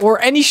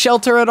or any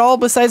shelter at all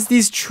besides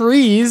these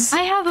trees.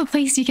 I have a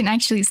place you can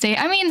actually stay.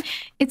 I mean,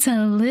 it's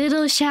a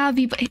little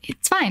shabby, but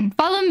it's fine.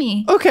 Follow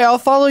me. Okay, I'll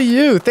follow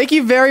you. Thank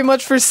you very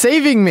much for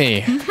saving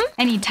me.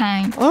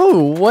 Anytime. Oh,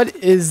 what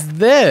is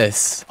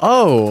this?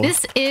 Oh.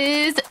 This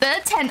is the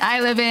tent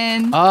I live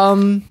in.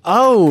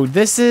 Oh,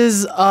 this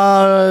is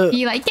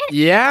You like it?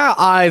 yeah,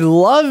 I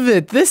love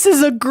it. This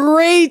is a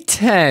great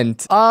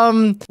tent.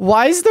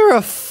 Why is there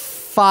a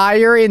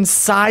fire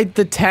inside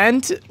the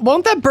tent?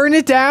 Won't that burn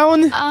it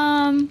down?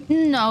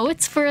 No,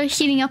 it's for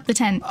heating up the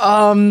tent.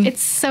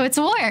 It's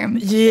warm.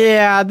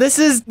 Yeah, this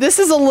is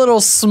a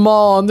little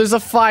small and there's a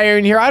fire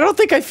in here. I don't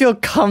think I feel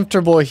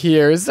comfortable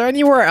here. Is there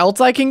anywhere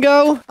else I can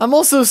go? I'm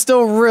also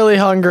still really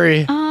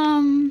hungry.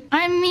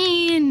 I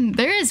mean,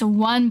 there is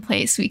one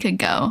place we could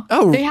go.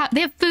 Oh. They have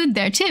food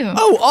there too.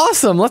 Oh,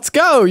 awesome. Let's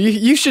go.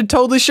 You should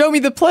totally show me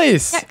the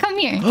place. Yeah, come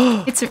here.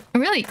 It's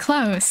really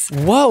close.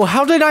 Whoa,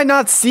 how did I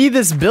not see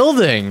this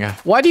building?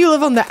 Why do you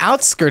live on the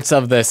outskirts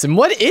of this? And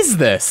what is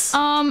this?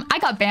 I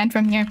got banned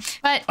from here,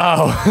 but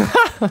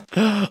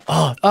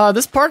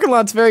this parking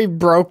lot's very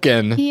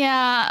broken.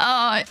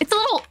 yeah, it's a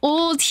little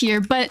old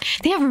here, but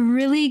they have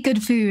really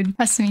good food.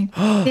 Trust me.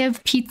 They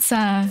have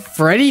pizza.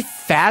 Freddy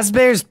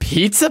Fazbear's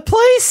pizza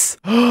place?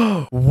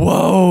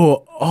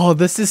 Whoa. Oh,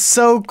 this is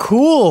so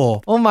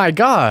cool. Oh my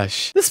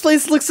gosh. This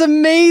place looks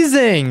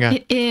amazing.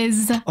 It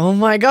is. Oh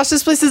my gosh,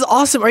 this place is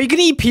awesome. Are you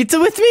gonna eat pizza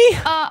with me?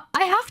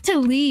 I have to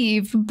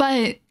leave,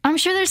 but I'm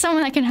sure there's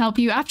someone that can help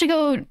you. I have to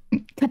go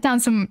cut down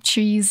some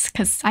trees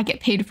because I get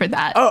paid for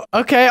that. Oh,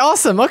 okay,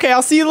 awesome. Okay,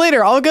 I'll see you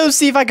later. I'll go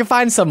see if I can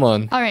find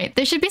someone. All right,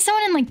 there should be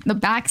someone in like the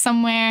back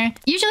somewhere.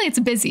 Usually it's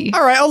busy.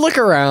 All right, I'll look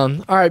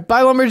around. All right,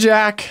 bye,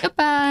 Lumberjack.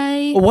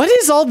 Goodbye. What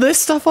is all this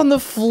stuff on the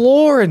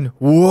floor? And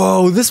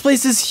whoa, this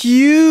place is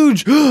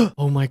huge.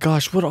 Oh my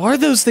gosh, what are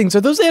those things?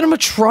 Are those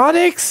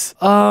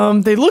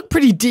animatronics? They look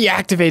pretty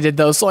deactivated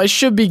though, so I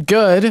should be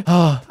good.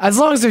 As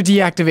long as they're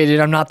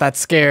deactivated, I'm not that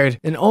scared.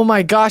 And oh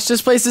my gosh,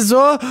 this place is,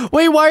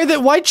 wait,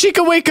 why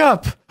Chica wake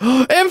up?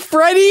 And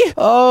Freddy?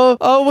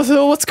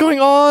 What's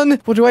going on?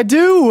 What do I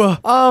do?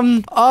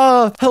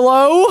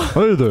 Hello?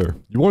 Hey there.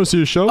 You want to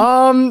see a show?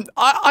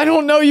 I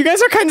don't know. You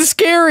guys are kind of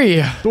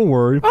scary. Don't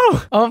worry.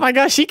 Oh my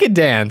gosh, she could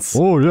dance.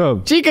 Oh,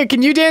 yeah. Chica,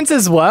 can you dance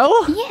as well?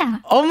 Yeah.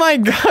 Oh my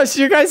gosh,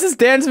 your guys'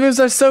 dance moves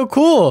are so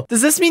cool.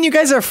 Does this mean you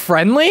guys are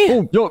friendly?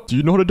 Oh, yeah. Do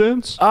you know how to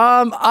dance?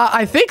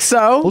 I think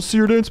so. Let's see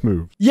your dance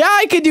move. Yeah,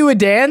 I could do a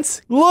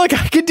dance. Look,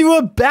 I could do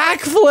a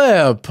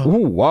backflip. Oh,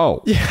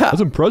 wow. Yeah.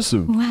 That's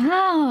impressive.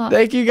 Wow.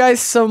 Thank you guys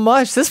so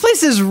much. This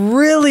place is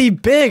really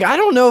big. I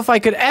don't know if I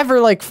could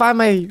ever find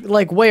my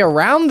way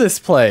around this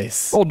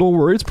place. Oh, don't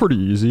worry. It's pretty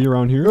easy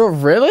around here. Oh,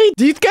 really?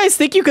 Do you guys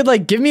think you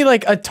could give me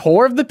a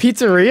tour of the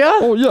pizzeria?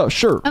 Oh, yeah,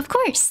 sure. Of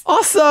course.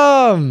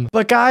 Awesome.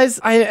 But guys,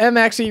 I am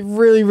actually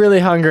really, really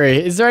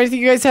hungry. Is there anything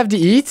you guys have to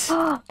eat?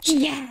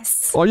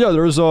 Yes. Oh, yeah,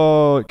 there's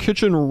a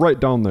kitchen right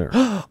down there.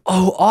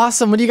 Oh,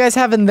 awesome. What do you guys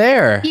have in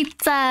there?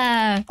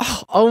 Pizza.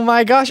 Oh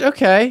my gosh.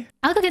 Okay.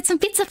 I'll go get some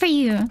pizza for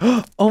you.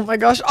 Oh my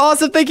gosh.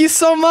 Awesome. Thank you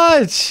so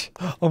much.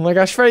 Oh my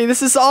gosh, Freddy,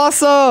 this is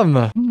awesome.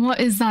 What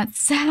is that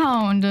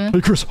sound?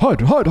 Hey, Chris,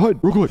 hide,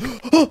 real quick.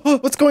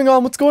 What's going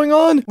on? What's going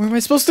on? Where am I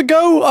supposed to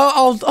go?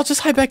 I'll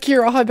just hide back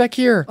here. I'll hide back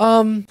here.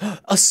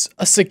 A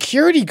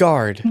security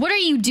guard. What are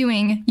you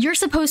doing? You're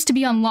supposed to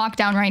be on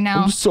lockdown right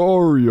now. I'm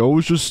sorry. I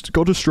was just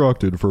got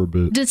distracted for a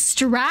bit.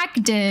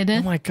 Distracted?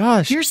 Oh my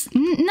gosh.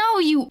 No,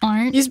 you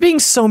aren't. He's being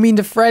so mean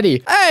to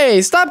Freddy.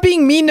 Hey, stop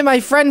being mean to my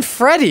friend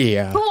Freddy.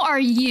 Who are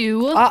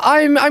you?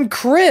 I'm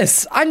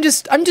Chris. I'm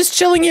just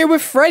chilling here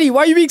with Freddy.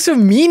 Why are you being so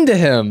mean to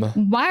him?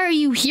 Why are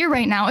you here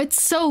right now?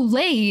 It's so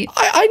late.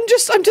 I'm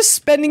just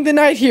spending the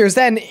night here. Is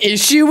that an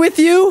issue with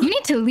you? You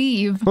need to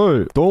leave.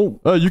 Hey, don't.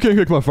 You can't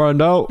kick my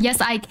friend out. Yes,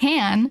 I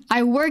can.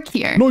 I work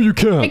here. No, you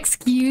can't.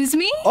 Excuse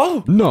me?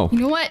 Oh. No. You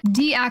know what?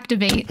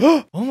 Deactivate.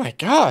 Oh my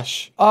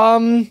gosh.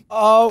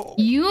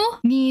 You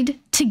need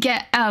to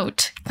get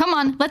out. Come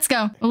on, let's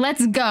go.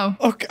 Let's go.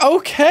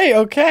 Okay.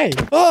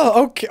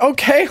 Oh,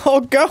 okay.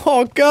 I'll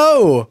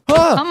go.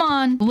 Come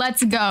on,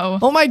 let's go.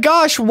 Oh my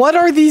gosh, what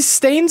are these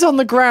stains on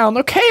the ground?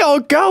 Okay, I'll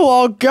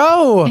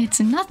go. It's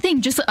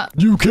nothing, just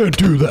You can't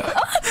do that.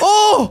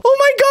 Oh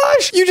my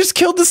gosh, you just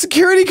killed the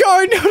security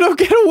guard. No,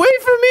 get away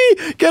from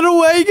me. Get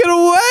away.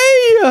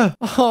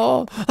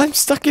 Oh, I'm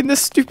stuck in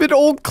this stupid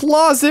old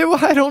closet.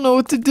 I don't know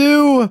what to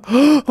do.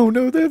 Oh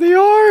no, there they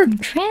are.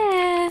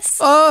 Chris.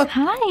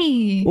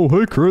 Hi. Oh,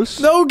 hey, Chris.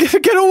 No, get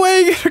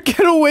away.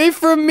 Get away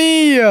from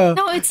me.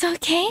 No, it's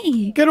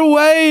okay. Get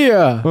away.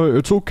 Hey,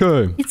 it's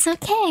okay. It's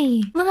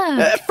okay.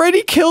 Look.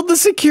 Freddy killed the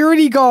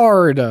security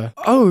guard.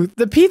 Oh,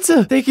 the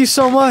pizza. Thank you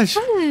so much.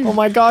 Oh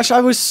my gosh,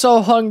 I was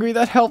so hungry.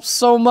 That helped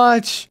so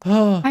much.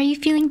 Are you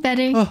feeling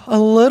better? A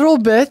little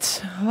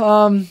bit.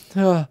 I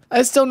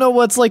just don't know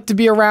what it's like to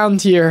be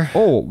around here.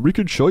 Oh, we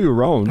could show you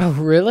around. Oh,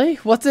 really?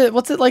 What's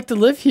it like to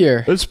live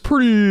here? It's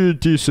pretty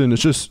decent.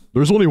 It's just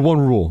there's only one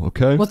rule,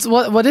 okay?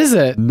 What is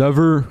it?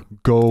 Never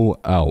go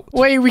out.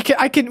 Wait, we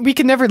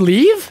can never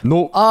leave?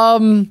 Nope.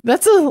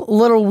 That's a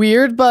little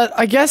weird, but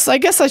I guess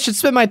I should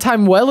spend my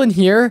time well in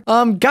here.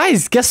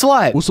 Guys, guess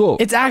what? What's up?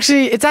 It's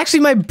actually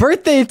my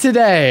birthday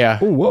today.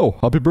 Oh Whoa,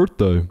 happy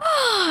birthday.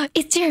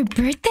 It's your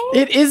birthday?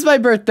 It is my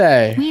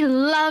birthday. We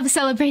love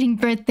celebrating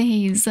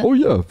birthdays. Oh,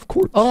 yeah, of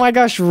course. Oh my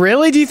gosh,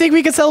 really? Do you think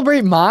we could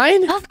celebrate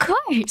mine? Of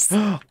course.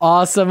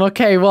 Awesome.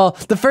 Okay, well,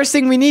 the first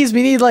thing we need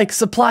is like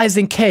supplies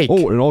and cake.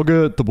 Oh, and I'll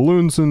get the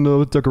balloons and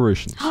the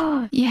decorations.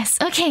 Yes,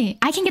 okay.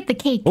 I can get the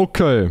cake.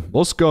 Okay,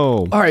 let's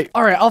go. All right,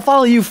 I'll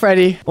follow you,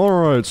 Freddy. All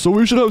right, so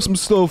we should have some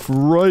stuff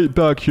right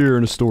back here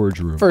in the storage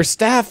room. For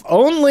staff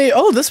only?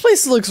 Oh, this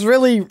place looks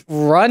really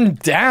run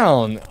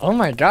down. Oh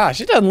my gosh,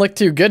 it doesn't look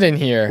too good in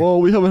here. Well,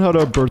 we haven't had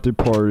a birthday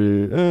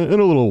party in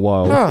a little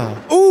while.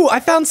 Ooh, I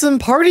found some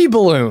party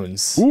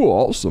balloons. Ooh,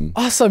 awesome.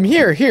 Awesome.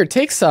 Here,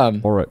 take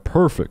some. All right,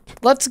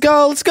 perfect. Let's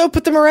go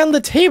put them around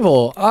the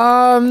table.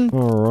 All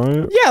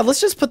right. Yeah, let's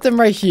just put them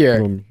right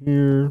here.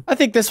 Here. I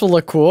think this will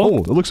look cool. Oh,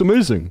 it looks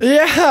amazing.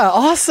 Yeah,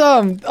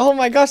 awesome. Oh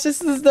my gosh,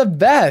 this is the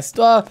best.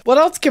 What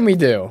else can we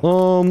do?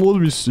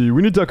 Let me see.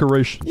 We need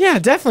decoration. Yeah,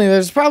 definitely.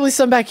 There's probably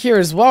some back here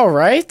as well,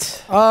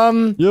 right?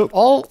 Yep.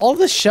 All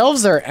the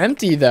shelves are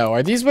empty though.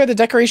 Are these where the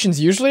decorations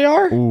usually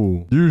are?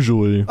 Ooh,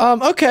 usually.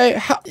 Okay.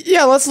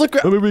 Yeah, let's look.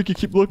 Maybe we can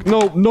keep looking.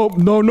 No.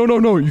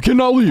 You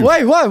cannot leave.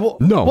 Wait,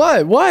 what? No.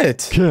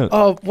 What? Can't.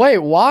 Oh, wait,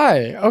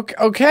 why?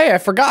 Okay, I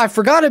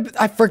forgot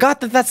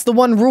that that's the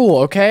one rule,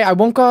 okay? I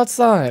won't go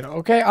outside,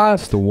 okay?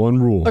 That's the one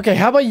rule. Okay,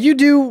 how about you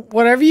do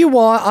whatever you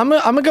want? I'm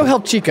gonna go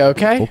help Chica,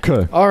 okay?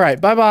 Okay. All right,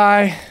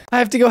 bye-bye. I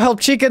have to go help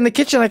Chica in the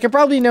kitchen. I could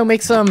probably,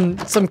 make some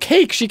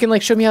cake. She can,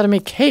 show me how to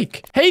make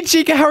cake. Hey,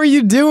 Chica, how are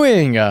you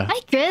doing? Hi,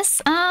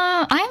 Chris.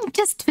 I'm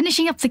just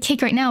finishing up the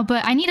cake right now,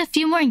 but I need a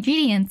few more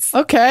ingredients.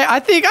 Okay, I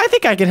think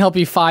I can help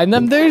you find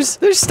them. There's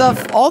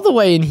stuff all the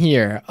way in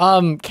here.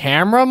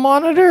 Camera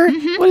monitor?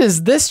 What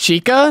is this,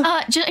 Chica?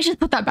 Just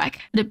put that back.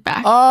 Put it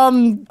back.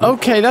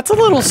 Okay, that's a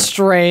little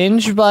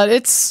strange, but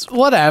it's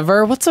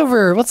whatever. What's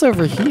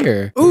over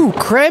here? Ooh,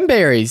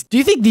 cranberries. Do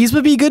you think these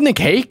would be good in a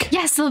cake?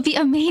 Yes, it'll be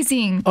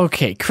amazing.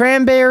 Okay,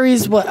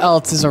 cranberries. What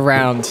else is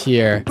around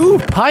here? Ooh,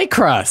 pie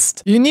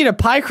crust. You need a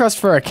pie crust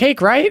for a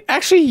cake, right?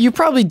 Actually, you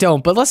probably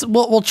don't, but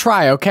we'll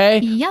try, okay?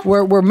 Yep.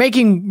 We're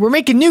making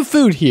new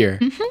food here.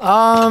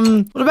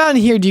 What about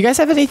in here? Do you guys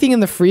have anything in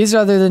the freezer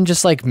other than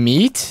just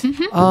meat?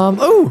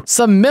 Ooh,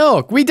 some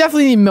milk. We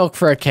definitely need milk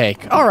for a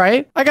cake. All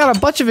right, I got a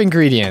bunch of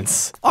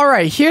ingredients. All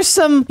right, here's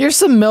some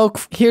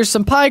milk. Here's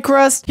some pie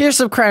crust. Here's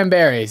some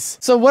cranberries.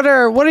 So what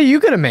are you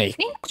gonna make?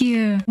 Thank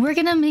you. We're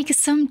gonna make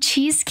some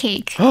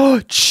cheesecake.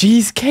 Oh,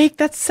 cheesecake?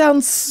 That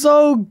sounds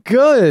so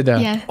good.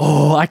 Yeah.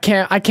 Oh, I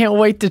can't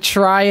wait to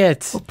try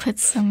it. We'll put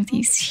some of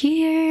these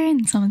here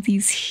and some of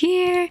these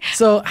here.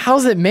 So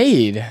how's it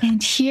made?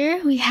 And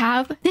here we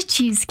have the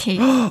cheesecake.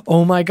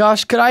 Oh my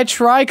gosh, could I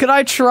try?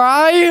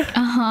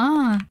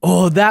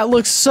 Oh, that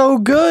looks so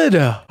good.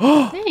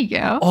 There you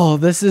go. Oh,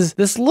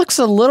 this looks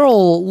a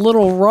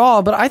little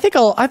raw, but I think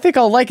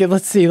I'll like it.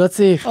 Let's see.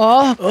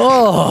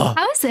 Oh.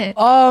 How is it?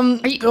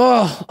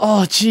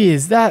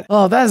 Geez,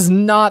 that's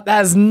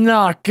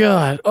not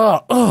good.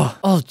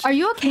 Oh. Are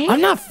you okay?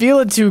 I'm not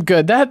feeling too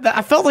good. That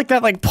I felt like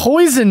that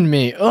poisoned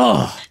me.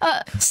 Ugh.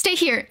 Stay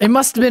here. It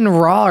must have been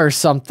raw or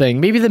something.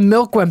 Maybe the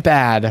milk went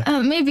bad.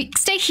 Maybe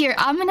stay here.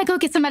 I'm gonna go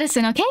get some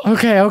medicine, okay?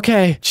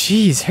 Okay.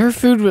 Jeez, her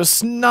food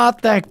was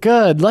not that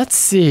good. Let's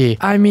see.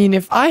 I mean,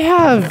 if I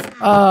have,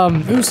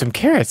 some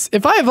carrots.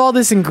 If I have all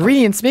these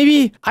ingredients,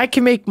 maybe I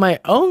can make my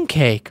own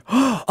cake.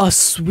 A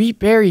sweet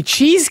berry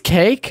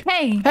cheesecake?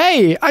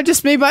 Hey, I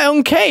just made my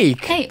own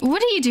cake. Hey,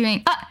 what are you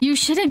doing? You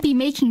shouldn't be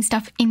making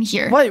stuff in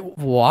here. Wait,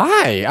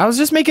 why? I was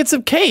just making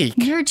some cake.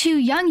 You're too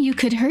young. You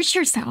could hurt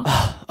yourself.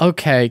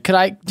 Okay,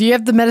 do you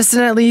have the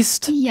medicine at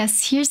least?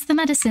 Yes, here's the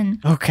medicine.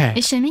 Okay.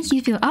 It should make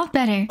you feel all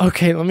better.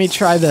 Okay, let me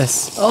try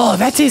this. Oh,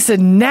 that tasted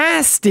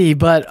nasty,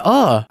 but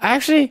I'm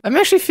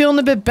actually feeling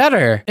a bit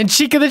better. And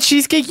Chica, the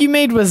cheesecake you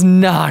made was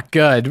not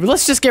good.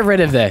 Let's just get rid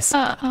of this.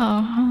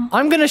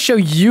 I'm gonna show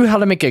you how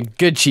to make a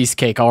good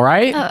cheesecake, all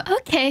right?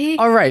 Okay.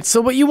 All right,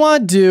 so what you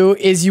want to do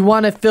is you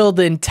want to fill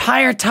the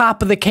entire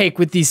top of the cake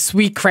with these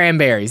sweet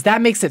cranberries.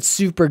 That makes it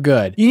super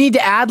good. You need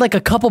to add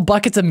a couple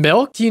buckets of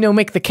milk to,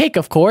 make the cake,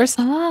 of course.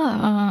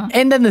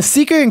 And then the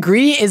secret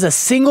ingredient is a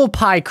single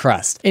pie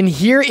crust. And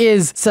here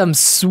is some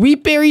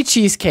sweet berry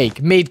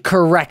cheesecake made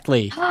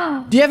correctly.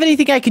 Do you have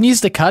anything I can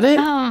use to cut it?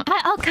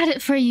 I'll cut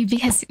it for you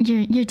because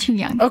you're too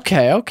young.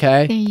 Okay.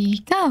 There you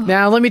go.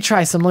 Now let me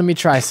try some.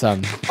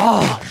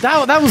 Oh,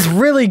 that was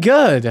really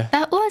good.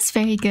 That was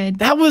very good.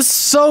 That was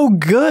so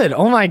good.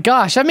 Oh my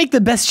gosh, I make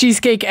the best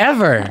cheesecake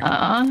ever.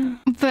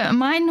 But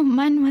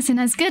mine wasn't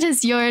as good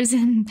as yours,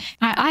 and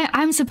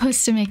I'm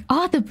supposed to make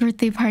all the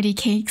birthday party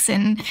cakes,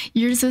 and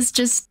yours was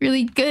just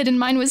really good, and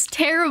mine was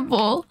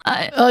terrible.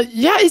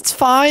 Yeah, it's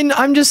fine.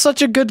 I'm just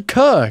such a good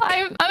cook.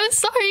 I'm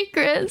sorry,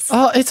 Chris.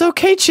 It's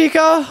okay,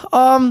 Chica.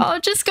 I'll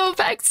just go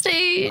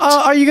backstage.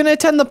 Are you gonna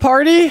attend the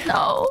party?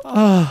 No.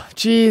 Oh,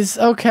 jeez.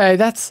 Okay,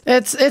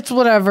 it's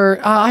whatever.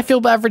 I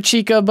feel bad for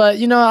Chica, but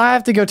I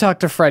have to go go talk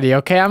to Freddy,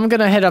 okay? I'm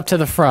gonna head up to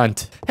the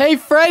front. Hey,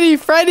 Freddy!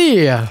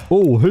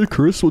 Oh, hey,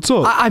 Chris, what's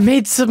up? I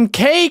made some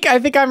cake. I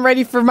think I'm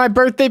ready for my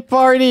birthday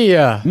party.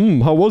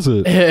 How was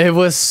it? It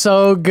was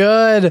so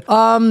good.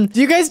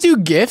 Do you guys do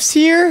gifts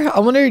here? I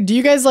wonder, do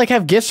you guys like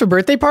have gifts for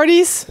birthday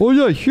parties? Oh,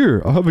 yeah,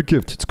 here, I have a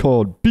gift. It's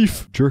called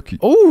beef jerky.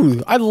 Oh,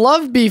 I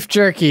love beef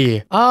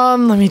jerky.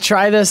 Let me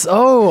try this.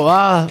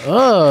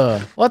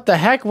 What the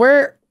heck?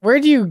 Where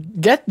do you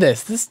get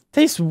this? This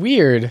tastes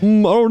weird. I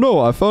don't know.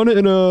 I found it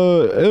in a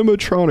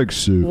animatronic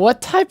suit.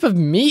 What type of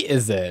meat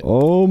is it? I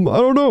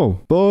don't know.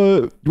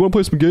 But you want to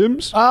play some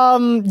games?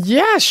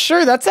 Yeah,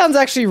 sure. That sounds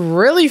actually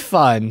really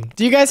fun.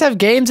 Do you guys have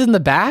games in the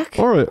back?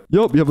 All right.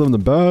 Yep, you have them in the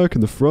back,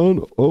 in the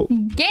front. Oh.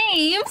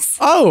 Games?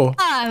 Oh.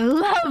 I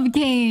love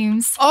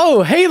games.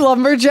 Oh, hey,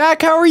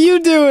 Lumberjack. How are you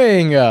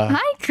doing? Hi,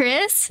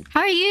 Chris.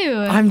 How are you?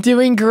 I'm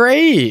doing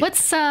great.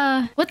 What's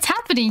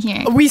happening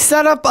here? We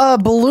set up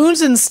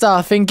balloons and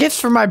stuff and gifts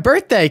for my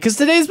birthday because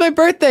today's my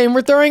birthday and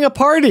we're throwing a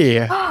party.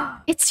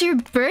 It's your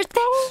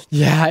birthday?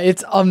 Yeah,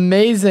 it's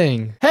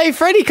amazing. Hey,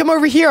 Freddy, come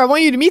over here. I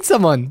want you to meet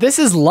someone. This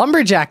is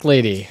Lumberjack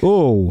Lady.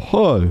 Oh,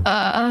 hi.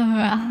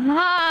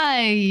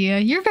 Hi.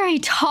 You're very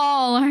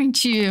tall,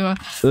 aren't you?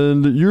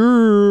 And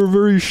you're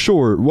very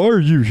short. Why are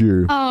you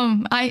here?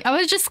 I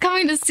was just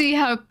coming to see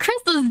how Chris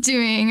was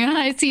doing.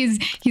 I see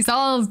he's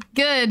all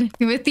good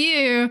with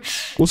you.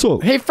 What's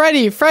up? Hey,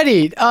 Freddy,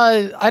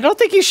 I don't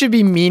think you should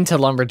be mean to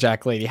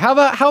Lumberjack Lady. How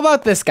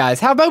about this, guys?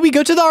 How about we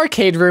go to the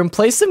arcade room,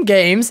 play some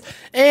games,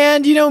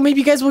 and, maybe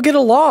you guys will get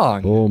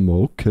along.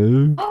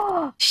 Okay.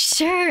 Oh,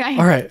 sure.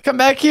 All right, come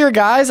back here,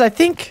 guys. I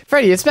think,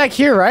 Freddy, it's back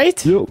here,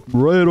 right? Yep,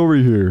 right over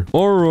here.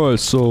 All right,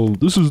 so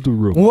this is the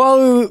room.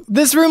 Whoa,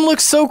 this room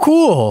looks so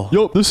cool.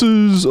 Yep, this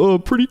is a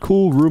pretty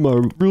cool room.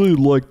 I really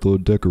like the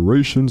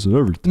decorations and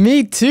everything.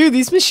 Me too.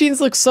 These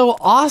machines look so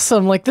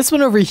awesome. Like this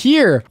one over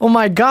here. Oh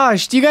my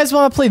gosh. Do you guys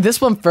want to play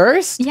this one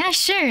first? Yeah,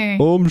 sure.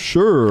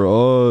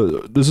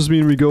 Sure. Does this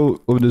mean we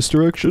go in this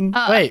direction?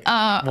 Wait,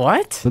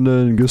 what? And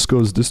then this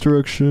goes this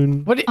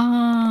direction. What?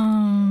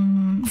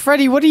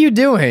 Freddy, what are you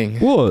doing?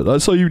 What?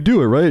 That's how you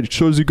do it, right? It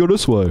shows you go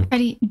this way.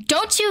 Freddy,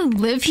 don't you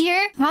live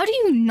here? How do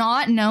you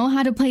not know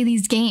how to play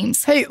these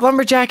games? Hey,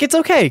 Lumberjack, it's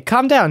okay.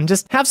 Calm down.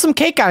 Just have some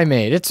cake I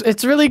made.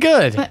 It's really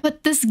good.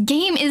 But this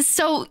game is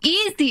so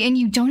easy and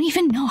you don't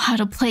even know how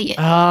to play it.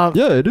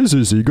 Yeah, it is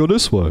easy. Go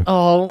this way.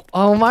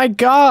 Oh my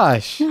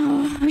gosh.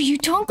 You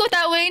don't go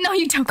that way. No,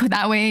 you don't go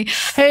that way.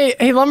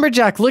 Hey,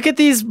 Lumberjack, look at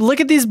these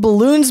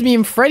balloons me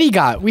and Freddy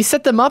got. We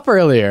set them up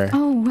earlier.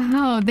 Oh,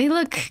 wow. They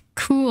look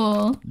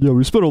cool. Yeah,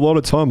 we spent a lot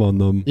of time on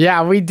them.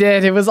 Yeah, we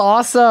did. It was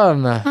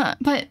awesome.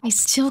 But I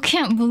still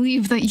can't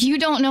believe that you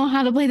don't know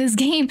how to play this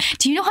game.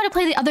 Do you know how to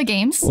play the other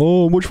games?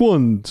 Oh, which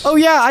ones? Oh,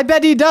 yeah, I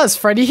bet he does.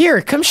 Freddy,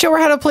 here, come show her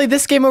how to play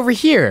this game over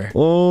here.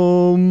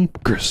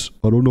 Chris,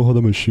 I don't know how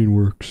the machine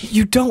works.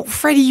 You don't,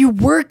 Freddy, you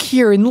work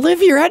here and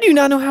live here. How do you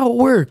not know how it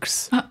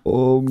works?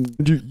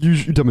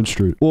 You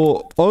demonstrate.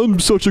 Well, I'm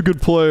such a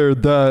good player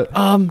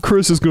that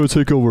Chris is gonna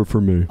take over for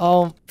me.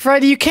 Oh,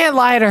 Freddy, you can't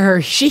lie to her.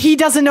 He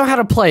doesn't know how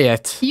to play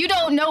it. You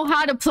don't know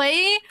how to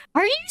play?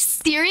 Are you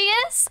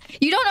serious?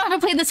 You don't know how to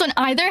play this one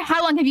either?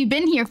 How long have you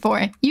been here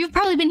for? You've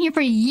probably been here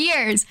for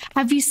years.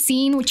 Have you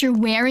seen what you're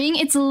wearing?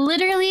 It's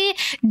literally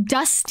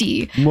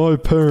dusty. My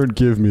parent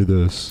gave me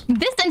this.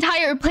 This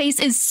entire place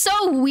is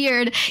so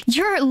weird.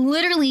 You're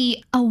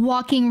literally a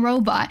walking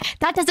robot.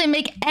 That doesn't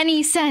make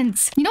any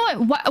sense. You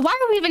know what? Why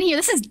are we even here?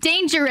 This is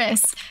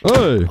dangerous.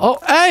 Hey. Oh,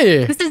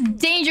 hey. This is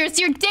dangerous.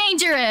 You're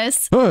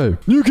dangerous. Hey,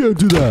 you can't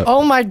do that.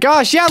 Oh my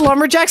gosh. Yeah,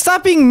 Lumberjack,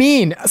 stop being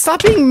mean.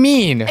 Stop being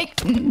mean.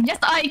 Yes,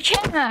 I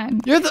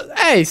can.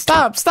 Hey,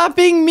 stop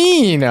being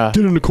mean. Get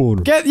in the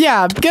corner. Get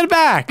it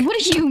back. What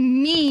do you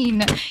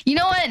mean? You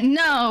know what?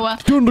 No.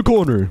 Get in the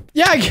corner.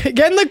 Yeah,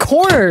 get in the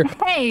corner.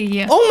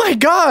 Hey. Oh my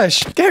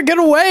gosh. Get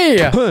away.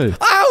 Hey.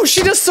 Ow,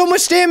 she does so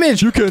much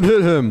damage. You can't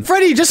hit him.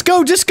 Freddy, just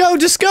go.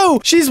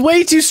 She's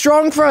way too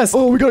strong for us.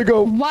 Oh, we gotta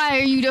go. Why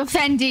are you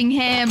defending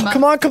him?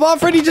 Come on,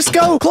 Freddy, just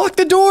go. Lock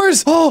the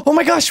doors. Oh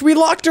my gosh, we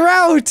locked her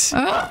out.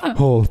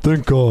 Oh,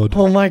 thank God.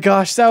 Oh my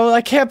gosh,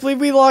 I can't believe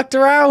we locked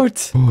her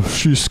out. Oh,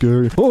 she's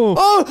scary. Oh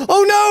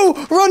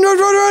no. Run.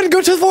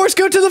 Go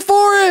to the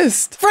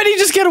forest. Freddy,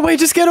 just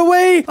get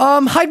away.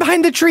 Hide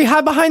behind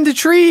the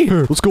tree.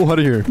 Here, let's go out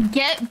of here.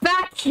 Get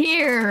back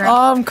here.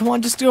 Come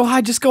on, just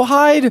go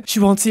hide. She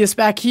won't see us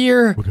back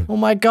here. Okay. Oh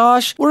my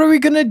gosh, what are we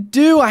gonna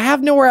do? I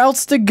have nowhere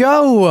else to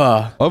go.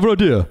 I have an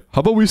idea. How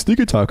about we sneak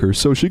attack her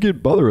so she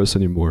can't bother us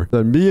anymore?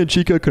 Then me and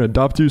Chica can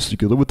adopt you so you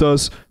can live with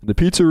us in the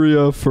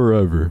pizzeria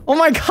forever. Oh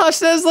my gosh,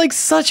 that is like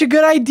such a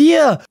good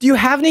idea. Do you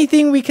have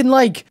anything we can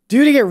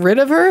do to get rid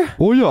of her?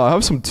 Oh yeah, I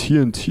have some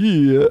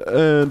TNT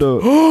and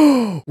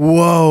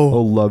Whoa.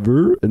 a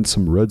lever and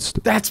some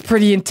redstone. That's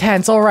pretty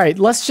intense. All right,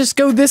 let's just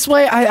go this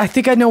way. I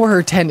think I know where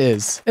her tent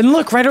is. And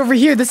look, right over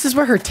here, this is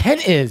where her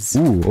tent is.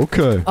 Ooh,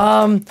 okay.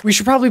 We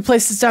should probably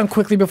place this down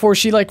quickly before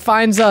she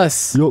finds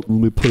us. Yep, let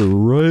me put it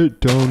right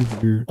down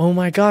here. Oh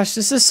my gosh,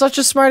 this is such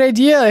a smart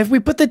idea. If we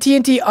put the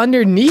TNT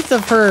underneath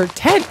of her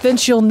tent, then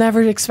she'll she'll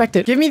never expect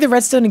it. Give me the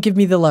redstone and give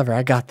me the lever.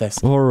 I got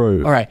this. All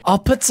right. All right, I'll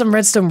put some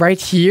redstone right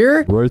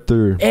here. Right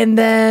there. And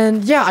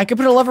then, yeah, I could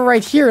put a lever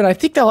right here, and I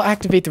think that'll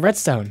activate the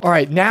redstone. All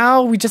right,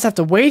 now we just have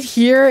to wait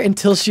here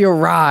until she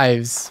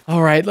arrives.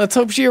 All right, let's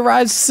hope she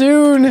arrives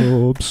soon.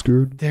 Oh, I'm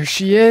scared. There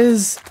she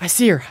is. I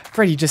see her.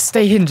 Freddy, just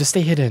stay hidden. Just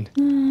stay hidden.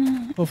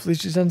 Hopefully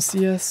she doesn't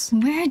see us.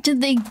 Where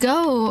did they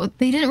go?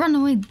 They didn't run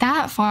away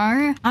that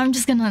far. I'm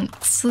just gonna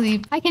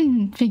sleep. I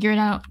can figure it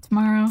out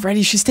tomorrow.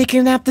 Freddy, she's taking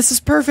a nap. This is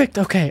perfect.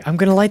 Okay, I'm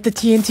gonna light the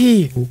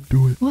TNT. Oh,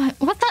 do it.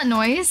 What's that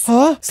noise?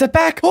 Huh? Step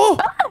back. Oh!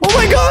 Oh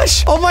my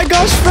gosh! Oh my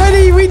gosh,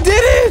 Freddy, we did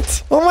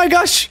it! Oh my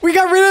gosh, we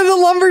got rid of the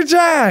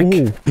lumberjack!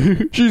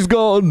 Oh, she's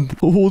gone.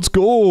 Oh, let's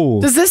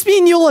go. Does this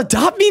mean you'll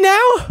adopt me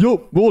now?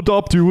 Yup, we'll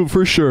adopt you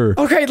for sure.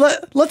 Okay,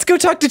 let's go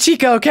talk to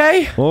Chica,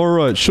 okay? All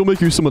right, she'll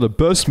make you some of the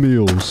best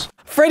meals.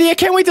 Freddy, I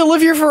can't wait to live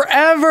here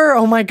forever.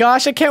 Oh my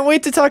gosh, I can't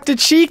wait to talk to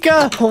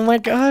Chica. Oh my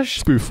gosh.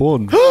 It's be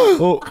fun.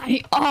 Oh.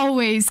 I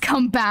always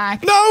come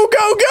back. No,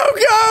 go!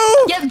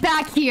 Get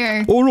back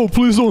here. Oh no,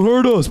 please don't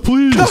hurt us,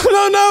 please. No.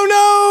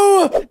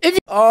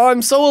 Oh,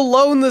 I'm so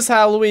alone this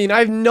Halloween. I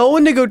have no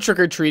one to go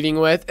trick-or-treating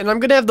with, and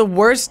I'm gonna have the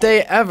worst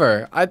day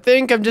ever. I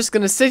think I'm just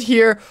gonna sit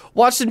here,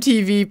 watch some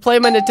TV, play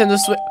my Nintendo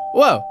Switch.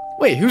 Whoa,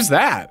 wait, who's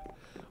that?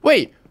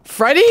 Wait,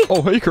 Freddy?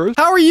 Oh, hey, Chris.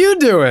 How are you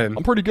doing?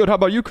 I'm pretty good. How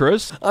about you,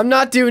 Chris? I'm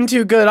not doing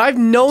too good. I have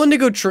no one to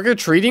go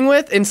trick-or-treating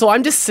with, and so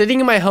I'm just sitting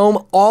in my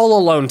home all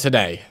alone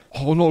today.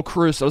 Oh no,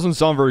 Chris, that doesn't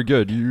sound very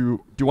good. Do you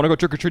want to go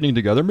trick-or-treating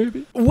together,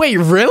 maybe? Wait,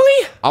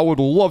 really? I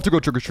would love to go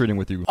trick-or-treating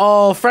with you.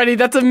 Oh, Freddy,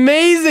 that's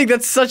amazing.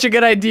 That's such a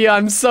good idea.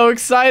 I'm so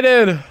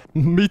excited.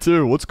 Me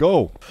too. Let's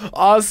go.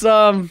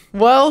 Awesome.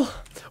 Well,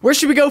 where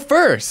should we go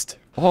first?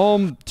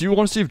 Do you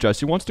want to see if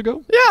Jesse wants to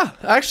go? Yeah,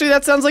 actually,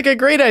 that sounds like a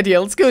great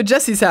idea. Let's go to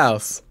Jesse's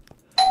house.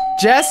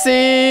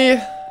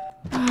 Jesse!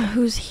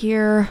 Who's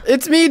here?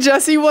 It's me,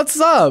 Jesse. What's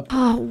up?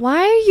 Why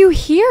are you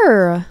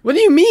here? What do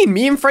you mean?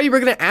 Me and Freddy were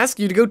gonna ask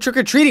you to go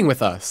trick-or-treating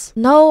with us.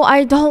 No,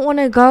 I don't want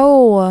to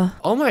go.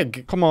 Oh my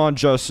Come on,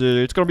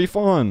 Jesse. It's gonna be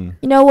fun.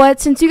 You know what?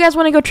 Since you guys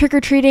want to go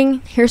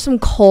trick-or-treating, here's some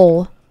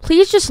coal.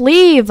 Please just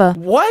leave.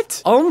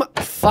 What?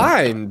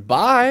 Fine.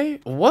 Bye.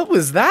 What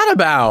was that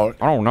about?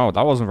 I don't know.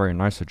 That wasn't very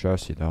nice of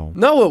Jesse, though.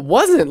 No, it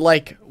wasn't.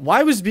 Like,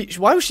 why was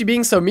she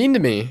being so mean to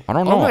me? I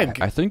don't know. Oh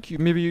I think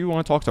maybe you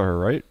want to talk to her,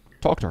 right?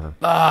 Talk to her.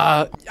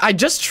 I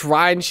just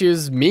tried and she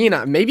was mean.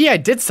 Maybe I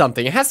did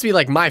something. It has to be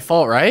like my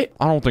fault, right?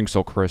 I don't think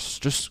so, Chris.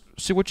 Just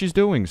see what she's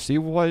doing. See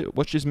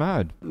what she's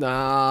mad.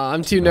 Nah,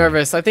 I'm too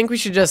nervous. I think we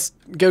should just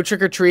go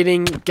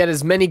trick-or-treating, get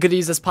as many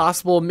goodies as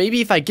possible. Maybe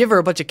if I give her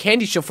a bunch of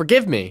candy, she'll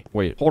forgive me.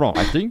 Wait, hold on.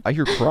 I think I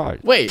hear cry.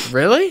 Wait,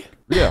 really?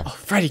 Yeah. Oh,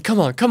 Freddy, come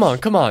on.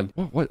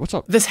 What's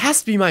up? This has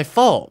to be my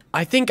fault.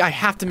 I think I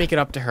have to make it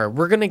up to her.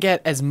 We're gonna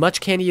get as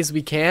much candy as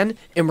we can,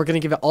 and we're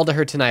gonna give it all to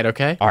her tonight,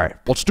 okay? All right,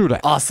 let's do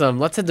that. Awesome.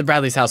 Let's head to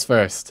Bradley's house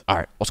first. All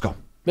right, let's go.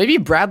 Maybe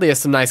Bradley has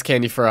some nice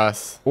candy for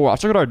us. Oh,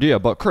 that's a good idea.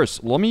 But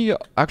Chris, let me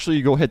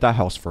actually go hit that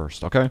house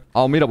first, okay?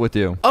 I'll meet up with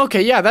you.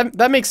 Okay, yeah,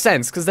 that makes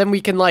sense, because then we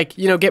can, like,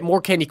 get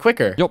more candy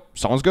quicker. Yep,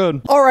 sounds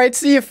good. All right,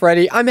 see you,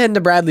 Freddy. I'm heading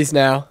to Bradley's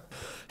now.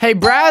 Hey,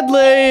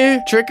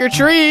 Bradley! Trick or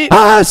treat!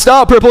 Ah,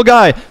 stop, purple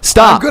guy!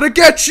 Stop! I'm gonna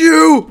get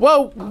you!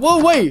 Whoa,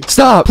 wait!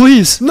 Stop,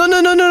 please!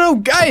 No,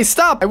 guys,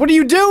 stop! What are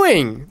you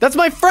doing? That's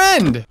my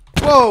friend!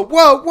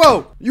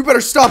 Whoa! You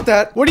better stop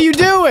that! What are you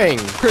doing?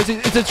 Chris,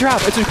 it's a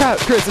trap! It's a trap!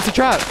 Chris, it's a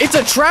trap! It's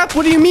a trap?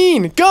 What do you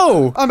mean?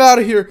 Go! I'm out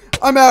of here!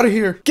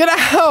 Get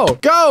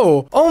out!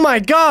 Go! Oh my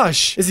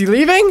gosh! Is he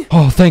leaving?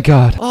 Oh, thank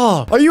God.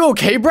 Oh, are you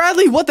okay,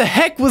 Bradley? What the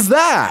heck was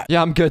that?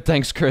 Yeah, I'm good,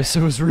 thanks, Chris.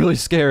 It was really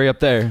scary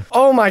up there.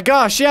 Oh my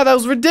gosh, yeah, that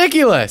was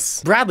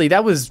ridiculous. Bradley,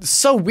 that was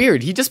so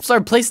weird. He just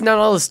started placing down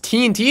all this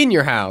TNT in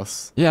your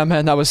house. Yeah,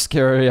 man, that was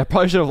scary. I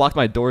probably should have locked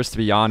my doors, to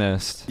be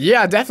honest.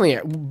 Yeah,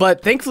 definitely.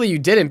 But thankfully you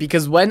didn't,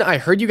 because when I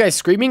heard you guys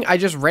screaming, I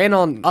just ran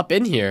on up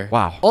in here.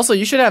 Wow. Also,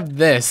 you should have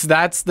this.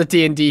 That's the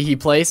TNT he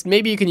placed.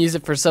 Maybe you can use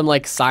it for some,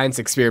 like, science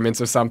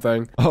experiments or something.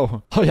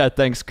 Oh yeah,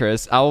 thanks,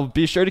 Chris. I'll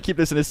be sure to keep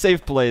this in a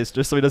safe place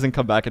just so he doesn't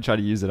come back and try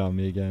to use it on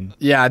me again.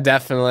 Yeah,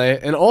 definitely.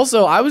 And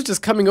also, I was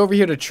just coming over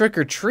here to trick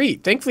or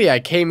treat. Thankfully, I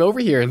came over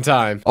here in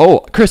time. Oh,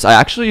 Chris, I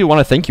actually want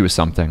to thank you with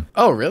something.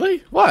 Oh,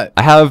 really? What?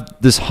 I have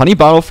this honey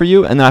bottle for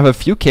you, and then I have a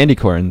few candy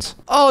corns.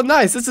 Oh,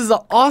 nice. This is an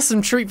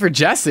awesome treat for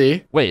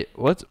Jessie. Wait,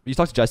 what? You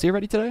talked to Jessie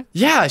already today?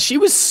 Yeah, she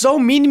was so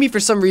mean to me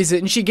for some reason,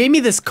 and she gave me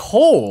this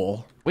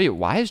coal. Wait,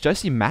 why is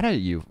Jessie mad at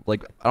you?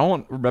 Like, I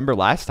don't remember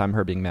last time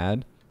her being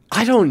mad.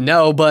 I don't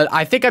know, but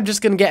I think I'm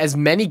just gonna get as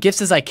many gifts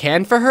as I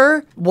can for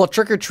her while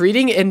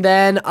trick-or-treating, and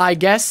then I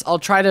guess I'll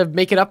try to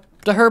make it up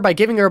to her by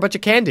giving her a bunch of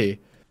candy.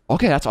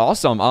 Okay, that's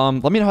awesome.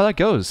 Let me know how that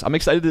goes. I'm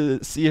excited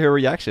to see her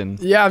reaction.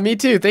 Yeah, me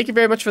too. Thank you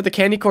very much for the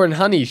candy corn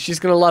honey. She's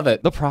gonna love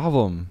it. No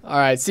problem. All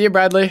right, see you,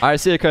 Bradley. All right,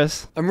 see you,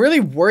 Chris. I'm really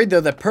worried,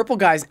 though, that Purple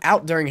Guy's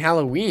out during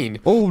Halloween.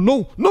 Oh,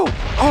 no.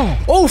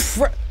 Oh,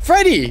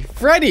 Freddy,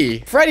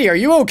 are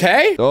you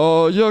okay?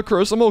 Yeah,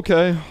 Chris, I'm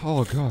okay.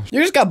 Oh, gosh.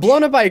 You just got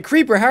blown up by a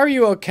creeper. How are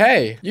you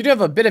okay? You do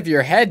have a bit of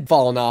your head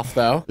falling off,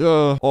 though.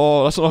 Yeah,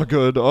 oh, that's not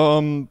good.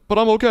 But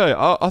I'm okay.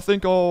 I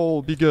think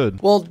I'll be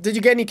good. Well, did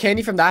you get any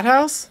candy from that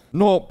house?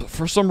 No,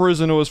 for some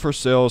reason it was for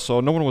sale, so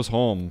no one was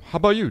home. How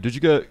about you? Did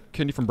you get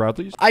candy from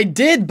Bradley's? I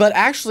did, but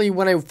actually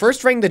when I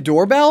first rang the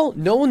doorbell,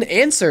 no one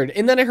answered.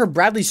 And then I heard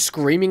Bradley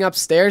screaming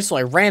upstairs, so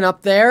I ran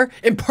up there,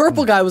 and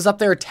Purple Guy was up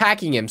there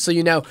attacking him. So,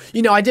 you know,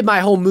 I did my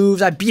whole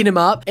moves, I beat him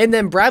up, and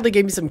then Bradley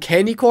gave me some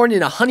candy corn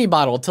in a honey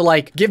bottle to,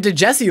 like, give to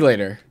Jessie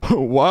later.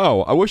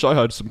 Wow, I wish I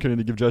had some candy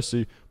to give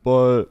Jessie,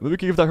 but maybe we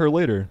can give that her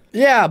later.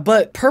 Yeah,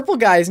 but Purple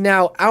Guy is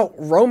now out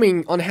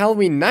roaming on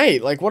Halloween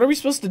night. Like, what are we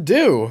supposed to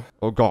do?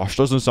 Oh gosh,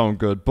 doesn't sound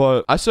good,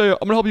 but I say I'm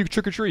gonna help you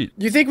trick-or-treat.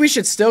 You think we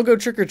should still go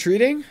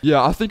trick-or-treating?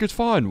 Yeah, I think it's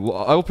fine.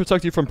 I will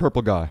protect you from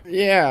Purple Guy.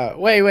 Yeah,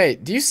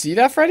 wait, do you see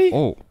that, Freddy?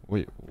 Oh,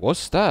 wait,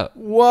 what's that?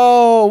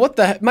 Whoa, what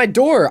the heck? My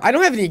door. I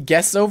don't have any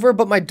guests over,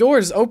 but my door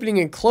is opening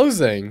and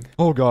closing.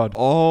 Oh god.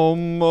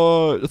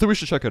 I think we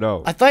should check it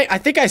out. I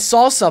think I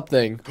saw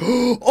something.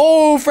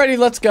 Oh, Freddy,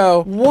 let's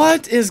go.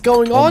 What is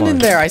going on in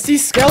there? I see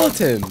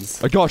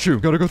skeletons. I got you.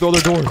 Gotta go through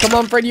the door. Come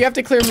on, Freddy, you have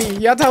to clear me.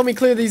 You have to help me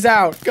clear these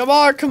out. Come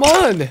on, come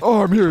on.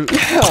 Oh, I'm here.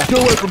 Yeah. Get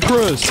away from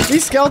Chris.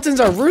 These skeletons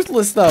are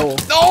ruthless, though.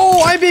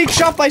 Oh, I'm being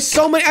shot by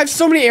so many. I have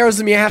so many arrows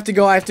in me. I have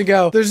to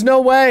go. There's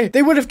no way.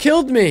 They would have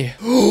killed me.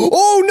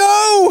 Oh,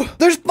 no.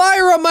 There's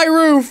fire on my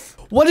roof.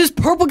 What is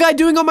Purple Guy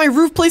doing on my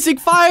roof placing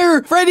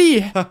fire?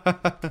 Freddy!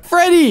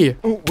 Freddy!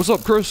 Oh, what's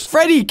up, Chris?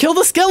 Freddy, kill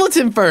the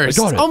skeleton first.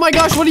 I got it. Oh my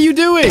gosh, what are you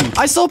doing?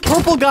 I saw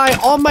Purple Guy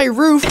on my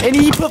roof and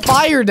he put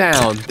fire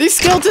down. These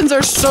skeletons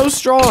are so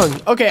strong.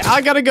 Okay,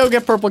 I gotta go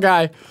get Purple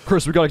Guy.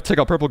 Chris, we gotta take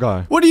out Purple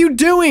Guy. What are you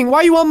doing?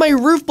 Why are you on my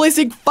roof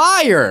placing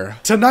fire?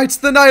 Tonight's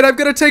the night I'm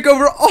gonna take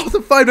over all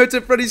the Five Nights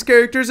at Freddy's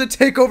characters and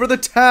take over the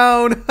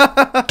town.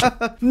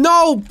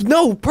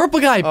 No, Purple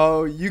Guy.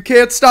 Oh, you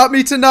can't stop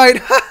me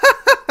tonight.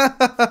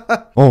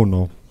 Oh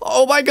no.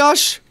 Oh my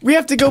gosh, we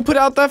have to go put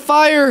out that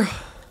fire.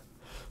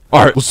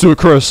 Alright, let's do it,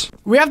 Chris.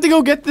 We have to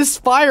go get this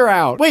fire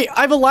out. Wait,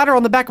 I have a ladder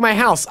on the back of my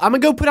house. I'm gonna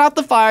go put out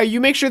the fire.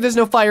 You make sure there's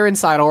no fire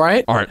inside, all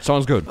right? Alright,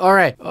 sounds good. All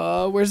right.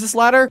 Where's this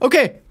ladder?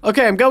 Okay,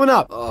 I'm going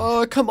up.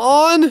 Come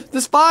on.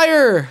 This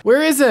fire.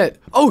 Where is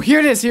it? Oh, here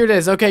it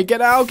is. Okay,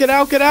 get out.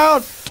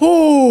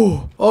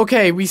 Oh,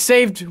 okay, we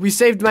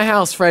saved my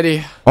house,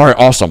 Freddy. Alright,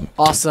 awesome.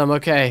 Awesome,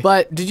 okay.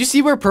 But did you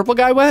see where Purple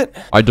Guy went?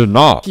 I did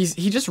not.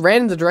 He just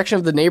ran in the direction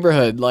of the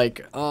neighborhood.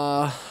 Like,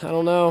 I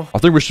don't know. I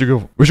think we should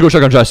go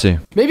check on Jesse.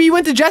 Maybe he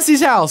went to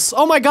Jesse's house.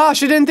 Oh my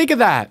gosh, I didn't think of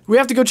that. We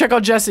have to go check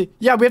on Jesse.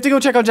 Yeah, we have to go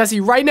check on Jesse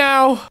right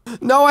now.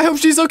 No, I hope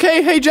she's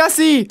okay. Hey,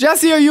 Jesse.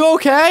 Jesse, are you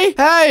okay?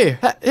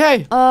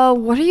 Hey.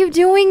 What are you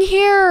doing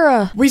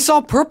here? We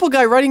saw Purple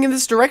Guy running in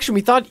this direction.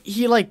 We thought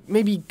he, like,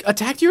 maybe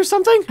attacked you or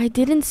something? I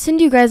didn't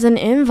send you guys an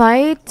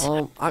invite.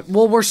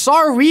 Well, we're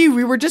sorry.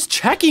 We were just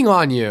checking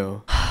on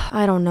you.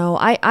 I don't know.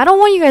 I don't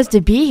want you guys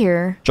to be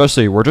here.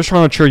 Jesse, we're just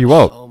trying to cheer you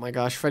up. Oh my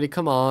gosh, Freddy,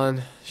 come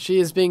on. She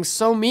is being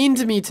so mean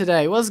to me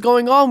today. What's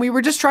going on? We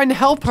were just trying to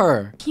help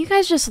her. Can you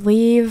guys just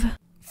leave?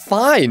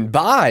 Fine,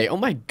 bye. Oh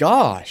my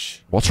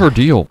gosh. What's her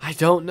deal? I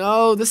don't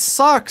know. This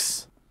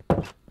sucks.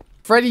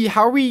 Freddy,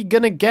 how are we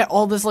gonna get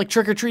all this, like,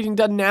 trick-or-treating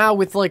done now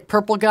with, like,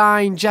 Purple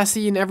Guy and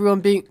Jesse and everyone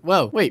being...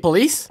 Whoa, wait,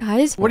 police?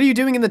 Guys? What are you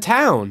doing in the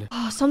town?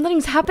 Oh,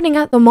 something's happening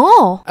at the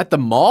mall. At the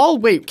mall?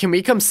 Wait, can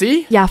we come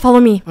see? Yeah, follow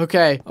me.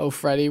 Okay. Oh,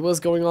 Freddy,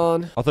 what's going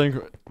on? I think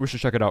we should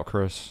check it out,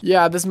 Chris.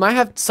 Yeah, this might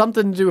have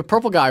something to do with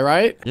Purple Guy,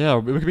 right? Yeah,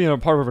 it could be a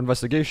part of our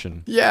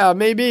investigation. Yeah,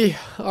 maybe.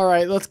 All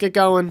right, let's get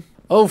going.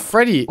 Oh,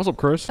 Freddy. What's up,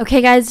 Chris?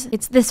 Okay, guys,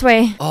 it's this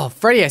way. Oh,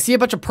 Freddy, I see a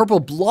bunch of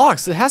purple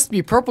blocks. It has to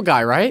be Purple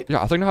Guy, right?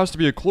 Yeah, I think there has to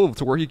be a clue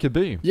to where he could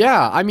be.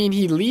 Yeah, I mean,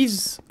 he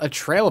leaves a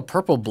trail of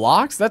purple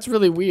blocks? That's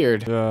really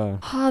weird. Yeah.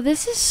 Oh,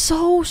 this is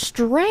so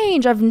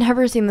strange. I've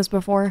never seen this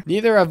before.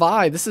 Neither have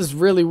I. This is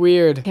really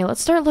weird. Okay, let's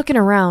start looking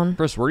around.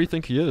 Chris, where do you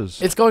think he is?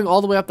 It's going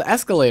all the way up the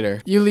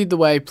escalator. You lead the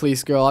way,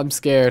 please, girl. I'm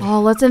scared. Oh,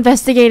 let's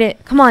investigate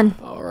it. Come on.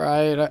 All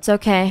right. It's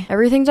okay.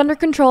 Everything's under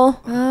control.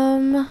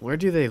 Where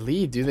do they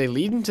lead? Do they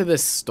lead into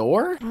this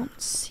store? I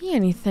don't see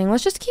anything.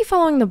 Let's just keep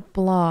following the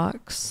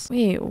blocks.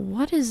 Wait,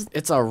 what is...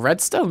 It's a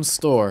redstone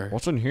store.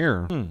 What's in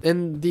here?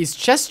 And these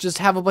chests just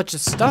have a bunch of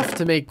stuff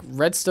to make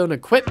redstone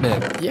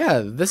equipment.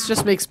 Yeah, this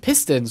just makes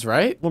pistons,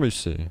 right? Let me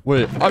see.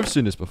 Wait, I've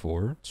seen this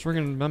before. It's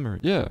ringing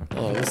memory. Yeah.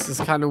 Oh, this is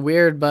kind of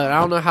weird, but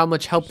I don't know how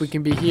much help we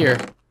can be here.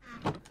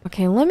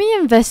 Okay, let me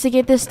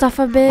investigate this stuff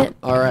a bit.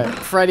 All right,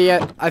 Freddy,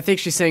 I think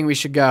she's saying we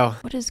should go.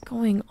 What is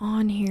going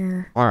on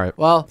here? All right.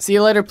 Well, see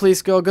you later,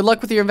 police girl. Good luck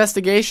with your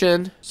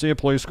investigation. See you,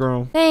 police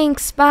girl.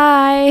 Thanks,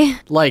 bye.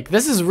 Like,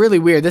 this is really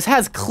weird. This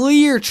has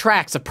clear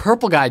tracks of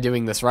Purple Guy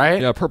doing this,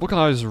 right? Yeah, Purple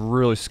Guy is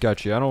really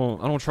sketchy. I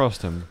don't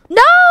trust him.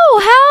 No,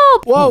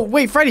 help! Whoa,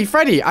 wait, Freddy.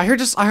 I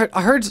heard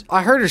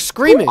her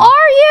screaming. Who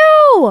are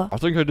you? I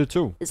think I did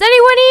too. Is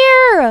anyone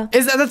here?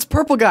 That's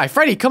Purple Guy.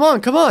 Freddy, come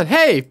on.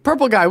 Hey,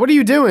 Purple Guy, what are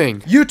you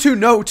doing? You two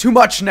know too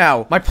much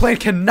now. My plan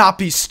cannot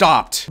be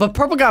stopped. But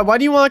Purple Guy, why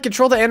do you want to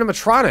control the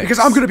animatronics? Because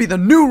I'm gonna be the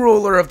new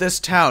ruler of this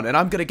town, and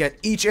I'm gonna get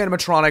each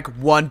animatronic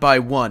one by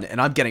one, and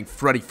I'm getting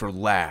Freddy for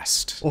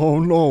last. Oh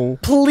no.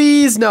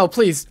 Please, no,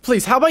 please.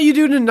 How about you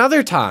do it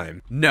another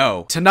time?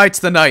 No, tonight's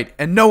the night,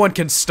 and no one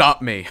can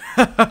stop me.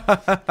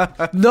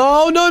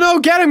 No,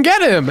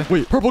 get him.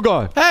 Wait, purple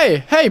guy.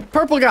 Hey,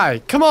 purple guy,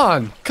 come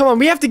on,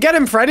 we have to get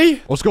him,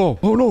 Freddy. Let's go.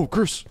 Oh no,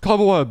 Chris,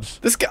 cobwebs.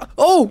 This guy,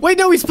 oh, wait,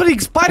 no, he's putting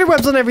spider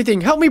webs on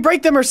everything. Help me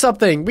break them or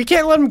something. We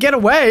can't let him get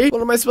away.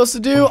 What am I supposed to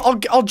do?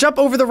 I'll jump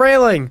over the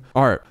railing.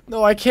 All right.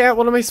 No, I can't.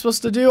 What am I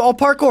supposed to do? I'll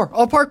parkour.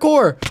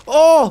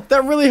 Oh,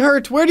 that really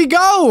hurt. Where'd he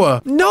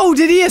go? No,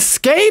 did he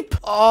escape?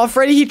 Oh,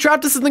 Freddy, he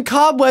trapped us in the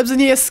cobwebs and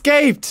he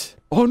escaped.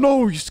 Oh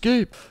no, you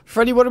escaped.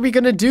 Freddy, what are we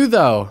gonna do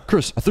though?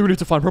 Chris, I think we need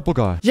to find purple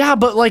guy. Yeah,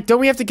 but like, don't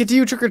we have to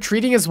continue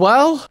trick-or-treating as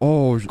well?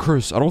 Oh,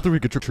 Chris, I don't think we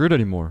can trick-or-treat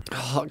anymore.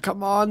 Oh,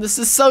 come on, this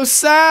is so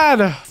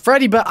sad.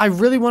 Freddy, but I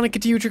really want to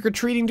continue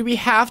trick-or-treating. Do we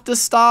have to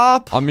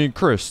stop? I mean,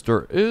 Chris,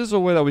 there is a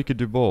way that we could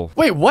do both.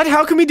 Wait, what?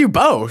 How can we do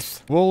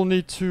both? We'll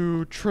need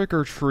to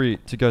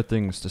trick-or-treat to get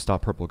things to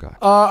stop purple guy.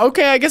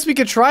 Okay, I guess we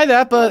could try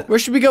that, but where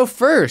should we go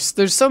first?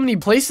 There's so many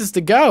places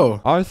to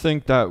go. I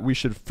think that we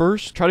should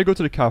first try to go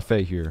to the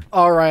cafe here.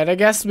 All right, I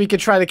guess we could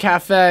try the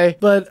cafe,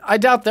 but I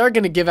doubt they're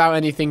gonna give out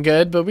anything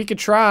good, but we could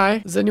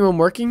try. Is anyone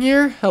working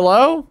here?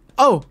 Hello?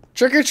 Oh,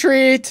 trick or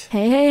treat.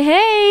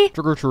 Hey.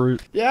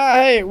 Trick-or-treat. Yeah,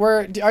 hey,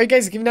 are you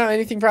guys giving out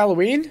anything for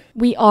Halloween?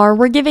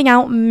 We're giving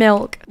out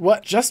milk.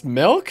 What, just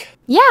milk?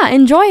 Yeah,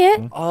 enjoy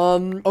it.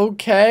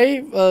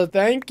 Okay,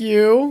 thank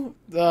you.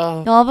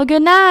 Y'all have a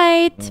good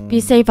night.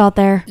 Be safe out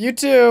there. You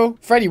too.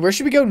 Freddy, where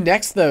should we go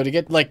next, though, to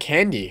get, like,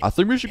 candy? I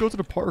think we should go to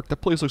the park. That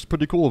place looks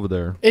pretty cool over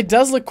there. It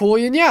does look cool,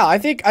 and yeah, I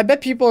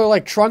bet people are,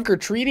 like, trunk or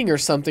treating or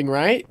something,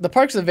 right? The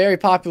park's a very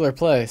popular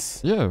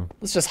place. Yeah.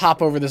 Let's just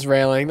hop over this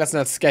railing. That's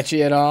not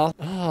sketchy at all.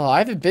 Oh, I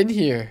haven't been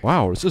here.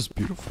 Wow, this is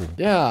beautiful.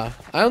 Yeah,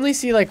 I only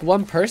see, like,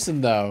 one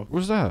person, though.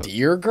 What's that?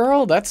 Deer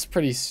girl? That's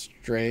pretty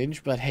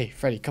strange, but hey,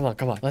 Freddy, come on.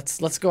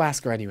 Let's go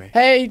ask her anyway.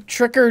 Hey,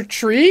 trick or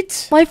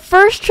treat? My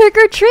first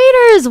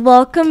trick-or-treaters.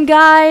 Welcome,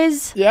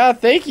 guys. Yeah,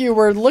 thank you.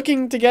 We're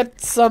looking to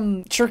get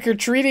some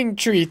trick-or-treating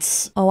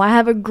treats. Oh, I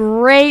have a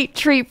great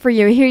treat for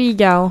you. Here you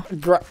go.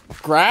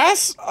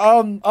 Grass?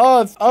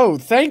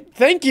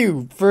 Thank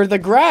you for the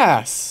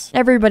grass.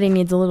 Everybody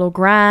needs a little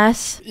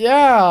grass.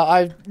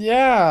 Yeah.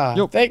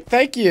 Yep.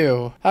 Thank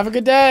you. Have a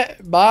good day.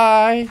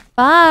 Bye.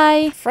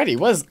 Bye. Freddy,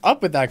 what is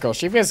up with that girl?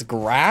 She has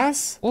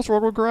grass? What's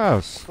wrong with grass?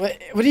 What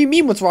do you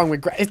mean what's wrong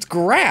with grass? It's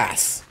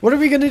grass. What are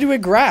we gonna do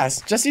with grass?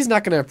 Jesse's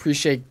not gonna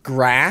appreciate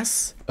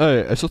grass.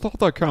 Hey, it's a thought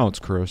that counts,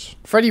 Chris.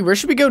 Freddy, where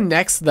should we go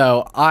next,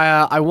 though?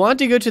 I want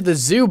to go to the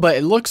zoo, but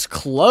it looks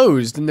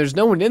closed, and there's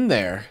no one in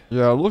there.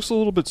 Yeah, it looks a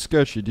little bit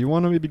sketchy. Do you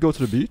want to maybe go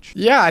to the beach?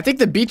 Yeah, I think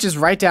the beach is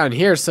right down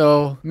here,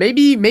 so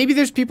maybe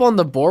there's people on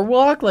the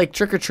boardwalk, like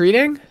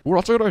trick-or-treating? Well,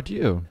 that's a good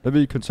idea.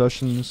 Maybe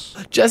concessions.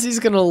 Jesse's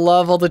gonna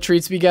love all the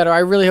treats we get her. I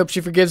really hope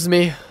she forgives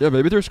me. Yeah,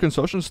 maybe there's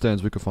concession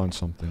stands. We could find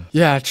something.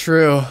 Yeah,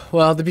 true.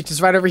 Well, the beach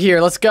is right over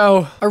here. Let's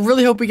go. I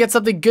really hope we get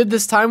something good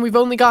this time. We've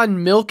only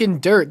gotten milk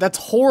and dirt. That's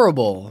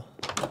horrible.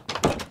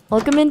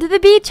 Welcome into the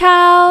beach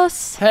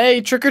house. Hey,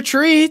 trick or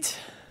treat.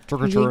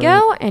 Here you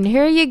go, and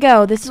here you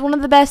go. This is one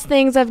of the best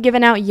things I've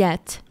given out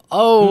yet.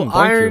 Oh,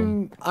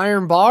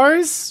 iron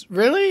bars?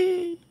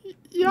 Really?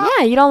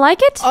 Yeah, you don't like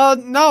it?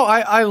 No,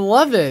 I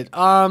love it.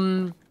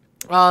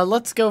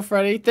 Let's go,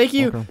 Freddy. Thank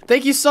you. Okay.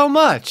 Thank you so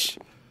much.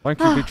 Thank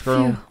you, beach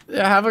girl.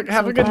 Yeah, have a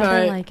good Glad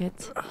night. I like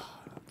it.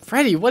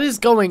 Freddy, what is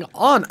going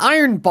on?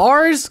 Iron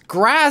bars,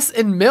 grass,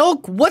 and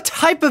milk? What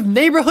type of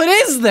neighborhood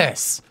is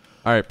this?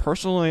 All right,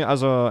 personally,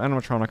 as a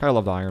animatronic, I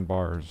love the iron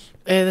bars.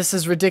 Hey, this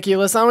is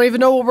ridiculous. I don't even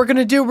know what we're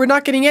gonna do. We're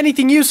not getting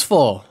anything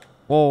useful.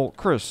 Well,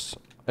 Chris,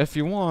 if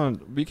you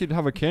want, we could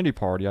have a candy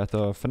party at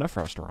the FNAF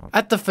restaurant.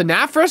 At the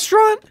FNAF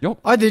restaurant? Yep.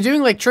 Are they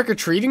doing like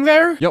trick-or-treating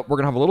there? Yep, we're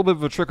gonna have a little bit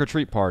of a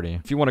trick-or-treat party,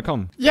 if you want to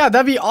come. Yeah,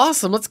 that'd be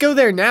awesome. Let's go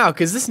there now,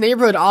 because this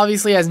neighborhood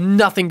obviously has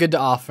nothing good to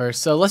offer.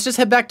 So let's just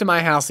head back to my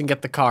house and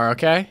get the car,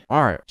 okay?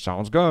 All right,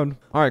 sounds good.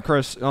 All right,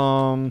 Chris,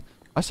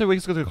 I say we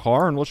just go to the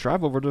car and let's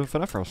drive over to the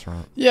FNAF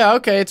restaurant. Yeah,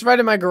 okay. It's right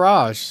in my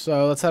garage.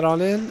 So let's head on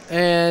in.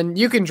 And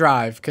you can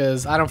drive,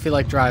 because I don't feel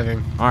like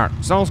driving. All right,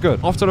 sounds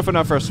good. Off to the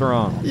FNAF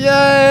restaurant.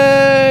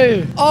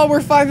 Yay! Oh,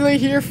 we're finally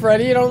here,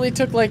 Freddy. It only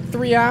took like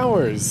 3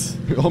 hours.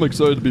 I'm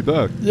excited to be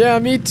back. Yeah,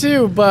 me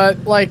too.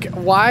 But, like,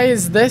 why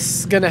is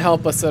this gonna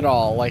help us at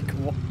all? Like,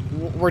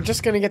 we're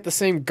just gonna get the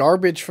same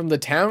garbage from the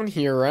town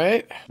here,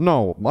 right?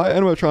 No, my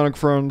animatronic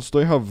friends,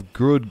 they have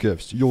good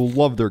gifts. You'll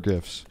love their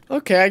gifts.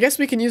 Okay, I guess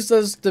we can use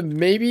those to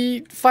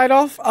maybe fight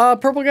off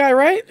Purple Guy,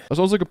 right? That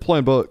sounds like a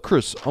plan, but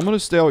Chris, I'm gonna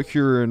stay out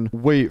here and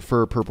wait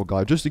for Purple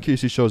Guy, just in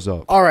case he shows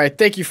up. All right,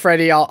 thank you,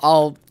 Freddy.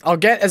 I'll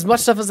get as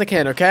much stuff as I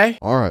can, okay?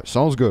 All right,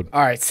 sounds good.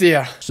 All right, see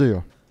ya. See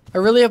ya. I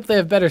really hope they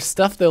have better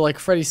stuff, though, like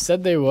Freddy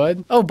said they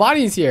would. Oh,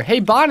 Bonnie's here. Hey,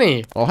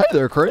 Bonnie. Oh, hey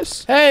there,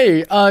 Chris.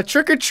 Hey,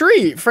 trick or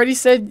treat. Freddy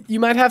said you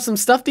might have some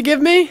stuff to give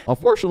me?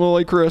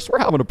 Unfortunately, Chris, we're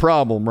having a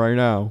problem right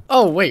now.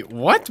 Oh, wait,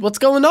 what? What's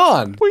going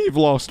on? We've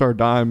lost our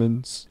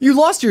diamonds. You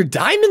lost your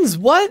diamonds?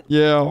 What?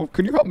 Yeah,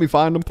 can you help me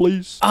find them,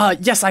 please?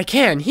 Yes, I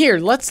can. Here,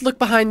 let's look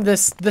behind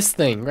this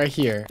thing right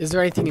here. Is there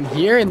anything in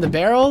here in the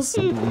barrels?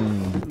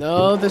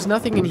 No, there's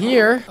nothing in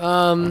here.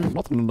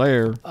 Nothing in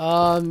there.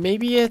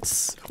 Maybe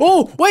it's...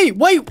 Oh,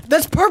 wait.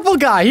 That's purple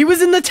guy. He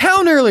was in the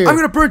town earlier. I'm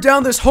gonna burn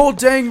down this whole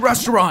dang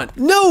restaurant.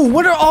 No,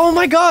 what are, oh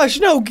my gosh,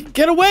 no,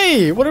 get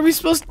away. What are we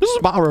supposed to, This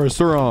is my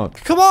restaurant.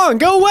 come on,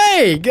 go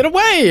away, get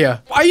away.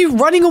 Are you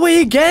running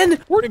away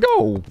again? Where'd he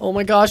go? Oh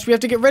my gosh, we have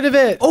to get rid of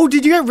it. Oh,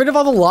 did you get rid of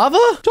all the lava?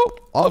 So,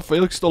 I'll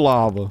fix the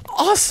lava.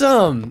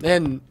 Awesome.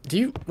 And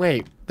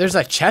wait, there's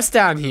a chest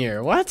down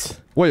here. What?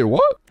 Wait,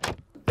 what?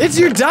 It's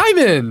your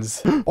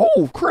diamonds.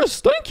 Oh,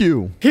 Chris, thank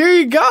you. Here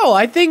you go.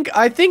 I think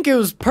it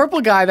was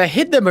purple guy that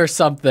hid them or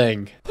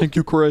something. Thank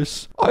you,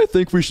 Chris. I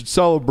think we should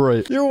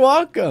celebrate. You're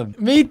welcome.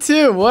 Me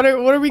too. What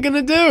are we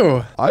gonna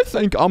do? I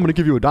think I'm gonna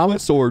give you a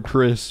diamond sword,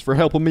 Chris, for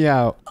helping me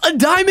out. A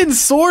diamond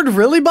sword,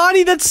 really,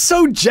 Bonnie? That's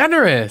so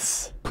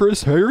generous.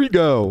 Chris, here you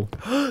go.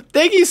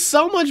 Thank you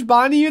so much,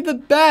 Bonnie. You're the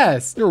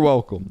best. You're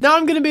welcome. Now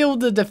I'm gonna be able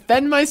to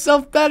defend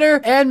myself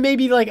better and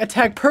maybe like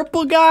attack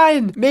purple guy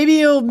and maybe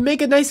it'll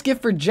make a nice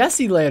gift for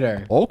Jesse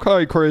later.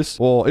 Okay, Chris.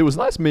 Well, it was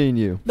nice meeting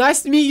you.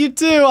 Nice to meet you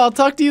too. I'll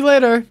talk to you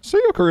later. See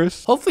you,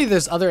 Chris. Hopefully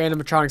there's other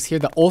animatronics here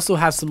that also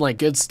have some like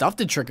good stuff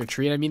to trick or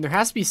treat. I mean, there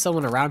has to be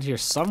someone around here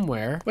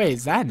somewhere. Wait,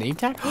 is that a name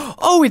tag?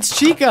 Oh, it's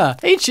Chica.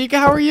 Hey, Chica,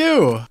 how are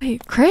you?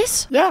 Wait,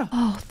 Chris? Yeah.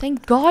 Oh,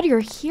 thank God you're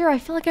here. I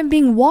feel like I'm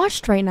being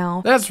watched right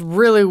now. That's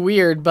really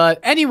weird, but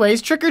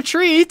anyways, trick or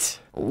treat.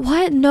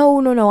 What?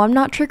 No. I'm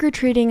not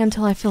trick-or-treating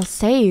until I feel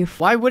safe.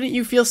 Why wouldn't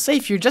you feel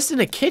safe? You're just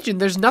in a kitchen.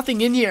 There's nothing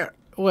in here.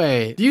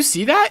 Wait, do you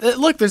see that?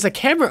 Look, there's a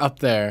camera up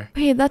there.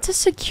 Wait, that's a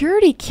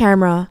security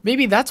camera.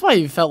 Maybe that's why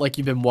you felt like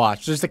you've been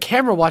watched. There's a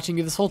camera watching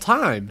you this whole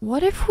time.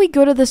 What if we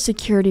go to the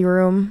security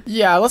room?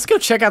 Yeah, let's go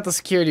check out the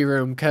security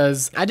room,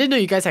 because I didn't know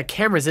you guys had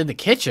cameras in the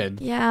kitchen.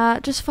 Yeah,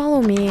 just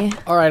follow me.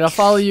 All right, I'll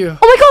follow you.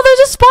 Oh my God,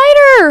 there's a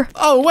spider!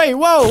 Oh, wait,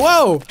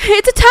 whoa.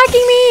 It's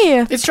attacking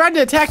me! It's trying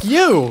to attack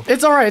you.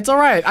 It's all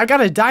right. I got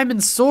a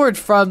diamond sword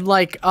from,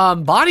 like,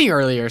 Bonnie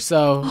earlier,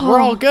 so we're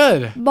all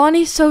good.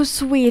 Bonnie's so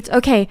sweet.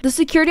 Okay, the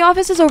security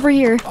office is over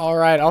here. All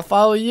right, I'll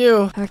follow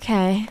you.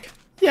 Okay.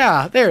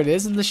 Yeah, there it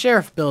is in the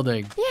sheriff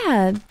building.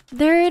 Yeah,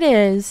 there it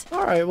is.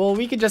 All right, well,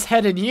 we can just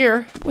head in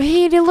here.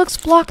 Wait, it looks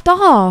blocked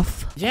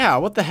off. Yeah,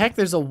 what the heck?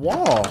 There's a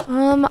wall.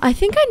 I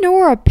think I know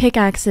where a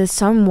pickaxe is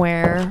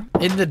somewhere.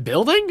 In the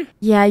building?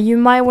 Yeah, you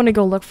might want to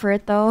go look for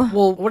it though.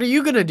 Well, what are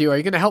you gonna do? Are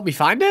you gonna help me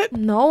find it?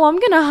 No, I'm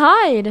gonna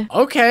hide.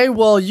 Okay,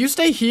 well, you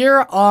stay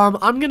here.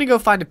 I'm gonna go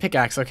find a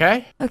pickaxe,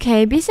 okay?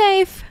 Okay, be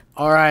safe.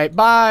 All right,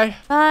 bye.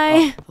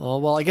 Bye. Oh,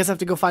 well, I guess I have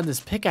to go find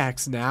this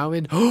pickaxe now.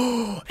 And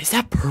oh, is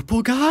that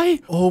purple guy?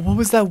 Oh, what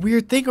was that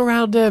weird thing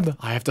around him?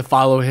 I have to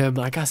follow him.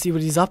 I gotta see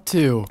what he's up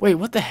to. Wait,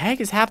 what the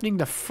heck is happening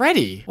to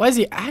Freddy? Why is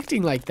he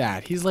acting like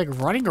that? He's like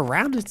running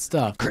around and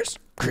stuff. Chris.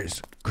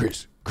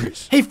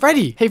 Hey,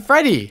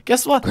 Freddy.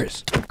 Guess what?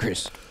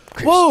 Chris.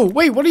 Whoa,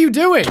 wait, what are you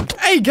doing?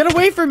 Hey, get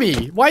away from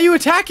me. Why are you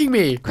attacking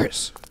me?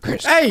 Chris.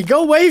 Hey,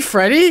 go away,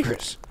 Freddy.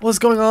 Chris. What's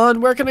going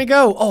on? Where can I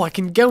go? Oh, I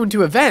can go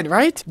into a vent,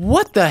 right?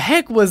 What the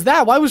heck was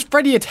that? Why was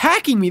Freddy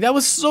attacking me? That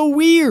was so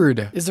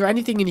weird. Is there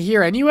anything in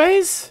here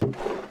anyways?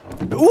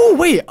 Ooh,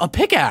 wait, a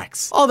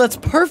pickaxe. Oh, that's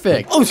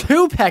perfect. Oh,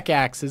 2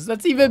 pickaxes.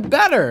 That's even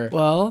better.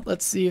 Well,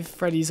 let's see if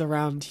Freddy's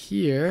around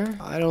here.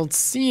 I don't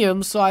see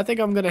him, so I think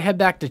I'm gonna head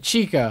back to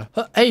Chica.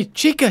 Hey,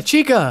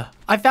 Chica.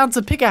 I found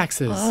some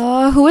pickaxes.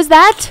 Who is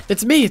that?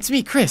 It's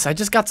me, Chris. I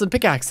just got some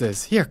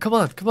pickaxes. Here, come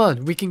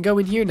on. We can go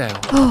in here now.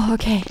 Oh,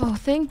 okay. Oh,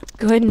 thank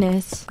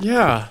goodness.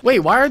 Yeah. Wait,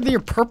 why are there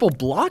purple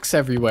blocks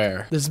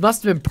everywhere? This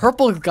must have been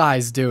purple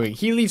guy's doing.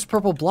 He leaves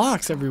purple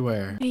blocks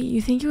everywhere. Wait,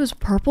 you think it was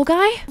purple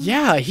guy?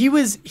 Yeah, he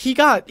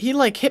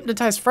like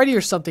hypnotized Freddy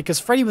or something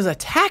because Freddy was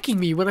attacking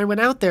me when I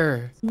went out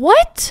there.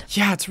 What?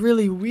 Yeah, it's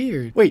really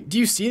weird. Wait, do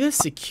you see this?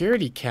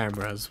 Security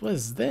cameras. What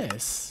is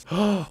this?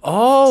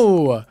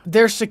 Oh,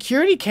 there's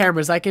security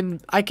cameras. I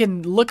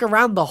can look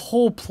around the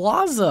whole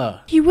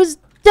plaza. He was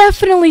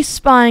definitely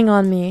spying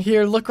on me.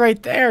 Here, look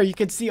right there. You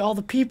can see all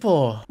the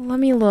people. Let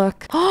me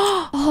look.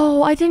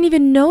 Oh, I didn't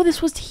even know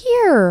this was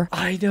here.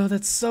 I know,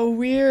 that's so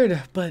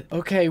weird. But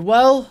okay,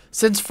 well,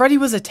 since Freddy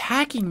was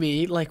attacking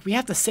me, like, we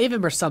have to save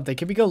him or something.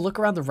 Can we go look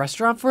around the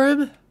restaurant for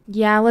him?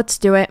 Yeah, let's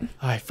do it.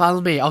 All right,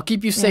 follow me. I'll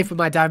keep you safe with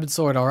my diamond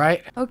sword, all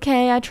right?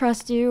 Okay, I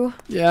trust you.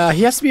 Yeah,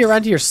 he has to be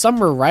around here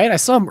somewhere, right? I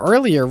saw him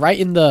earlier, right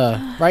in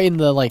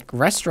the like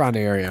restaurant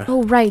area.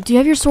 Oh, right. Do you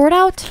have your sword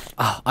out?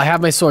 Oh, I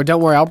have my sword.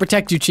 Don't worry. I'll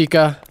protect you,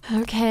 Chica.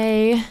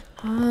 Okay.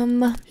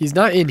 He's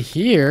not in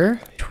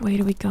here. Which way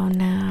do we go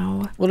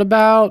now? What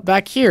about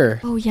back here?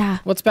 Oh, yeah.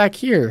 What's back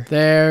here?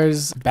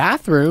 There's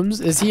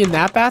bathrooms. Is he in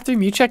that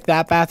bathroom? You check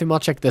that bathroom. I'll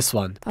check this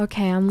one.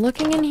 Okay, I'm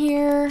looking in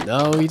here.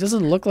 No, he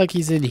doesn't look like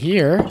he's in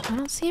here. I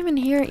don't see him in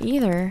here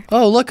either.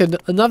 Oh, look,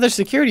 another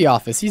security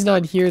office. He's not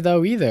in here,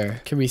 though,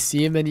 either. Can we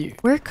see him any...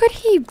 Where could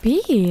he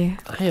be?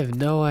 I have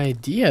no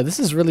idea. This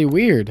is really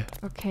weird.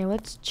 Okay,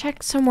 let's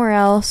check somewhere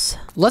else.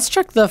 Let's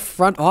check the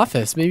front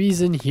office. Maybe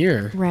he's in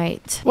here.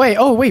 Right. Wait,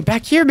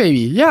 back here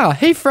maybe. Yeah.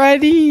 Hey,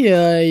 Freddy.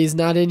 He's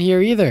not in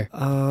here either.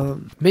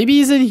 Maybe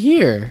he's in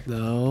here.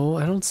 No,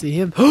 I don't see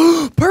him.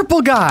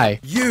 Purple guy.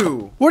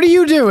 You. What are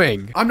you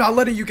doing? I'm not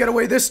letting you get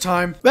away this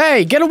time.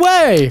 Hey, get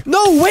away.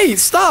 No, wait,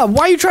 stop.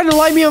 Why are you trying to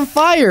light me on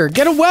fire?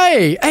 Get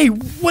away. Hey,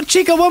 what,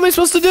 Chica? What am I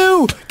supposed to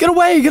do? Get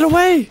away. Get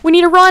away. We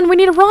need to run. We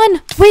need to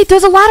run. Wait,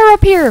 there's a ladder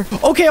up here.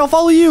 Okay, I'll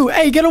follow you.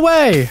 Hey, get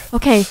away.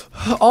 Okay.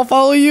 I'll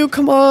follow you.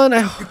 Come on.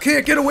 You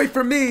can't get away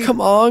from me.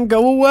 Come on,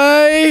 go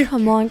away.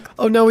 Come on.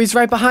 Oh no, he's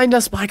right behind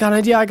us. I got an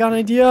idea. I got an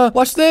idea.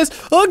 Watch this.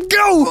 Oh,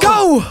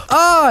 go.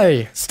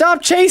 Aye.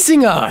 Stop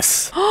chasing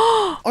us.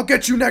 I'll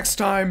get you next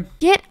time.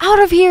 Get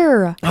out of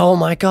here. Oh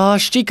my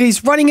gosh, Chica,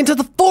 he's running into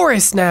the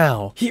forest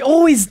now. He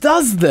always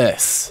does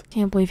this.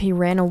 Can't believe he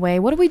ran away.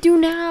 What do we do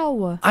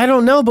now? I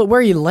don't know, but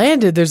where he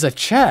landed, there's a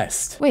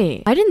chest.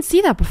 Wait, I didn't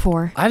see that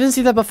before. I didn't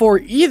see that before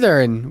either,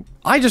 and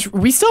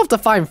we still have to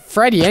find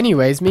Freddy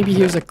anyways. Maybe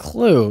here's a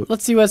clue.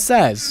 Let's see what it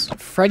says.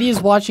 Freddy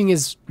is watching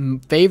his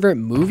favorite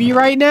movie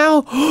right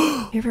now.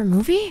 Favorite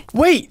movie?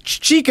 Wait,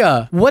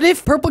 Chica, what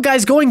if Purple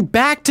Guy's going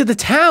back to the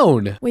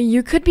town? Wait,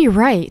 you could be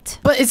right.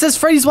 But it says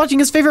Freddy's watching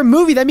his favorite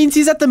movie. That means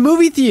he's at the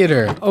movie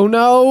theater. Oh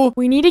no.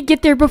 We need to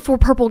get there before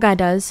Purple Guy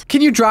does.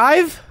 Can you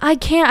drive? I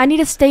can't. I need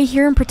to stay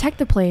here and protect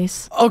the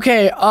place.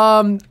 Okay,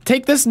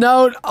 take this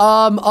note.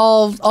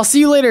 I'll see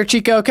you later,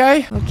 Chica,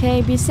 okay?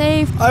 Okay, be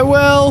safe. I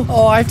will.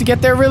 Oh, I have to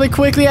get there really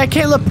quickly. I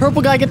can't let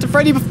Purple Guy get to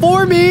Freddy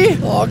before me.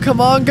 Oh, come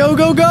on. Go.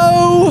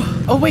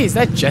 Oh, wait, is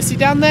that Jesse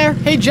down there?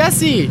 Hey,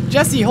 Jesse.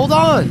 Jesse, hold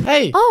on.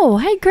 Hey. Oh,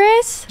 hey,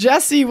 Chris.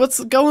 Jesse,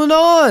 what's going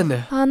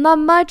on? Not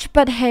much,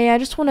 but hey, I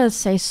just want to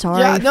say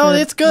sorry. Yeah, no,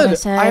 it's good.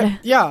 What I said.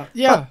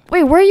 Yeah.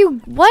 Wait, where are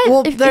you? What?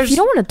 Well, if you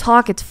don't want to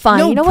talk, it's fine.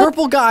 No, you know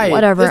Purple what? Guy.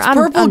 Whatever. It's I'm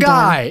Purple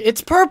Guy. done.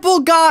 It's Purple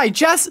Guy.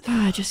 Jess.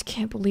 I just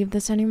can't believe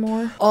this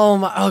anymore. Oh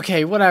my.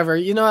 Okay, whatever.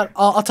 You know what?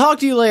 I'll talk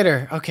to you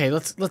later. Okay,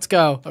 let's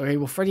go. Okay,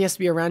 well, Freddy has to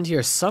be around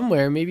here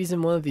somewhere. Maybe he's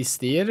in one of these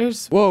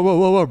theaters.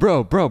 Whoa,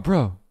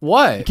 bro.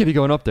 What? You can't be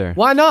going up there.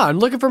 Why not? I'm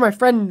looking for my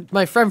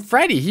friend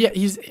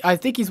Freddy. I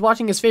think he's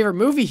watching his favorite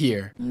movie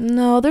here.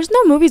 No, there's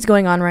no movies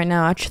going on right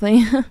now,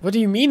 actually. What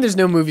do you mean there's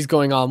no movies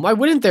going on? Why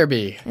wouldn't there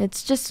be?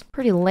 It's just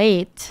pretty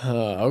late.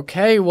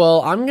 Okay,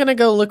 well, I'm gonna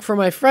go look for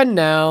my friend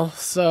now,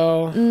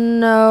 so...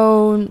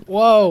 No.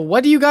 Whoa,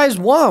 what do you guys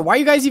want? Why are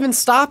you guys even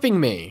stopping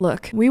me?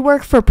 Look, we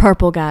work for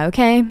Purple Guy,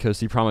 okay?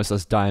 Because he promised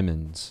us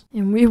diamonds.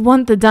 And we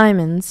want the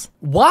diamonds.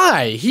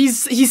 Why? He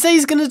said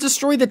he's gonna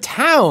destroy the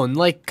town.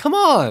 Like, come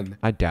on.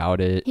 I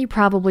doubt it. He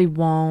probably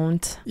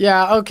won't.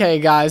 Yeah, okay,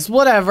 guys.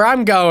 Whatever,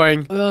 I'm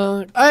going.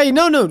 Hey,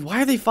 no.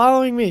 Why are they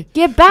following me?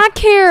 Get back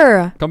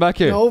here! Come back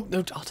here. No,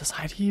 I'll just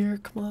hide here.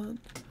 Come on.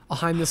 I'll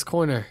hide in this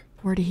corner.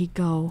 Where did he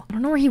go? I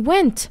don't know where he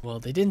went. Well,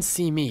 they didn't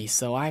see me,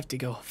 so I have to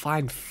go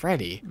find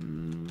Freddy.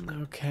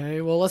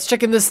 Okay, well, let's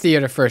check in this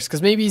theater first,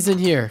 because maybe he's in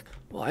here.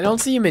 Well, I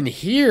don't see him in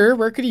here.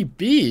 Where could he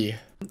be?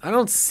 I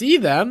don't see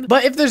them.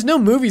 But if there's no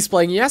movies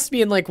playing, he has to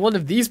be in like one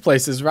of these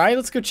places, right?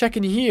 Let's go check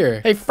in here.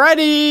 Hey,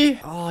 Freddy!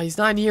 Oh, he's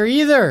not in here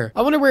either.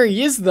 I wonder where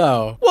he is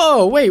though.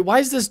 Whoa, wait, why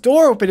is this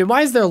door open and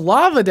why is there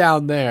lava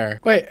down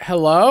there? Wait,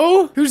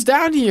 hello? Who's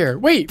down here?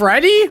 Wait,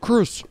 Freddy?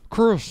 Chris.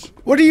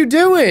 What are you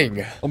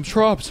doing? I'm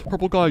trapped.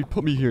 Purple Guy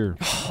put me here.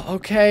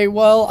 Okay,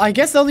 well, I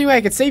guess the only way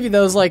I could save you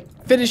though is like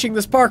finishing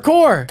this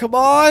parkour. Come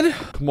on.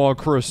 Come on,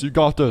 Chris. You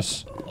got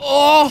this.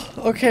 Oh,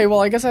 okay, well,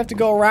 I guess I have to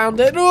go around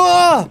it.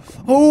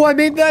 Oh, I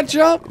made that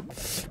jump.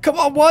 Come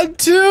on, 1,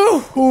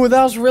 2. Oh,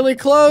 that was really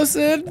close.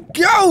 And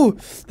go.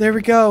 There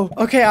we go.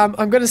 Okay,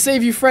 I'm gonna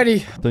save you, Freddy.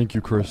 Thank you,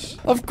 Chris.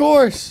 Of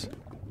course.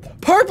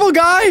 Purple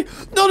Guy?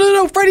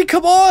 No, Freddy,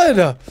 come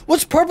on.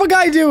 What's Purple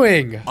Guy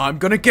doing? I'm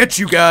gonna get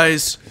you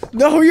guys.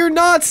 No, you're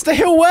not.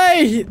 Stay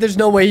away. There's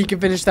no way he can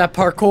finish that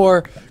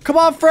parkour. Come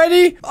on,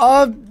 Freddy.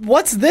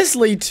 What's this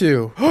lead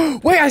to?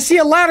 Wait, I see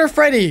a ladder,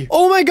 Freddy.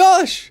 Oh my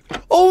gosh.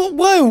 Oh,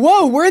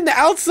 whoa. We're in the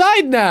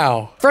outside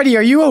now. Freddy,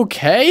 are you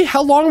okay?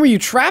 How long were you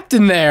trapped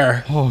in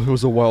there? Oh, it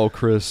was a while,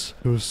 Chris.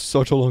 It was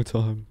such a long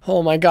time.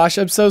 Oh my gosh,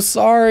 I'm so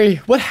sorry.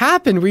 What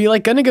happened? Were you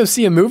like gonna go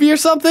see a movie or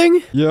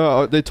something?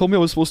 Yeah, they told me I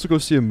was supposed to go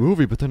see a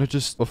movie, but then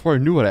before I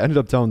knew it, I ended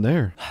up down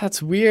there.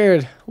 That's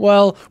weird.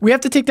 Well, we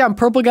have to take down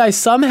Purple Guy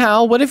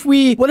somehow. What if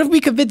we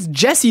convince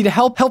Jesse to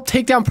help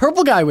take down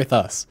Purple Guy with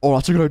us? Oh,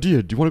 that's a good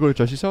idea. Do you want to go to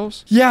Jesse's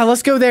house? Yeah,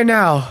 let's go there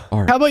now.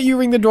 All right. How about you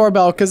ring the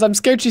doorbell? Because I'm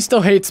scared she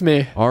still hates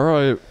me. All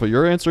right, but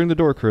you're answering the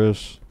door,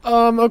 Chris.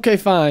 Okay,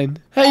 fine.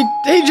 Hey,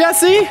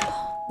 Jesse.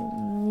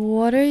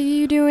 What are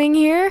you doing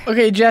here?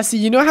 Okay, Jesse,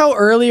 you know how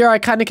earlier I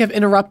kind of kept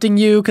interrupting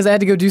you because I had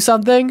to go do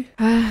something?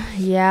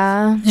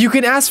 Yeah. You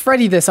can ask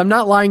Freddy this, I'm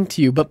not lying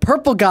to you, but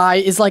Purple Guy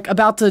is like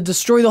about to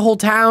destroy the whole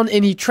town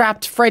and he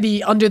trapped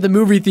Freddy under the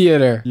movie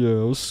theater. Yeah,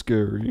 it was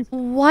scary.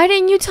 Why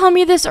didn't you tell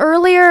me this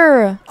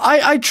earlier?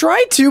 I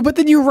tried to, but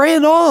then you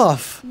ran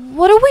off.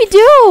 What do we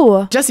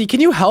do? Jesse, can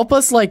you help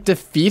us, like,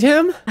 defeat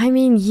him? I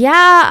mean,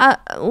 yeah.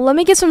 Let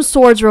me get some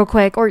swords real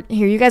quick. Or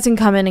here, you guys can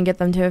come in and get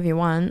them too if you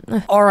want.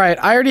 Alright,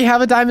 I already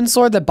have a diamond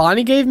sword that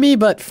Bonnie gave me,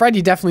 but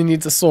Freddy definitely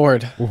needs a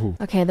sword. Ooh.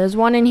 Okay, there's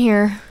one in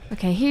here.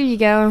 Okay, here you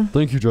go.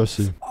 Thank you,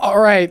 Jesse. All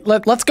right,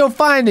 let's go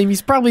find him.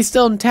 He's probably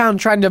still in town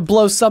trying to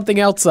blow something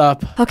else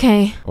up.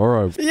 Okay. All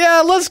right.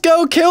 Yeah, let's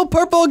go kill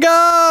purple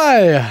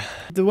guy.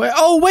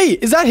 Oh,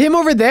 wait, is that him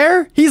over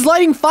there? He's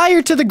lighting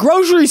fire to the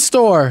grocery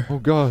store. Oh,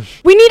 gosh.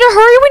 We need to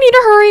hurry. We need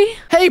to hurry.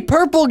 Hey,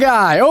 purple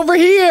guy, over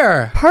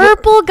here.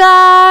 Purple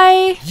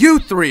guy. You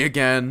three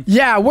again.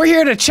 Yeah, we're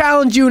here to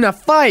challenge you in a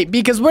fight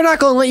because we're not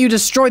going to let you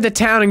destroy the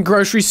town and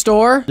grocery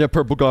store. Yeah,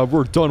 Purple God,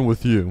 we're done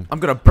with you. I'm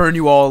gonna burn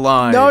you all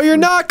alive. No, you're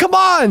not. Come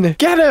on.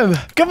 Get him.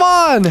 Come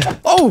on.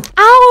 Oh,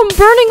 Ow, I'm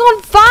burning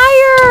on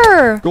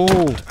fire.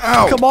 Go.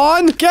 Ow. come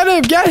on. Get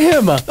him. Get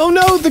him. Oh,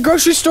 no, the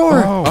grocery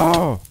store.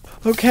 Oh.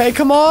 Okay,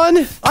 come on.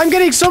 I'm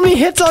getting so many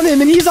hits on him,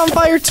 and he's on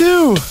fire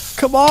too.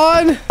 Come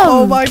on.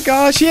 Oh my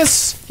gosh, he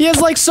has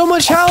like so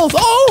much health.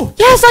 Oh,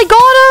 Yes, I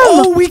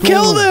got him. oh, we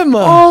killed him.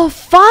 Oh,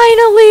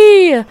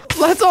 finally.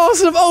 That's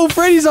awesome. Oh,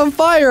 Freddy's on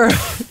fire.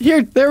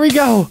 Here, there we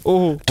go.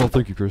 Oh,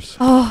 thank you, Chris.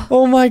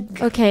 Oh my.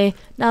 Okay,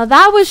 now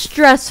that was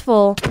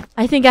stressful.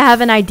 I think I have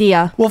an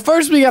idea. Well,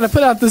 first we gotta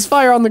put out this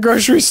fire on the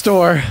grocery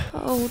store.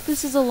 Oh,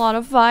 this is a lot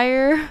of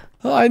fire.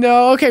 Oh, I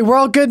know. Okay, we're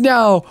all good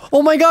now.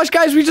 Oh my gosh,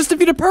 guys, we just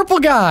defeated Purple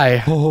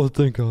Guy. Oh,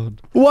 thank God.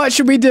 What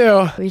should we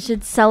do? We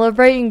should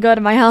celebrate and go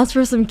to my house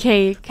for some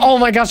cake. Oh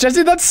my gosh,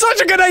 Jesse, that's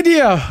such a good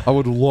idea. I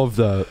would love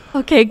that.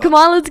 Okay, come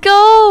on, let's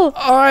go.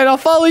 All right, I'll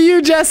follow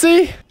you,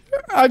 Jesse.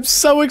 I'm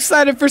so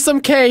excited for some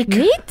cake.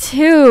 Me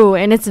too,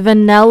 and it's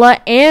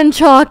vanilla and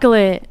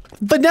chocolate.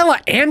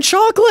 Vanilla and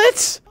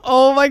chocolate?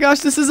 Oh my gosh,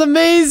 this is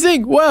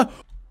amazing. Well,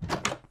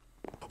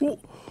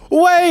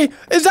 wait,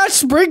 is that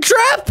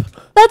Springtrap?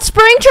 That's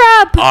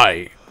Springtrap.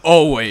 I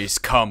always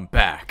come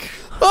back.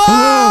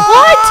 Ah!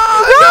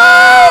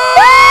 What?